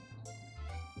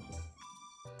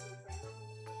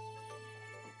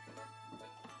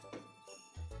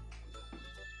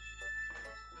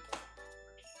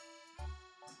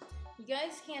 You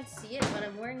guys can't see it, but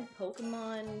I'm wearing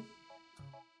Pokemon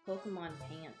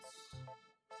pants.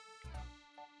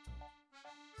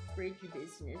 Fridge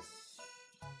business.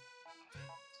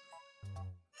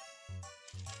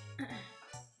 Am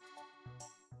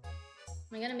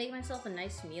I gonna make myself a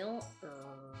nice meal? I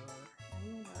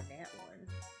don't know about that one.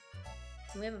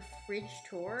 We have a fridge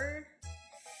tour.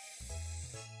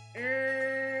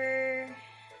 I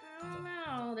don't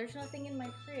know. There's nothing in my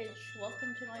fridge.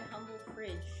 Welcome to my humble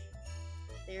fridge.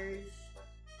 There's...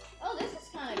 Oh, this is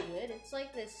kind of good. It's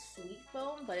like this sweet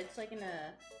foam, but it's like in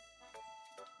a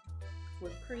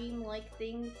whipped cream-like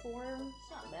thing form.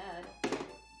 It's not bad.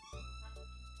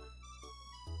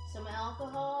 Some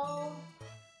alcohol.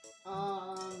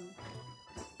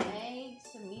 Eggs,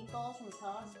 some meatballs from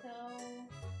Costco.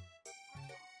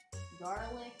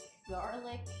 Garlic.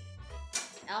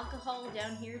 Alcohol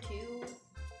down here too.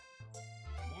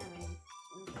 Damn,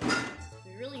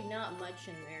 there's really not much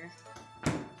in there.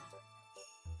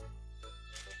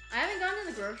 I haven't gone to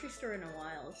the grocery store in a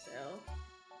while, so...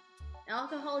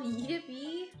 Alcohol,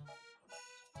 yippee!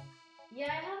 Yeah,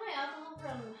 I have my alcohol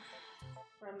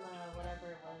from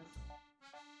whatever it was.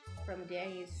 From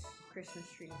Danny's Christmas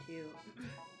tree, too.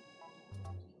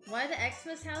 Why the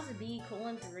Xmas house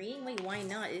B:3? Wait, why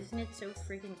not? Isn't it so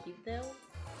freaking cute, though?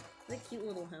 What a cute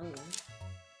little home.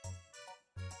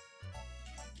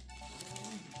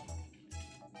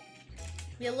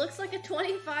 Yeah, it looks like a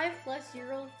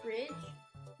 25-plus-year-old fridge.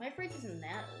 My fridge isn't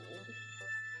that old.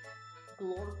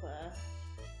 Glorpa.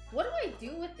 What do I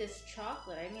do with this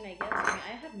chocolate? I mean,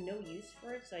 I have no use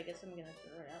for it, so I guess I'm gonna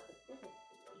throw it out. But look at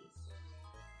these.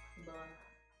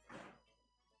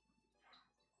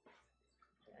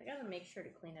 But I gotta make sure to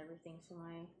clean everything so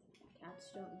my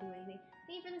cats don't do anything.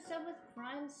 Thank you for the sub with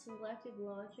Prime Selected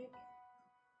Logic.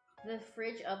 The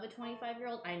fridge of a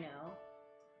 25-year-old? I know.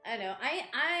 I know.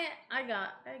 I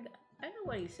know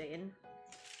what he's saying.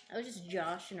 I was just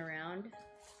joshing around.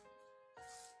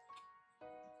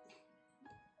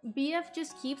 BF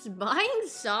just keeps buying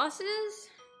sauces?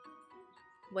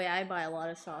 Wait, I buy a lot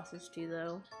of sauces too,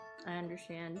 though. I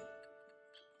understand.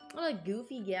 What a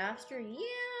goofy gaster. Yeah,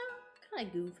 kind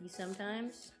of goofy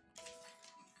sometimes.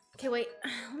 Okay, wait.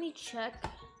 Let me check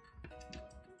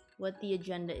what the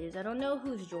agenda is. I don't know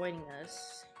who's joining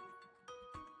us.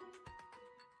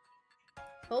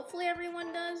 Hopefully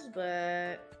everyone does,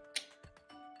 but...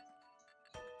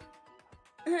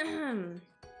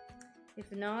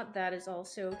 if not, that is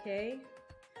also okay.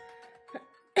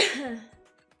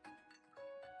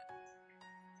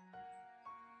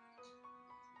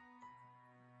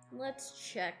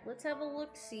 Let's check. Let's have a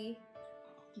look-see.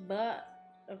 But,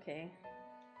 okay.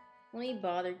 Let me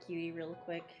bother Cutie real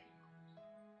quick.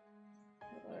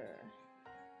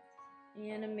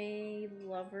 Anime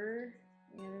lover.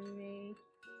 Anime.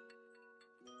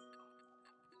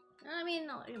 I mean,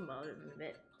 I can bother them a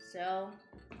bit. So,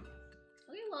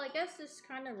 okay, well, I guess this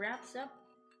kind of wraps up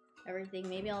everything.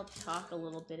 Maybe I'll talk a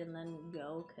little bit and then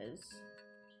go, because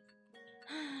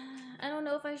I don't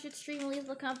know if I should stream Leave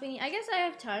the Company. I guess I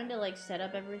have time to, like, set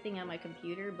up everything on my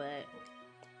computer, but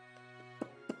I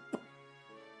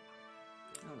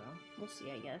don't know. We'll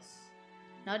see, I guess.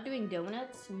 Not doing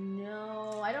donuts?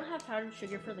 No, I don't have powdered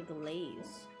sugar for the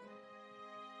glaze.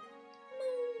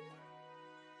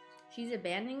 She's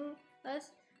abandoning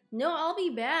us? No, I'll be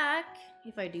back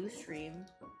if I do stream.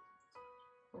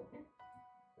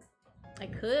 I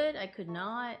could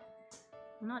not.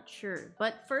 I'm not sure.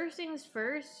 But first things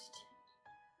first,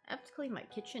 I have to clean my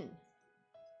kitchen.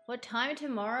 What time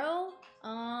tomorrow?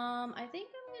 I think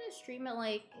I'm gonna stream at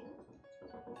like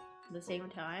the same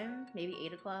time. Maybe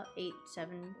 8 o'clock,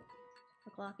 7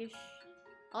 o'clock-ish.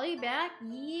 I'll be back?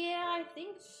 Yeah, I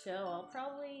think so. I'll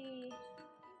probably...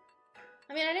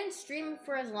 I mean, I didn't stream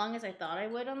for as long as I thought I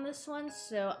would on this one,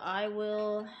 so I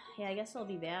will... Yeah, I guess I'll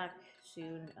be back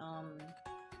soon.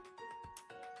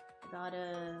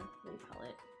 Gotta... What do you call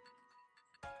it?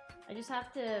 I just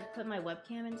have to put my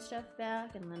webcam and stuff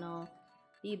back, and then I'll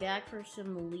be back for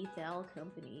some Lethal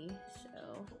Company,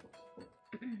 so...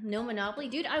 No Monopoly?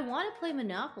 Dude, I want to play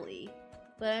Monopoly,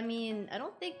 but I mean, I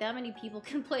don't think that many people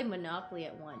can play Monopoly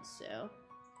at once, so...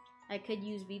 I could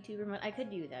use VTuber mode. I could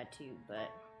do that too, but...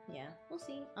 Yeah, we'll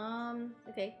see.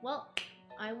 Okay, well,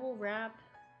 I will wrap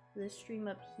this stream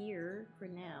up here for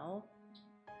now.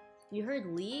 You heard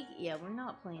League? Yeah, we're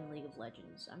not playing League of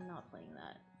Legends. I'm not playing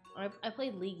that. I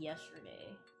played League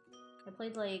yesterday. I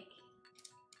played like...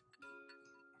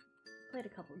 Played a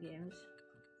couple games.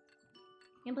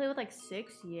 You can play with like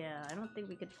 6? Yeah, I don't think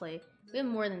we could play. We have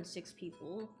more than 6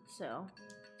 people, so.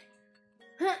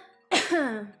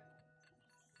 Thank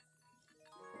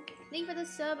you for the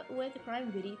sub with the Prime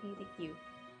Goodie. Thank you.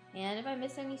 And if I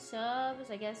miss any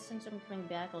subs, I guess since I'm coming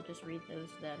back, I'll just read those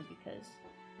then because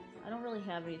I don't really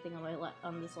have anything on my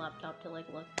on this laptop to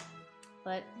like look.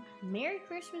 But Merry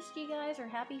Christmas to you guys, or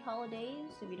Happy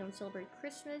Holidays if you don't celebrate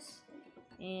Christmas.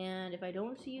 And if I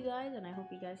don't see you guys, then I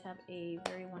hope you guys have a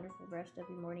very wonderful rest of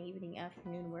your morning, evening,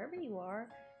 afternoon, wherever you are.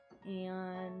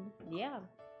 And yeah,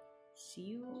 see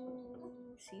you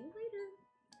later.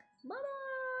 Bye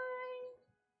bye.